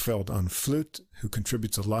Brockfeld on flute, who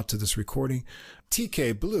contributes a lot to this recording.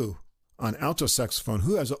 TK Blue on alto saxophone,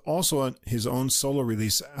 who has also his own solo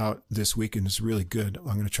release out this week and is really good.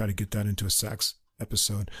 I'm going to try to get that into a sax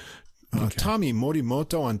episode. Okay. Tommy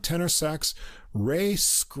Morimoto on tenor sax, Ray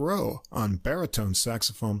Scrow on baritone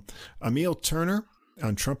saxophone, Emil Turner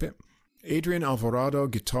on trumpet, Adrian Alvarado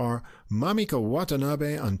guitar, Mamika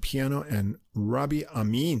Watanabe on piano, and Rabi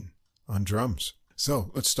Amin on drums.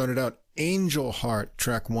 So let's start it out. Angel Heart,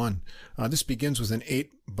 track 1. This begins with an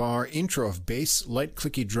 8-bar intro of bass, light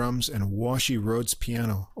clicky drums, and washy Rhodes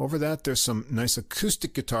piano. Over that, there's some nice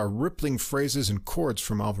acoustic guitar, rippling phrases and chords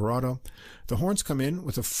from Alvarado. The horns come in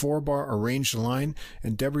with a 4-bar arranged line,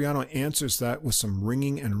 and Debriano answers that with some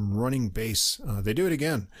ringing and running bass. They do it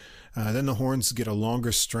again. Then the horns get a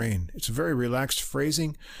longer strain. It's very relaxed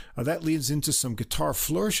phrasing. That leads into some guitar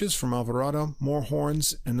flourishes from Alvarado, more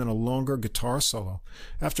horns, and then a longer guitar solo.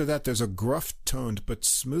 After that, there's a gruff-toned but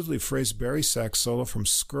smoothly phrased bari sax solo from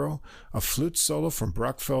Scrow, a flute solo from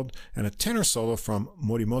Brockfeld, and a tenor solo from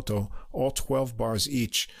Morimoto, all 12 bars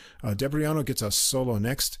each. Debriano gets a solo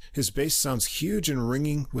next. His bass sounds huge and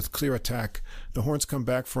ringing with clear attack. The horns come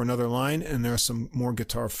back for another line, and there are some more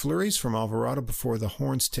guitar flurries from Alvarado before the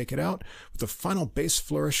horns take it out, with a final bass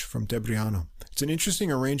flourish from Debriano. It's an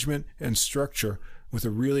interesting arrangement and structure with a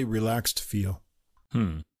really relaxed feel.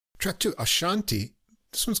 Track 2, Ashanti.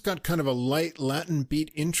 This one's got kind of a light Latin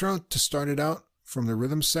beat intro to start it out from the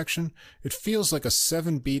rhythm section. It feels like a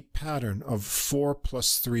 7-beat pattern of 4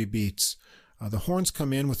 plus 3 beats. The horns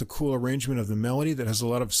come in with a cool arrangement of the melody that has a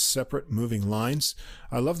lot of separate moving lines.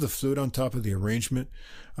 I love the flute on top of the arrangement.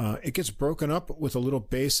 It gets broken up with a little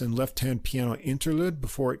bass and left-hand piano interlude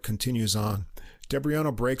before it continues on.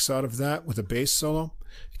 Debriano breaks out of that with a bass solo.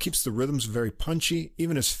 It keeps the rhythms very punchy.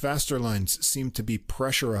 Even his faster lines seem to be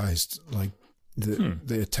pressurized, like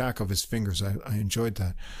the attack of his fingers. I enjoyed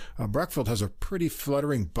that. Brockfeld has a pretty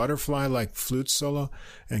fluttering butterfly-like flute solo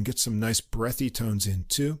and gets some nice breathy tones in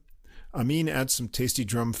too. Amin adds some tasty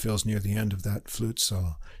drum fills near the end of that flute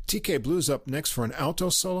solo. TK Blue's up next for an alto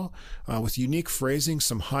solo with unique phrasing,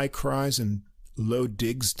 some high cries and low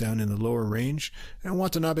digs down in the lower range. And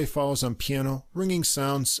Watanabe follows on piano, ringing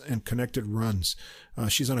sounds and connected runs.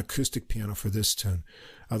 She's on acoustic piano for this tune.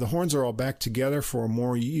 The horns are all back together for a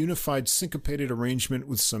more unified syncopated arrangement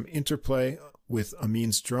with some interplay with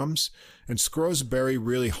Amin's drums, and Scrow's bari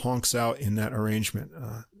really honks out in that arrangement.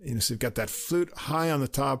 So you've got that flute high on the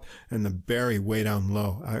top and the bari way down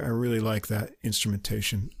low. I really like that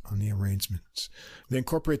instrumentation on the arrangements. They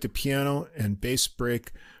incorporate the piano and bass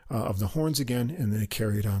break of the horns again, and then they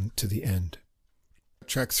carry it on to the end.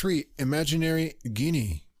 Track 3, Imaginary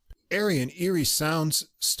Guinea. Airy and eerie sounds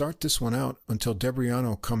start this one out until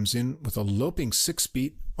Debriano comes in with a loping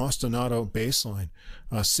 6-beat ostinato bass line.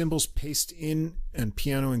 Cymbals paste in and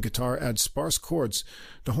piano and guitar add sparse chords.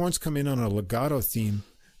 The horns come in on a legato theme.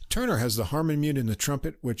 Turner has the harmony mute in the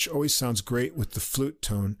trumpet, which always sounds great with the flute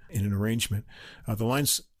tone in an arrangement. The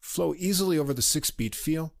lines flow easily over the 6-beat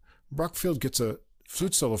feel. Brockfeld gets a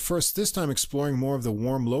flute solo first, this time exploring more of the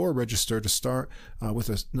warm lower register to start with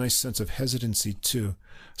a nice sense of hesitancy too.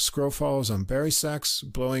 Scrow follows on bari sax,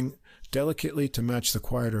 blowing delicately to match the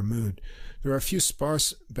quieter mood. There are a few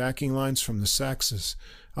sparse backing lines from the saxes.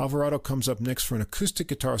 Alvarado comes up next for an acoustic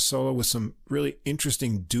guitar solo with some really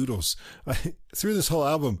interesting doodles. Through this whole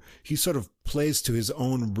album, he sort of plays to his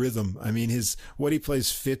own rhythm. I mean, what he plays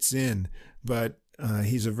fits in, but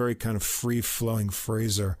he's a very kind of free-flowing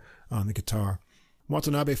phraser on the guitar.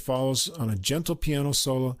 Watanabe follows on a gentle piano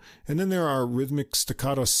solo, and then there are rhythmic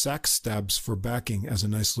staccato sax stabs for backing as a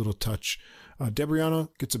nice little touch. Debriano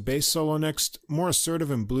gets a bass solo next, more assertive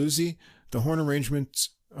and bluesy. The horn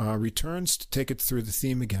arrangements returns to take it through the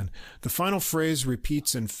theme again. The final phrase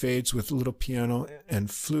repeats and fades with little piano and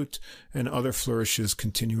flute and other flourishes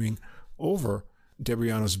continuing over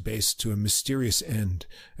Debriano's bass to a mysterious end.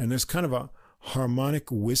 And there's kind of a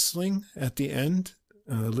harmonic whistling at the end.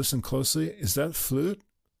 Listen closely. Is that flute?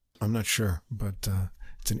 I'm not sure, but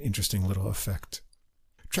it's an interesting little effect.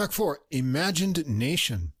 Track 4, Imagined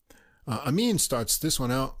Nation. Amin starts this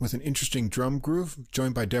one out with an interesting drum groove,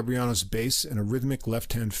 joined by Debriano's bass and a rhythmic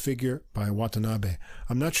left-hand figure by Watanabe.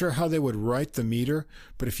 I'm not sure how they would write the meter,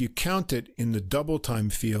 but if you count it in the double time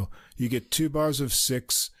feel, you get 2 bars of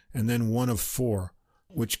 6 and then 1 of 4,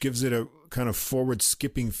 which gives it a kind of forward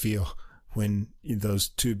skipping feel when those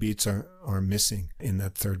 2 beats are missing in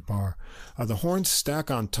that third bar. The horns stack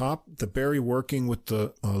on top, the Barry working with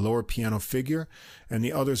the lower piano figure, and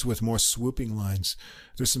the others with more swooping lines.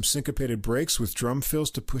 There's some syncopated breaks with drum fills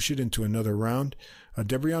to push it into another round.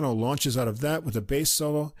 Debriano launches out of that with a bass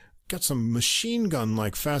solo. Got some machine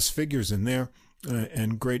gun-like fast figures in there,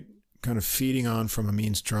 and great kind of feeding on from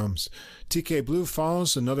Amin's drums. TK Blue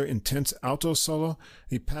follows another intense alto solo.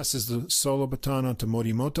 He passes the solo baton on to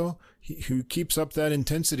Morimoto, who keeps up that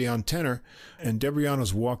intensity on tenor, and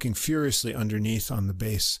Debriano's walking furiously underneath on the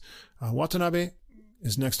bass. Watanabe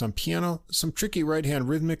is next on piano, some tricky right-hand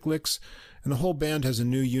rhythmic licks, and the whole band has a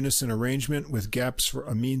new unison arrangement with gaps for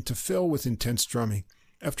Amin to fill with intense drumming.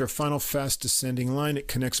 After a final fast descending line, it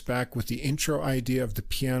connects back with the intro idea of the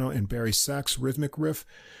piano and Barry sax rhythmic riff,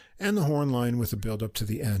 and the horn line with a build-up to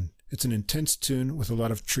the end. It's an intense tune with a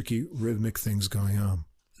lot of tricky rhythmic things going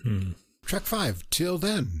on. Track 5, Till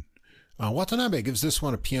Then. Watanabe gives this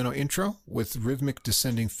one a piano intro with rhythmic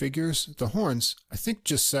descending figures. The horns, I think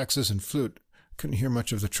just saxes and flute, couldn't hear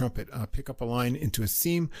much of the trumpet, pick up a line into a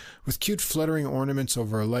theme with cute fluttering ornaments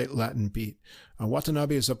over a light Latin beat.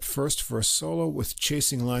 Watanabe is up first for a solo with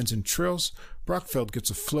chasing lines and trills. Brockfeld gets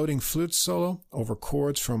a floating flute solo over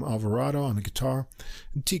chords from Alvarado on the guitar.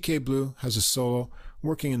 And TK Blue has a solo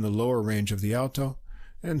working in the lower range of the alto.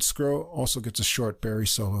 And Scro also gets a short Barry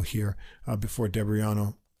solo here before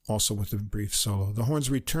Debriano also with a brief solo. The horns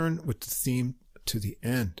return with the theme to the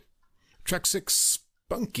end. Track 6,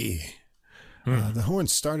 Spunky. The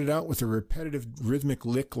horns started out with a repetitive rhythmic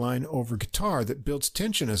lick line over guitar that builds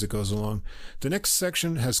tension as it goes along. The next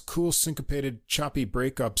section has cool syncopated choppy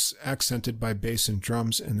breakups accented by bass and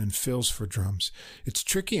drums and then fills for drums. It's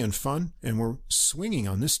tricky and fun, and we're swinging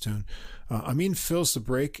on this tune. Amin fills the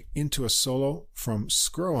break into a solo from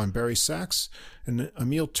Scro on Barry sax, and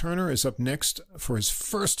Emil Turner is up next for his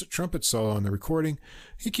first trumpet solo on the recording.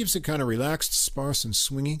 He keeps it kind of relaxed, sparse, and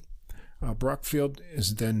swingy. Brockfield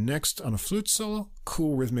is then next on a flute solo,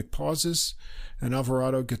 cool rhythmic pauses, and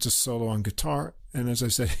Alvarado gets a solo on guitar. And as I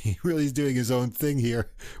said, he really is doing his own thing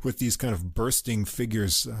here with these kind of bursting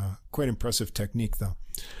figures. Quite impressive technique, though.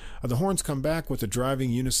 The horns come back with a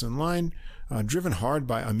driving unison line, driven hard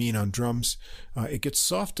by Amin on drums. It gets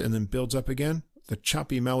soft and then builds up again, the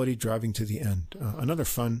choppy melody driving to the end. Another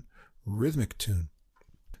fun rhythmic tune.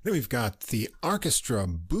 Then we've got the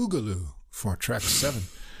Arkestra Boogaloo for track 7.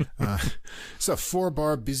 It's a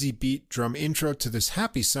 4-bar busy beat drum intro to this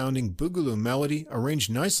happy-sounding boogaloo melody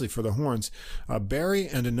arranged nicely for the horns. Barry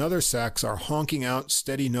and another sax are honking out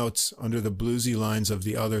steady notes under the bluesy lines of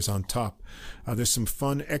the others on top. There's some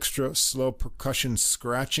fun extra slow percussion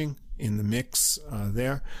scratching in the mix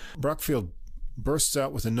there. Brockfield bursts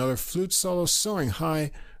out with another flute solo, soaring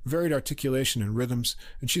high, varied articulation and rhythms,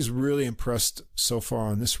 and she's really impressed so far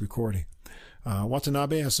on this recording.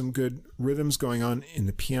 Watanabe has some good rhythms going on in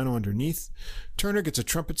the piano underneath. Turner gets a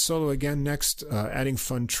trumpet solo again next, adding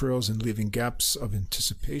fun trills and leaving gaps of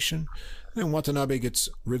anticipation. And then Watanabe gets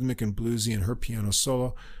rhythmic and bluesy in her piano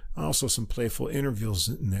solo. Also some playful intervals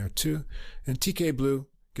in there too. And TK Blue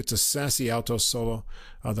gets a sassy alto solo,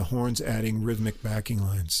 the horns adding rhythmic backing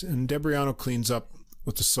lines. And Debriano cleans up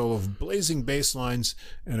with the solo of blazing bass lines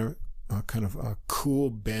and a kind of a cool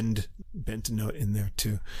bent note in there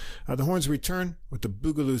too. The horns return with the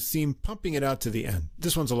Boogaloo theme, pumping it out to the end.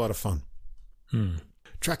 This one's a lot of fun.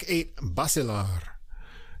 Track 8, Bacelar.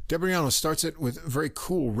 Debriano starts it with a very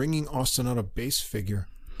cool ringing ostinato bass figure.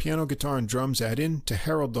 Piano, guitar, and drums add in to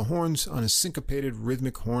herald the horns on a syncopated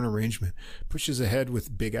rhythmic horn arrangement. Pushes ahead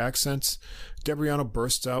with big accents. Debriano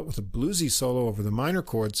bursts out with a bluesy solo over the minor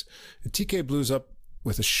chords. And TK Blues up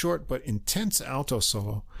with a short but intense alto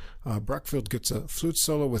solo. Brockfield gets a flute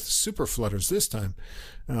solo with super flutters this time.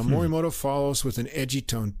 Morimoto follows with an edgy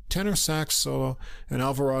tone tenor sax solo, and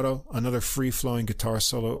Alvarado another free-flowing guitar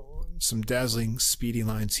solo some dazzling, speedy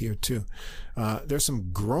lines here, too. There's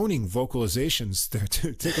some groaning vocalizations there,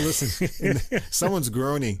 too. Take a listen. Someone's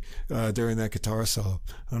groaning during that guitar solo.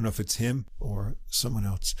 I don't know if it's him or someone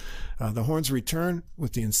else. The horns return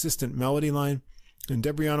with the insistent melody line. And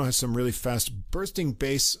Debriano has some really fast bursting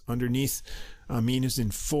bass underneath. Amin is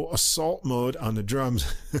in full assault mode on the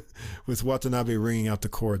drums with Watanabe ringing out the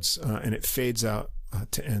chords. And it fades out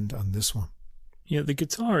to end on this one. Yeah, the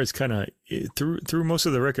guitar is kind of, through most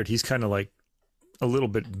of the record, he's kind of like a little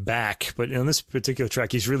bit back. But on this particular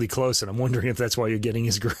track, he's really close. And I'm wondering if that's why you're getting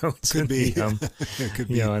his groans. Could be. It could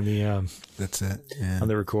be. On the, that's it. Yeah. On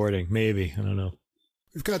the recording. Maybe. I don't know.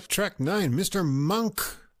 We've got track 9, Mr. Monk.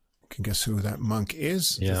 Can guess who that monk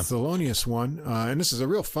is. Yeah. The Thelonious one. And this is a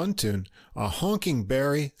real fun tune. A honking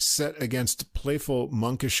Barry set against playful,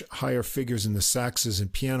 monkish higher figures in the saxes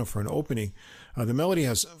and piano for an opening. The melody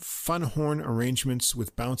has fun horn arrangements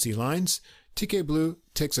with bouncy lines. TK Blue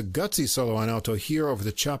takes a gutsy solo on alto here over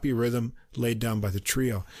the choppy rhythm laid down by the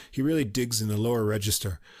trio. He really digs in the lower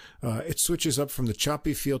register. It switches up from the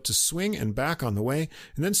choppy feel to swing and back on the way,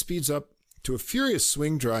 and then speeds up to a furious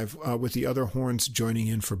swing drive with the other horns joining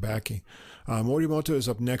in for backing. Morimoto is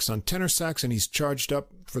up next on tenor sax, and he's charged up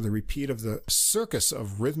for the repeat of the circus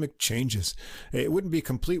of rhythmic changes. It wouldn't be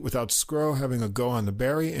complete without Scro having a go on the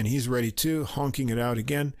Barry, and he's ready too, honking it out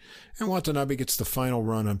again. And Watanabe gets the final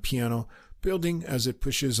run on piano, building as it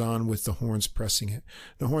pushes on with the horns pressing it.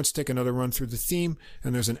 The horns take another run through the theme,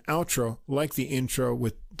 and there's an outro like the intro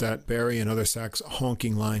with that Barry and other sax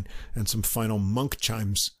honking line and some final monk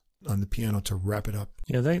chimes on the piano to wrap it up.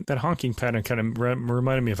 Yeah, that honking pattern kind of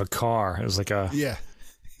reminded me of a car. It was like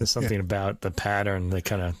there's something about the pattern that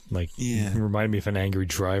kind of like reminded me of an angry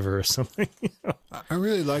driver or something. I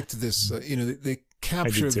really liked this. They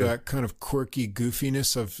captured that kind of quirky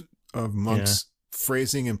goofiness of Monk's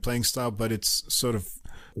phrasing and playing style, but it's sort of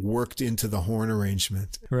worked into the horn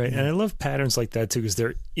arrangement. Right, and I love patterns like that too because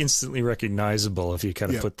they're instantly recognizable if you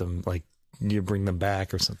kind of put them, like you bring them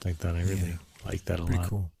back or something like that. I really like that a lot. Pretty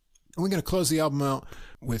cool. And we're going to close the album out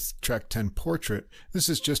with track 10, Portrait. This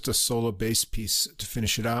is just a solo bass piece to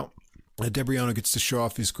finish it out. Debriano gets to show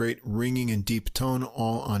off his great ringing and deep tone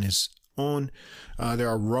all on his own. There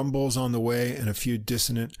are rumbles on the way and a few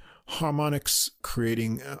dissonant harmonies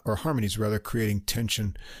creating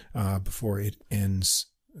tension before it ends.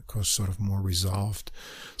 Of course, sort of more resolved.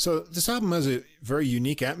 So this album has a very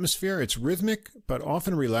unique atmosphere. It's rhythmic, but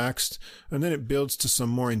often relaxed, and then it builds to some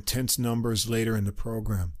more intense numbers later in the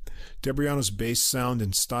program. Debriano's bass sound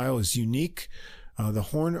and style is unique. The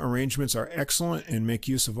horn arrangements are excellent and make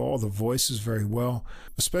use of all the voices very well,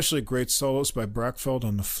 especially great solos by Brackfeld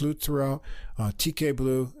on the flute throughout. TK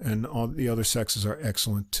Blue and all the other saxes are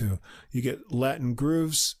excellent too. You get Latin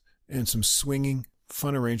grooves and some swinging,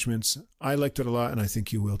 fun arrangements. I liked it a lot, and I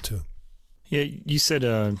think you will too. Yeah, you said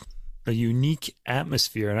a unique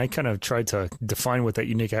atmosphere, and I kind of tried to define what that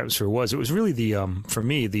unique atmosphere was. It was really for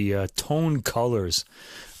me, the tone colors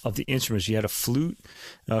of the instruments. You had a flute.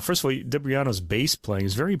 First of all, Debriano's bass playing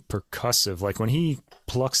is very percussive. Like when he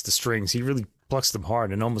plucks the strings, he really plucks them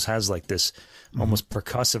hard and almost has like this almost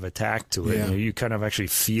percussive attack to it. Yeah. You kind of actually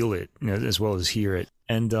feel it as well as hear it.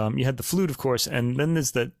 And you had the flute, of course, and then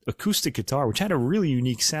there's that acoustic guitar, which had a really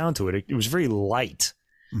unique sound to it. It was very light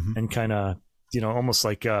and kind of, almost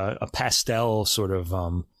like a pastel sort of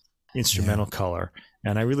instrumental color.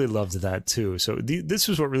 And I really loved that too. So this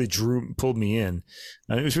was what really pulled me in.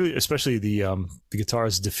 And it was really, especially the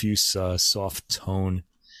guitar's diffuse, soft tone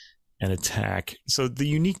and attack. So the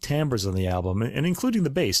unique timbres on the album, and including the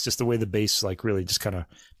bass, just the way the bass like really just kind of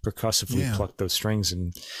percussively plucked those strings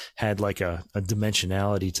and had like a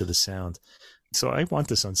dimensionality to the sound. So I want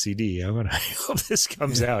this on CD. I hope this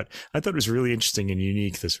comes out. I thought it was really interesting and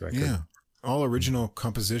unique, this record. Yeah. All original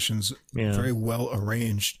compositions, very well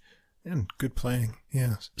arranged and good playing.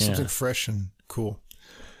 Yeah. Something fresh and cool.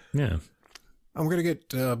 Yeah. I'm going to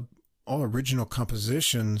get all original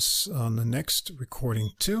compositions on the next recording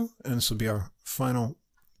too. And this will be our final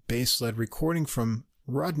bass-led recording from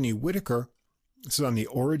Rodney Whitaker. This is on the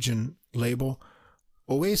Origin label.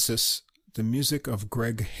 Oasis, the music of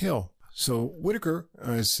Gregg Hill. So Whitaker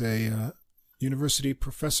is a university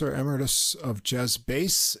professor emeritus of jazz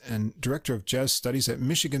bass and director of jazz studies at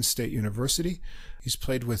Michigan State University. He's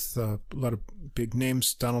played with a lot of big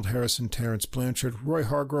names: Donald Harrison, Terrence Blanchard, Roy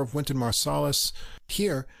Hargrove, Wynton Marsalis.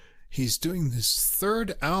 Here, he's doing this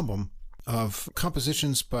third album of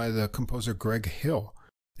compositions by the composer Gregg Hill.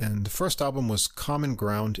 And the first album was Common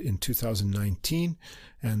Ground in 2019,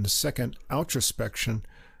 and the second, Outrospection,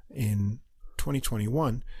 in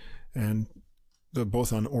 2021. And they're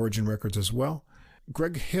both on Origin Records as well.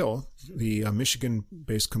 Gregg Hill, the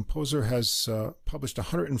Michigan-based composer, has published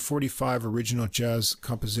 145 original jazz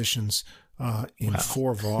compositions in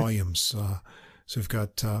 4 volumes. So we've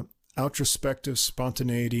got Outrospective,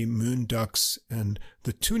 Spontaneity, Moon Ducks, and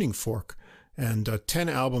The Tuning Fork. And 10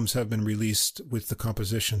 albums have been released with the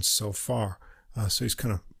compositions so far. So he's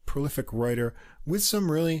kind of prolific writer with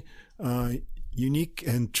some really unique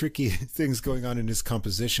and tricky things going on in his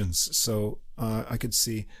compositions. So I could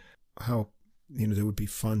see how they would be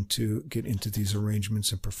fun to get into these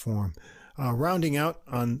arrangements and perform. Rounding out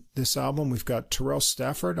on this album, we've got Terrell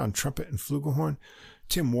Stafford on trumpet and flugelhorn,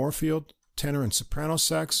 Tim Warfield, tenor and soprano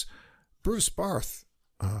sax, Bruce Barth,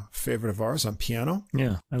 favorite of ours, on piano.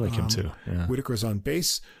 Yeah, I like him too. Yeah. Whitaker's on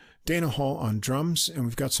bass, Dana Hall on drums, and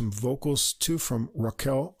we've got some vocals too from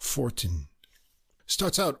Raquel Fortin.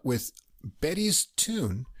 Starts out with Betty's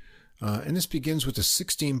Tune, and this begins with a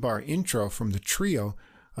 16-bar intro from the trio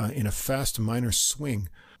in a fast minor swing.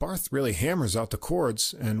 Barth really hammers out the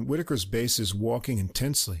chords, and Whitaker's bass is walking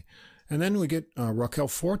intensely. And then we get Raquel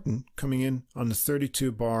Fortin coming in on the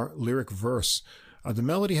 32-bar lyric verse. The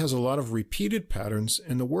melody has a lot of repeated patterns,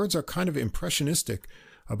 and the words are kind of impressionistic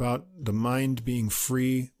about the mind being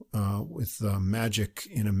free with magic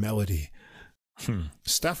in a melody.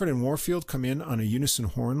 Stafford and Warfield come in on a unison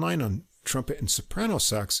horn line on trumpet and soprano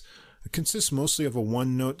sax. It consists mostly of a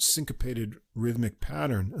one-note syncopated rhythmic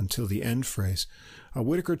pattern until the end phrase.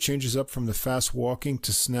 Whitaker changes up from the fast walking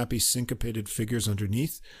to snappy syncopated figures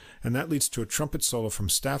underneath, and that leads to a trumpet solo from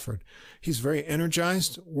Stafford. He's very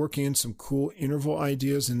energized, working in some cool interval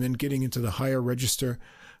ideas and then getting into the higher register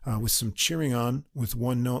with some cheering on with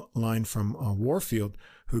one-note line from Warfield,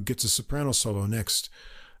 who gets a soprano solo next.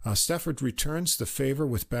 Stafford returns the favor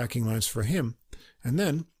with backing lines for him, and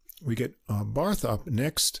then we get Barth up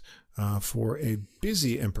next for a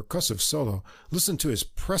busy and percussive solo. Listen to his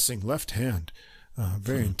pressing left hand.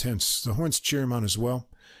 Very intense. The horns cheer him on as well.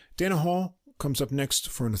 Dana Hall comes up next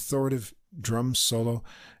for an authoritative drum solo,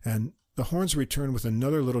 and the horns return with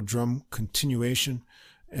another little drum continuation,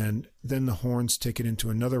 and then the horns take it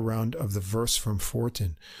into another round of the verse from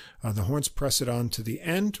Fortin. The horns press it on to the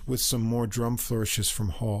end with some more drum flourishes from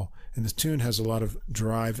Hall, and the tune has a lot of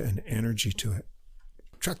drive and energy to it.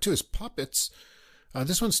 Track 2 is Puppets.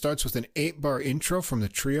 This one starts with an 8-bar intro from the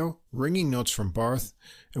trio, ringing notes from Barth,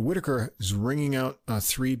 and Whitaker is ringing out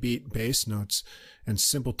 3-beat bass notes and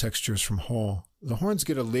simple textures from Hall. The horns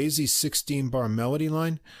get a lazy 16-bar melody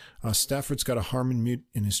line. Stafford's got a harmon mute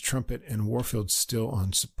in his trumpet, and Warfield's still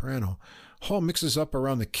on soprano. Hall mixes up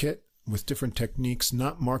around the kit with different techniques,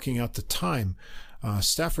 not marking out the time.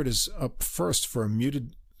 Stafford is up first for a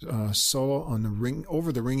muted solo on the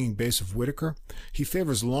over the ringing bass of Whitaker. He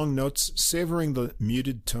favors long notes, savoring the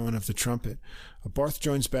muted tone of the trumpet. Barth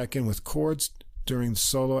joins back in with chords during the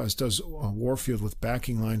solo, as does Warfield with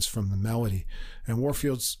backing lines from the melody. And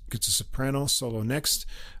Warfield gets a soprano solo next.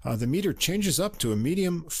 The meter changes up to a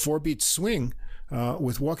medium 4-beat swing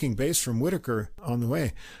with walking bass from Whitaker on the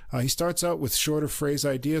way. He starts out with shorter phrase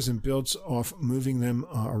ideas and builds off moving them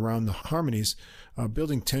around the harmonies,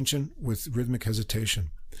 building tension with rhythmic hesitation.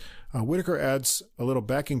 Whitaker adds a little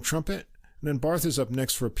backing trumpet, and then Barth is up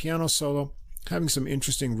next for a piano solo, having some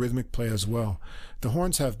interesting rhythmic play as well. The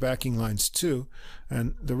horns have backing lines too,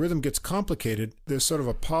 and the rhythm gets complicated. There's sort of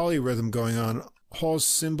a polyrhythm going on. Hall's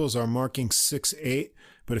cymbals are marking 6/8,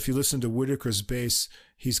 but if you listen to Whitaker's bass,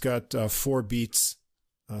 he's got 4 beats,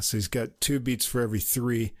 so he's got 2 beats for every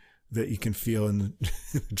 3 that you can feel in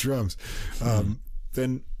the drums.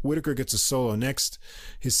 Then Whitaker gets a solo next.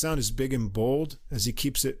 His sound is big and bold as he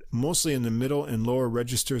keeps it mostly in the middle and lower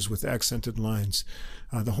registers with accented lines.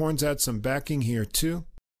 The horns add some backing here too.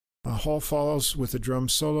 Hall follows with a drum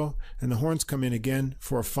solo, and the horns come in again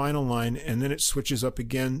for a final line, and then it switches up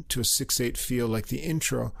again to a 6/8 feel like the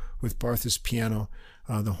intro with Barth's piano,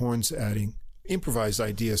 the horns adding improvised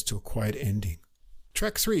ideas to a quiet ending.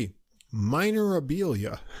 Track 3.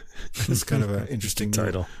 Minorabilia. It's kind of an interesting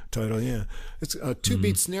title, yeah. It's a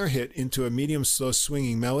 2-beat snare hit into a medium slow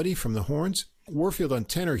swinging melody from the horns. Warfield on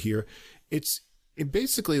tenor here. It's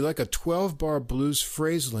basically like a 12-bar blues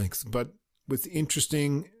phrase length, but with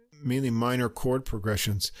interesting, mainly minor chord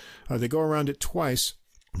progressions. They go around it twice.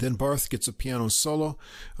 Then Barth gets a piano solo.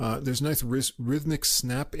 There's nice rhythmic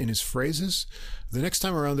snap in his phrases. The next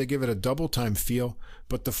time around, they give it a double time feel,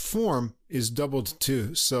 but the form is doubled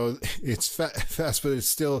too. So it's fast, but it's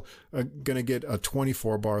still going to get a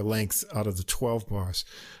 24-bar length out of the 12 bars.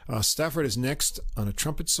 Stafford is next on a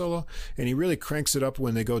trumpet solo, and he really cranks it up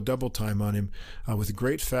when they go double time on him with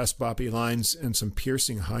great fast boppy lines and some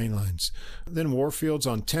piercing high lines. Then Warfield's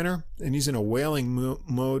on tenor, and he's in a wailing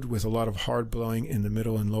mode with a lot of hard blowing in the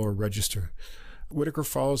middle and lower register. Whitaker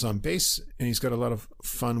follows on bass, and he's got a lot of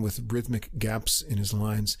fun with rhythmic gaps in his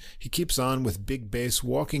lines. He keeps on with big bass,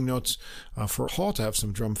 walking notes for Hall to have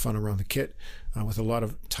some drum fun around the kit with a lot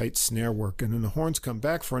of tight snare work. And then the horns come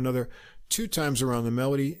back for another 2 times around the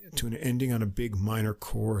melody to an ending on a big minor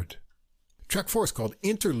chord. Track 4 is called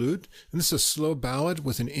Interlude, and this is a slow ballad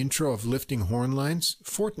with an intro of lifting horn lines.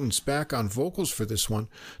 Fortin's back on vocals for this one.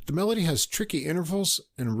 The melody has tricky intervals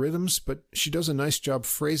and rhythms, but she does a nice job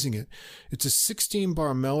phrasing it. It's a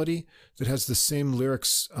 16-bar melody that has the same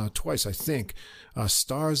lyrics twice, I think.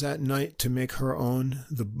 Stars at night to make her own,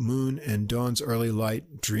 the moon and dawn's early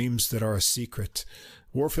light, dreams that are a secret.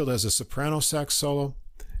 Warfield has a soprano sax solo.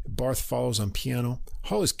 Barth follows on piano.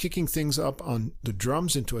 Hall is kicking things up on the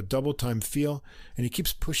drums into a double-time feel, and he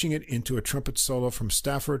keeps pushing it into a trumpet solo from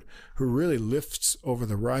Stafford, who really lifts over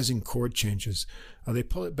the rising chord changes. They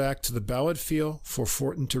pull it back to the ballad feel for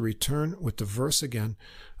Fortin to return with the verse again.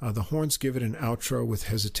 The horns give it an outro with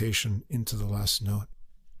hesitation into the last note.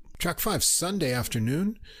 Track 5, Sunday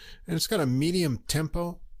Afternoon, and it's got a medium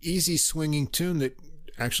tempo, easy swinging tune that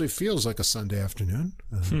actually feels like a Sunday afternoon.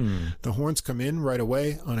 The horns come in right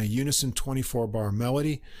away on a unison 24-bar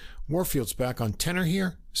melody. Warfield's back on tenor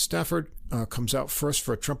here. Stafford comes out first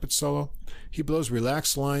for a trumpet solo. He blows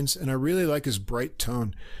relaxed lines, and I really like his bright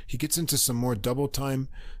tone. He gets into some more double time,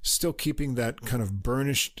 still keeping that kind of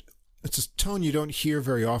burnished. It's a tone you don't hear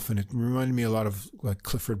very often. It reminded me a lot of like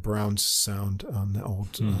Clifford Brown's sound on the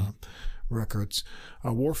old records.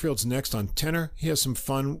 Warfield's next on tenor. He has some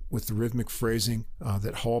fun with the rhythmic phrasing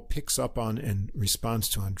that Hall picks up on and responds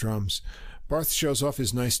to on drums. Barth shows off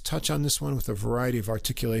his nice touch on this one with a variety of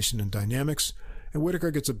articulation and dynamics, and Whitaker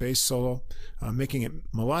gets a bass solo, making it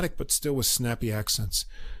melodic but still with snappy accents.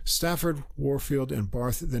 Stafford, Warfield, and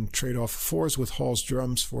Barth then trade off 4s with Hall's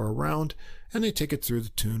drums for a round, and they take it through the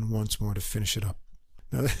tune once more to finish it up.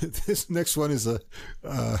 Now, this next one is a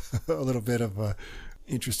little bit of a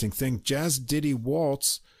interesting thing. Jazz Ditty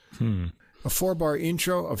Waltz, a 4-bar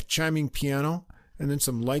intro of chiming piano, and then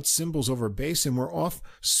some light cymbals over bass, and we're off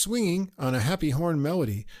swinging on a happy horn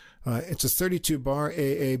melody. It's a 32-bar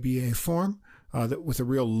AABA form with a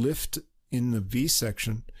real lift in the V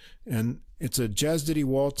section, and it's a Jazz Ditty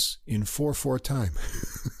Waltz in 4/4 time.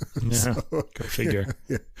 Yeah, go figure.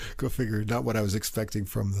 Yeah, go figure. Not what I was expecting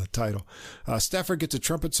from the title. Stafford gets a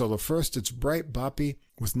trumpet solo first. It's bright, boppy,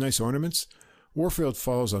 with nice ornaments. Warfield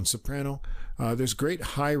follows on soprano. There's great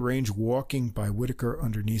high-range walking by Whitaker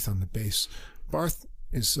underneath on the bass. Barth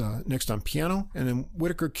is next on piano, and then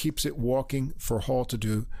Whitaker keeps it walking for Hall to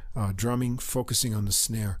do drumming, focusing on the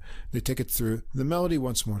snare. They take it through the melody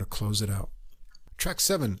once more to close it out. Track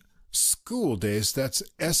 7, School Days. That's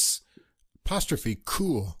S''cool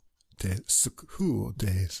Days. School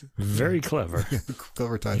Days. Very clever.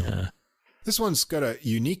 Clever title. Yeah. This one's got a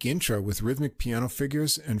unique intro with rhythmic piano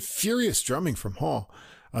figures and furious drumming from Hall.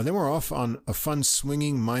 Then we're off on a fun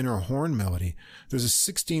swinging minor horn melody. There's a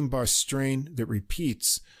 16-bar strain that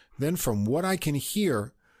repeats. Then from what I can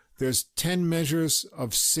hear, there's 10 measures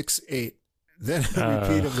of 6/8. Then a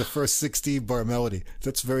repeat of the first 16-bar melody.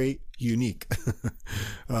 That's very unique.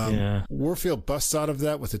 Warfield busts out of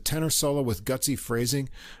that with a tenor solo with gutsy phrasing.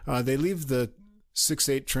 They leave the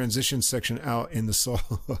 6/8 transition section out in the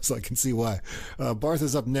solo, so I can see why. Barth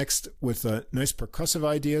is up next with nice percussive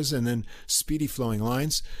ideas and then speedy flowing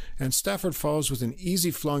lines, and Stafford follows with an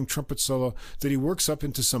easy flowing trumpet solo that he works up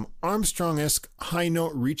into some Armstrong-esque high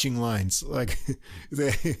note reaching lines. Like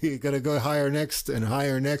they gotta go higher next, and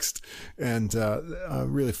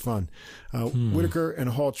really fun. Whitaker and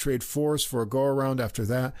Hall trade 4s for a go around after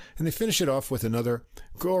that, and they finish it off with another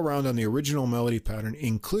go around on the original melody pattern,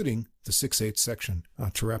 including the 6/8 section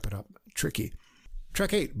to wrap it up. Tricky.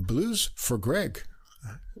 Track 8, Blues for Gregg.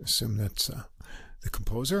 I assume that's the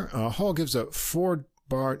composer. Hall gives a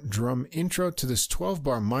 4-bar drum intro to this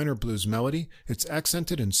 12-bar minor blues melody. It's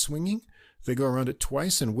accented and swinging. They go around it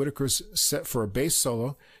twice, and Whitaker's set for a bass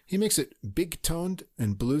solo. He makes it big-toned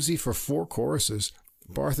and bluesy for 4 choruses.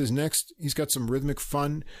 Barth is next. He's got some rhythmic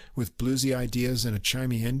fun with bluesy ideas and a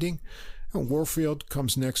chimey ending. And Warfield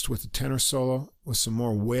comes next with a tenor solo with some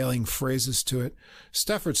more wailing phrases to it.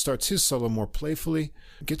 Stafford starts his solo more playfully,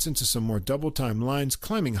 gets into some more double-time lines,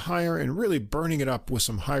 climbing higher and really burning it up with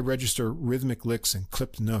some high-register rhythmic licks and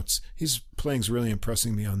clipped notes. His playing's really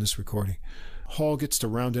impressing me on this recording. Hall gets to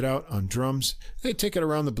round it out on drums. They take it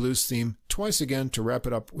around the blues theme twice again to wrap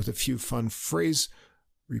it up with a few fun phrase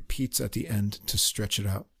repeats at the end to stretch it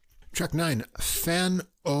out. Track 9,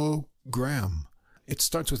 Fan-O-Gram. It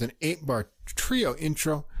starts with an 8-bar trio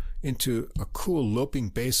intro into a cool loping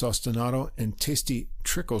bass ostinato and tasty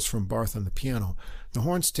trickles from Barth on the piano. The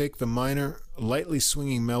horns take the minor lightly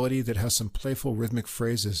swinging melody that has some playful rhythmic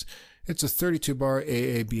phrases. It's a 32-bar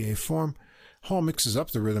AABA form. Hall mixes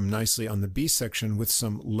up the rhythm nicely on the B section with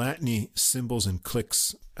some Latin-y cymbals and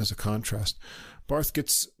clicks as a contrast. Barth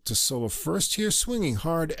gets to solo first here, swinging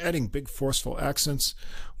hard, adding big forceful accents.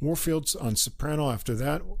 Warfield's on soprano after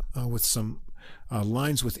that, with some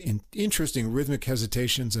lines with interesting rhythmic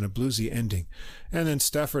hesitations and a bluesy ending. And then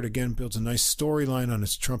Stafford again builds a nice storyline on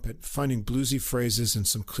his trumpet, finding bluesy phrases and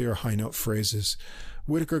some clear high note phrases.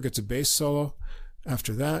 Whitaker gets a bass solo.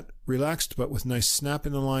 After that, relaxed but with nice snap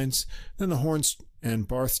in the lines. Then the horns and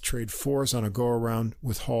Barth trade fours on a go-around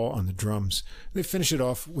with Hall on the drums. They finish it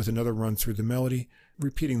off with another run through the melody,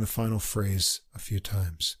 repeating the final phrase a few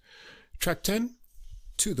times. Track 10,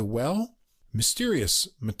 To the Well. Mysterious,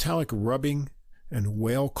 metallic rubbing and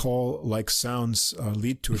whale call-like sounds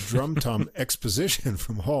lead to a drum tom exposition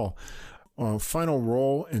from Hall. Final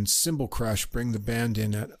roll and cymbal crash bring the band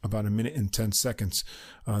in at about 1 minute and 10 seconds.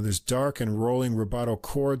 There's dark and rolling rubato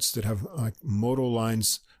chords that have modal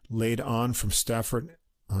lines laid on from Stafford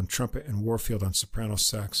on trumpet and Warfield on soprano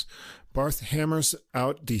sax. Barth hammers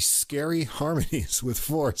out the scary harmonies with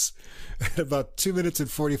force. At about 2 minutes and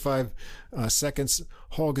 45 seconds,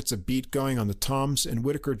 Hall gets a beat going on the toms, and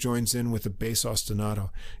Whitaker joins in with a bass ostinato.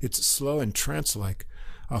 It's slow and trance-like.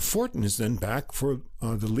 Fortin is then back for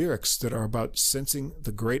the lyrics that are about sensing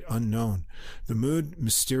the great unknown. The mood,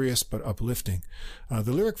 mysterious but uplifting.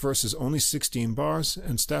 The lyric verse is only 16 bars,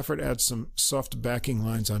 and Stafford adds some soft backing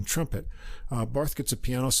lines on trumpet. Barth gets a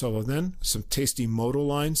piano solo then, some tasty modal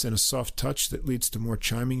lines, and a soft touch that leads to more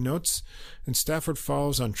chiming notes. And Stafford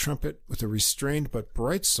follows on trumpet with a restrained but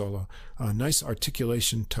bright solo, nice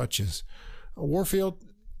articulation touches. Warfield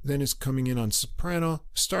then is coming in on soprano,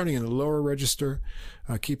 starting in the lower register,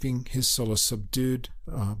 keeping his solo subdued,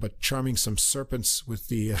 but charming some serpents with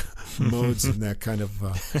the modes and that kind of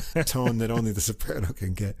tone that only the soprano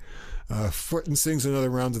can get. Fortin sings another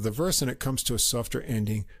round of the verse, and it comes to a softer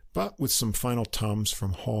ending, but with some final toms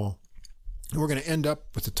from Hall. And we're going to end up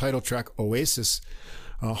with the title track, Oasis.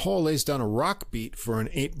 Hall lays down a rock beat for an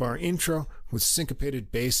 8-bar intro with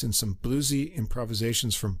syncopated bass and some bluesy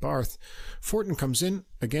improvisations from Barth. Fortin comes in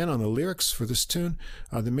again on the lyrics for this tune.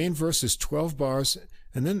 The main verse is 12 bars,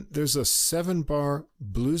 and then there's a 7-bar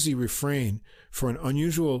bluesy refrain for an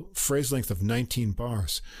unusual phrase length of 19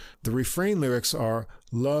 bars. The refrain lyrics are,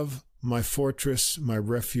 "Love, my fortress, my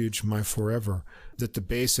refuge, my forever," that the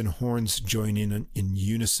bass and horns join in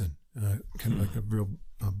unison, kind of like a real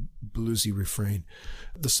bluesy refrain.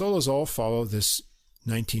 The solos all follow this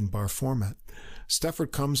 19-bar format.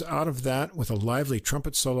 Stafford comes out of that with a lively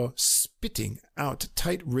trumpet solo, spitting out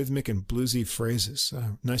tight rhythmic and bluesy phrases.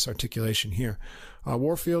 Nice articulation here.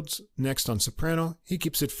 Warfield's next on soprano. He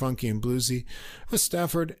keeps it funky and bluesy, with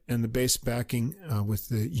Stafford and the bass backing with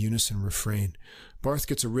the unison refrain. Barth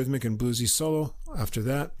gets a rhythmic and bluesy solo after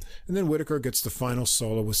that, and then Whitaker gets the final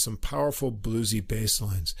solo with some powerful bluesy bass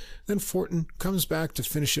lines. Then Fortin comes back to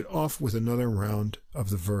finish it off with another round of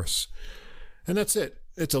the verse. And that's it.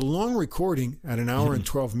 It's a long recording at 1 hour and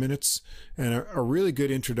 12 minutes, and a really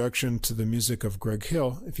good introduction to the music of Gregg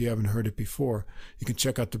Hill. If you haven't heard it before, you can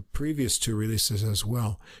check out the previous 2 releases as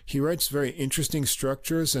well. He writes very interesting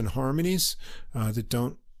structures and harmonies that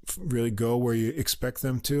don't really go where you expect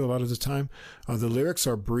them to a lot of the time. The lyrics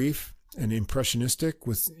are brief and impressionistic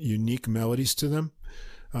with unique melodies to them.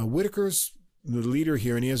 Whitaker's the leader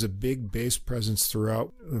here, and he has a big bass presence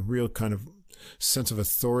throughout, a real kind of sense of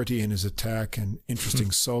authority in his attack and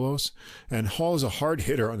interesting solos. And Hall is a hard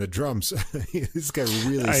hitter on the drums. This guy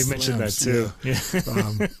really I slams, mentioned that too.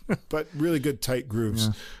 Yeah. But really good tight grooves.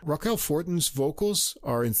 Yeah. Raquel Fortin's vocals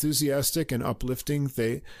are enthusiastic and uplifting.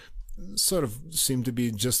 They sort of seem to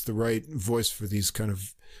be just the right voice for these kind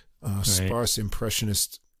of sparse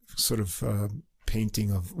impressionist sort of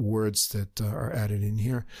painting of words that are added in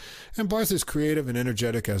here. And Barth is creative and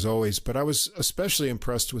energetic as always, but I was especially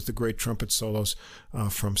impressed with the great trumpet solos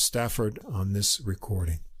from Stafford on this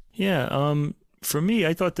recording. Yeah, for me,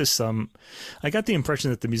 I thought this, I got the impression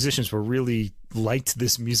that the musicians were really liked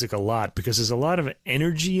this music a lot because there's a lot of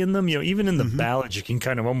energy in them. You know, even in the ballads, you can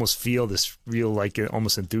kind of almost feel this real, like,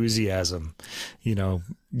 almost enthusiasm. You know,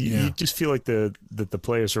 you just feel like that the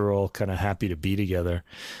players are all kind of happy to be together.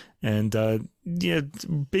 And yeah,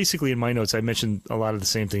 basically in my notes, I mentioned a lot of the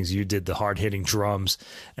same things you did: the hard-hitting drums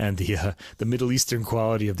and the Middle Eastern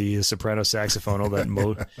quality of the soprano saxophone, all that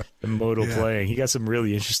modal playing. He got some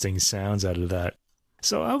really interesting sounds out of that.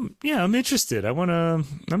 So I'm interested. I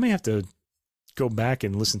may have to go back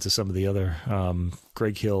and listen to some of the other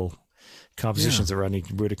Gregg Hill compositions that Rodney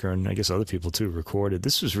Whitaker and I guess other people too recorded.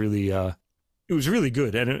 This was really it was really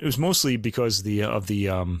good, and it was mostly because of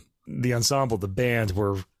the the ensemble, the band,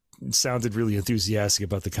 sounded really enthusiastic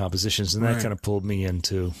about the compositions, and that kind of pulled me in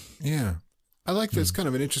too. Yeah. I like this kind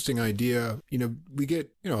of an interesting idea. We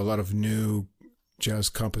get, a lot of new jazz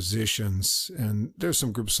compositions, and there's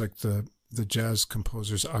some groups like the Jazz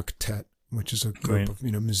Composers Octet, which is a group of,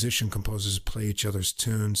 musician composers who play each other's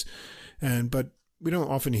tunes. But we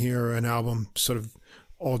don't often hear an album sort of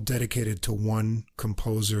all dedicated to one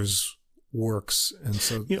composer's works. And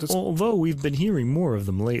so, although we've been hearing more of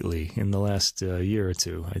them lately in the last year or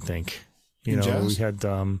two, I think. Jazz? We had,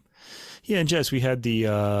 in jazz, we had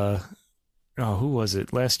the, who was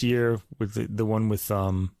it? Last year with the one with, I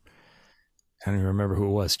don't even remember who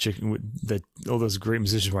it was. All those great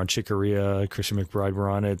musicians were on Chick Corea, Christian McBride were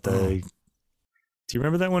on it. Do you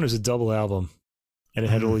remember that one? It was a double album. And it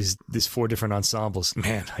had all these 4 different ensembles.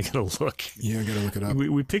 Man, I got to look. Yeah, I got to look it up.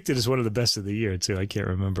 We picked it as one of the best of the year, too. I can't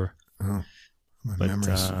remember. Oh, my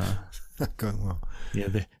memory's going well. Yeah,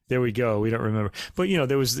 there we go. We don't remember. But,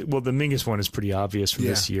 there was, the Mingus one is pretty obvious from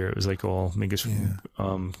this year. It was like all Mingus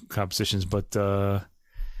compositions. But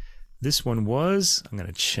this one was, I'm going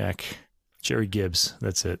to check, Jerry Gibbs.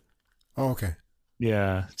 That's it. Oh, okay.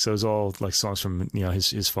 Yeah. So it was all like songs from,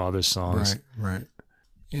 his father's songs. Right.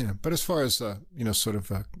 Yeah. But as far as, sort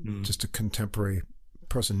of just a contemporary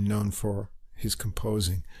person known for his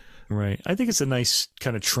composing. Right. I think it's a nice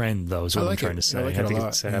kind of trend, though, is what I'm trying to say. I think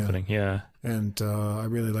it's happening. Yeah. And I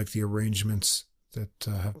really like the arrangements that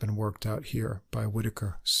have been worked out here by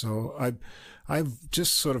Whitaker. So I've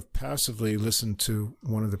just sort of passively listened to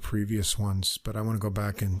one of the previous ones, but I want to go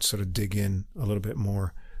back and sort of dig in a little bit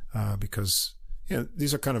more because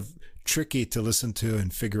these are kind of tricky to listen to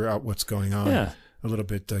and figure out what's going on. Yeah. A little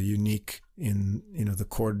bit unique in the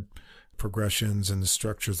chord progressions and the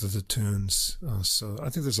structures of the tunes. So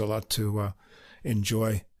I think there's a lot to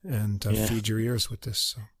enjoy and feed your ears with this.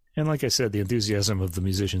 So. And like I said, the enthusiasm of the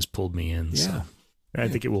musicians pulled me in. Yeah. So I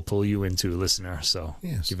think it will pull you into, listener. So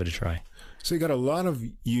give it a try. So you got a lot of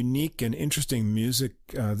unique and interesting music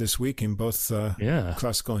this week in both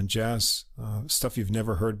classical and jazz, stuff you've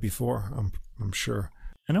never heard before, I'm sure.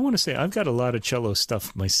 And I want to say I've got a lot of cello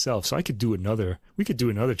stuff myself, so we could do another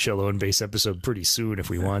cello and bass episode pretty soon if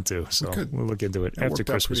we want to. So we'll look into it after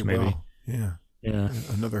Christmas, maybe. Well. Yeah.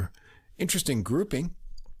 Another interesting grouping.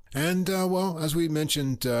 And as we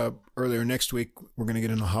mentioned earlier, next week we're going to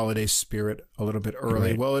get in the holiday spirit a little bit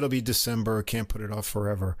early. Right. Well, it'll be December. Can't put it off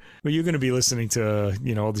forever. Well, you're going to be listening to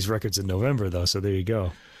all these records in November, though. So there you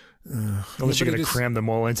go. Unless you're going to cram them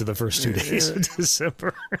all into the first 2 days of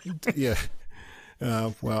December. Yeah.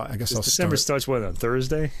 I guess December starts on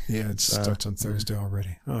Thursday? Yeah, it starts on Thursday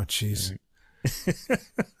already. Oh, jeez. Right.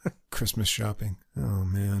 Christmas shopping. Oh,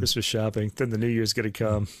 man. Christmas shopping. Then the New Year's going to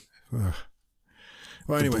come.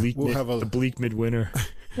 Well, anyway, we'll have the bleak midwinter.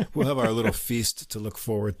 We'll have our little feast to look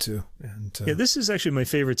forward to. And this is actually my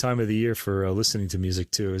favorite time of the year for listening to music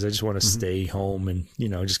too. Is I just want to stay home and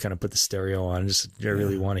just kind of put the stereo on. I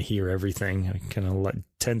really want to hear everything. I kind of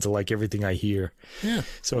tend to like everything I hear. Yeah.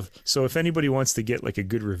 So if anybody wants to get like a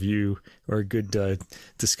good review or a good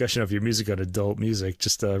discussion of your music on adult music,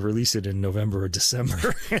 just release it in November or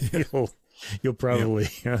December. You'll probably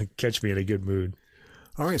catch me in a good mood.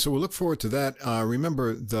 All right, so we'll look forward to that.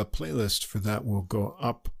 Remember, the playlist for that will go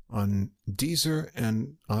up on Deezer,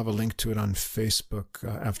 and I'll have a link to it on Facebook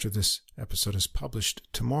after this episode is published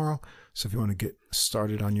tomorrow. So if you want to get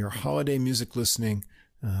started on your holiday music listening,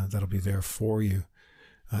 that'll be there for you.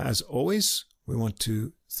 As always, we want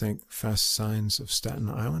to thank Fast Signs of Staten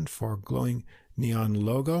Island for our glowing neon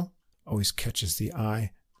logo. Always catches the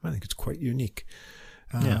eye. I think it's quite unique.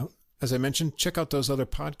 As I mentioned, check out those other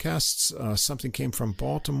podcasts. Something Came from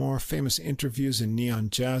Baltimore, Famous Interviews in Neon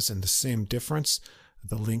Jazz, and The Same Difference.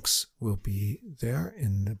 The links will be there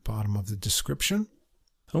in the bottom of the description.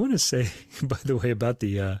 I want to say, by the way, about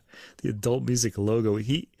the adult music logo.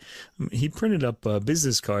 He printed up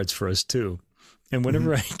business cards for us too. And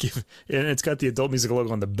whenever I give, and it's got the adult music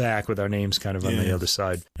logo on the back with our names kind of on the other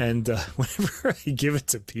side. And whenever I give it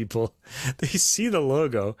to people, they see the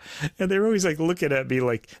logo and they're always like looking at me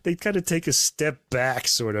like they kind of take a step back,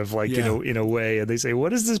 sort of like, in a way. And they say,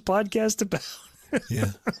 "What is this podcast about?"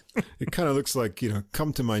 Yeah. It kind of looks like,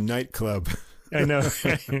 come to my nightclub. I know.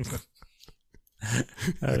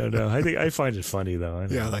 I don't know. I find it funny though.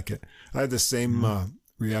 I like it. I had the same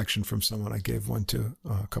reaction from someone I gave one to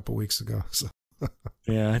a couple weeks ago. So.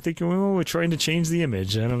 Yeah, I think we're trying to change the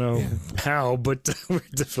image. I don't know how, but we're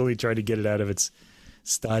definitely trying to get it out of its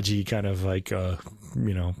stodgy kind of like,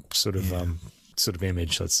 sort of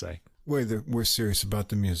image, let's say. We're serious about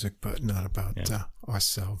the music, but not about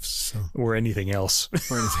ourselves. So. Or anything else.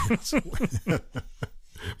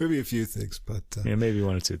 Maybe a few things, but yeah, maybe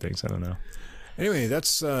one or two things. I don't know. Anyway,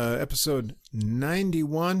 that's episode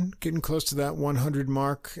 91, getting close to that 100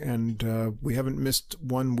 mark, and we haven't missed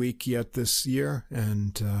 1 week yet this year,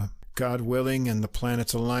 and God willing and the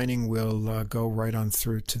planets aligning, we'll go right on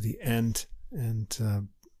through to the end and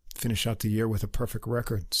finish out the year with a perfect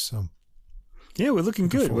record. So yeah, we're looking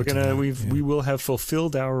good. We will have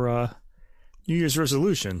fulfilled our New Year's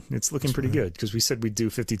resolution. It's looking pretty good, because we said we'd do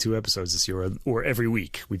 52 episodes this year, or every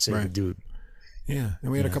week we'd say we'd do. Yeah,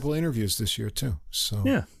 and we had a couple of interviews this year too. So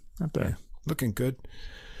yeah, not bad. Yeah, looking good.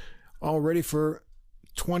 All ready for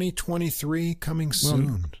 2023 coming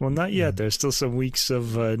soon. Well, not yet. There's still some weeks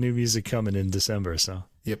of new music coming in December. So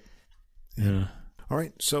Yep. Yeah. All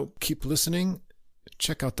right, so keep listening.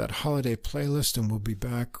 Check out that holiday playlist, and we'll be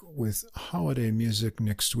back with holiday music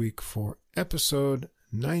next week for episode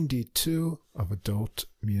 92 of Adult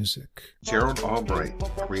Music. Gerald Albright,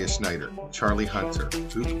 Maria Schneider, Charlie Hunter,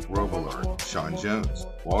 Duke Robillard, Sean Jones,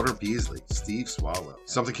 Walter Beasley, Steve Swallow.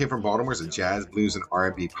 Something Came from Baltimore is a jazz, blues, and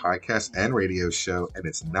R&B podcast and radio show, and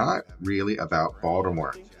it's not really about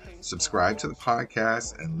Baltimore. Subscribe to the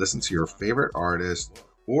podcast and listen to your favorite artist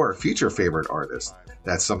or future favorite artist.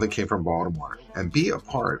 That's Something Came from Baltimore. And be a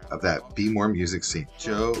part of that Be More music scene.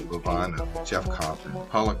 Joe Lovano, Jeff Compton,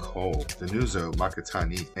 Paula Cole, Danuzo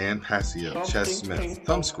Makatani, Ann Passio, Ches Smith,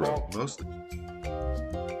 Thumbscrew, mostly.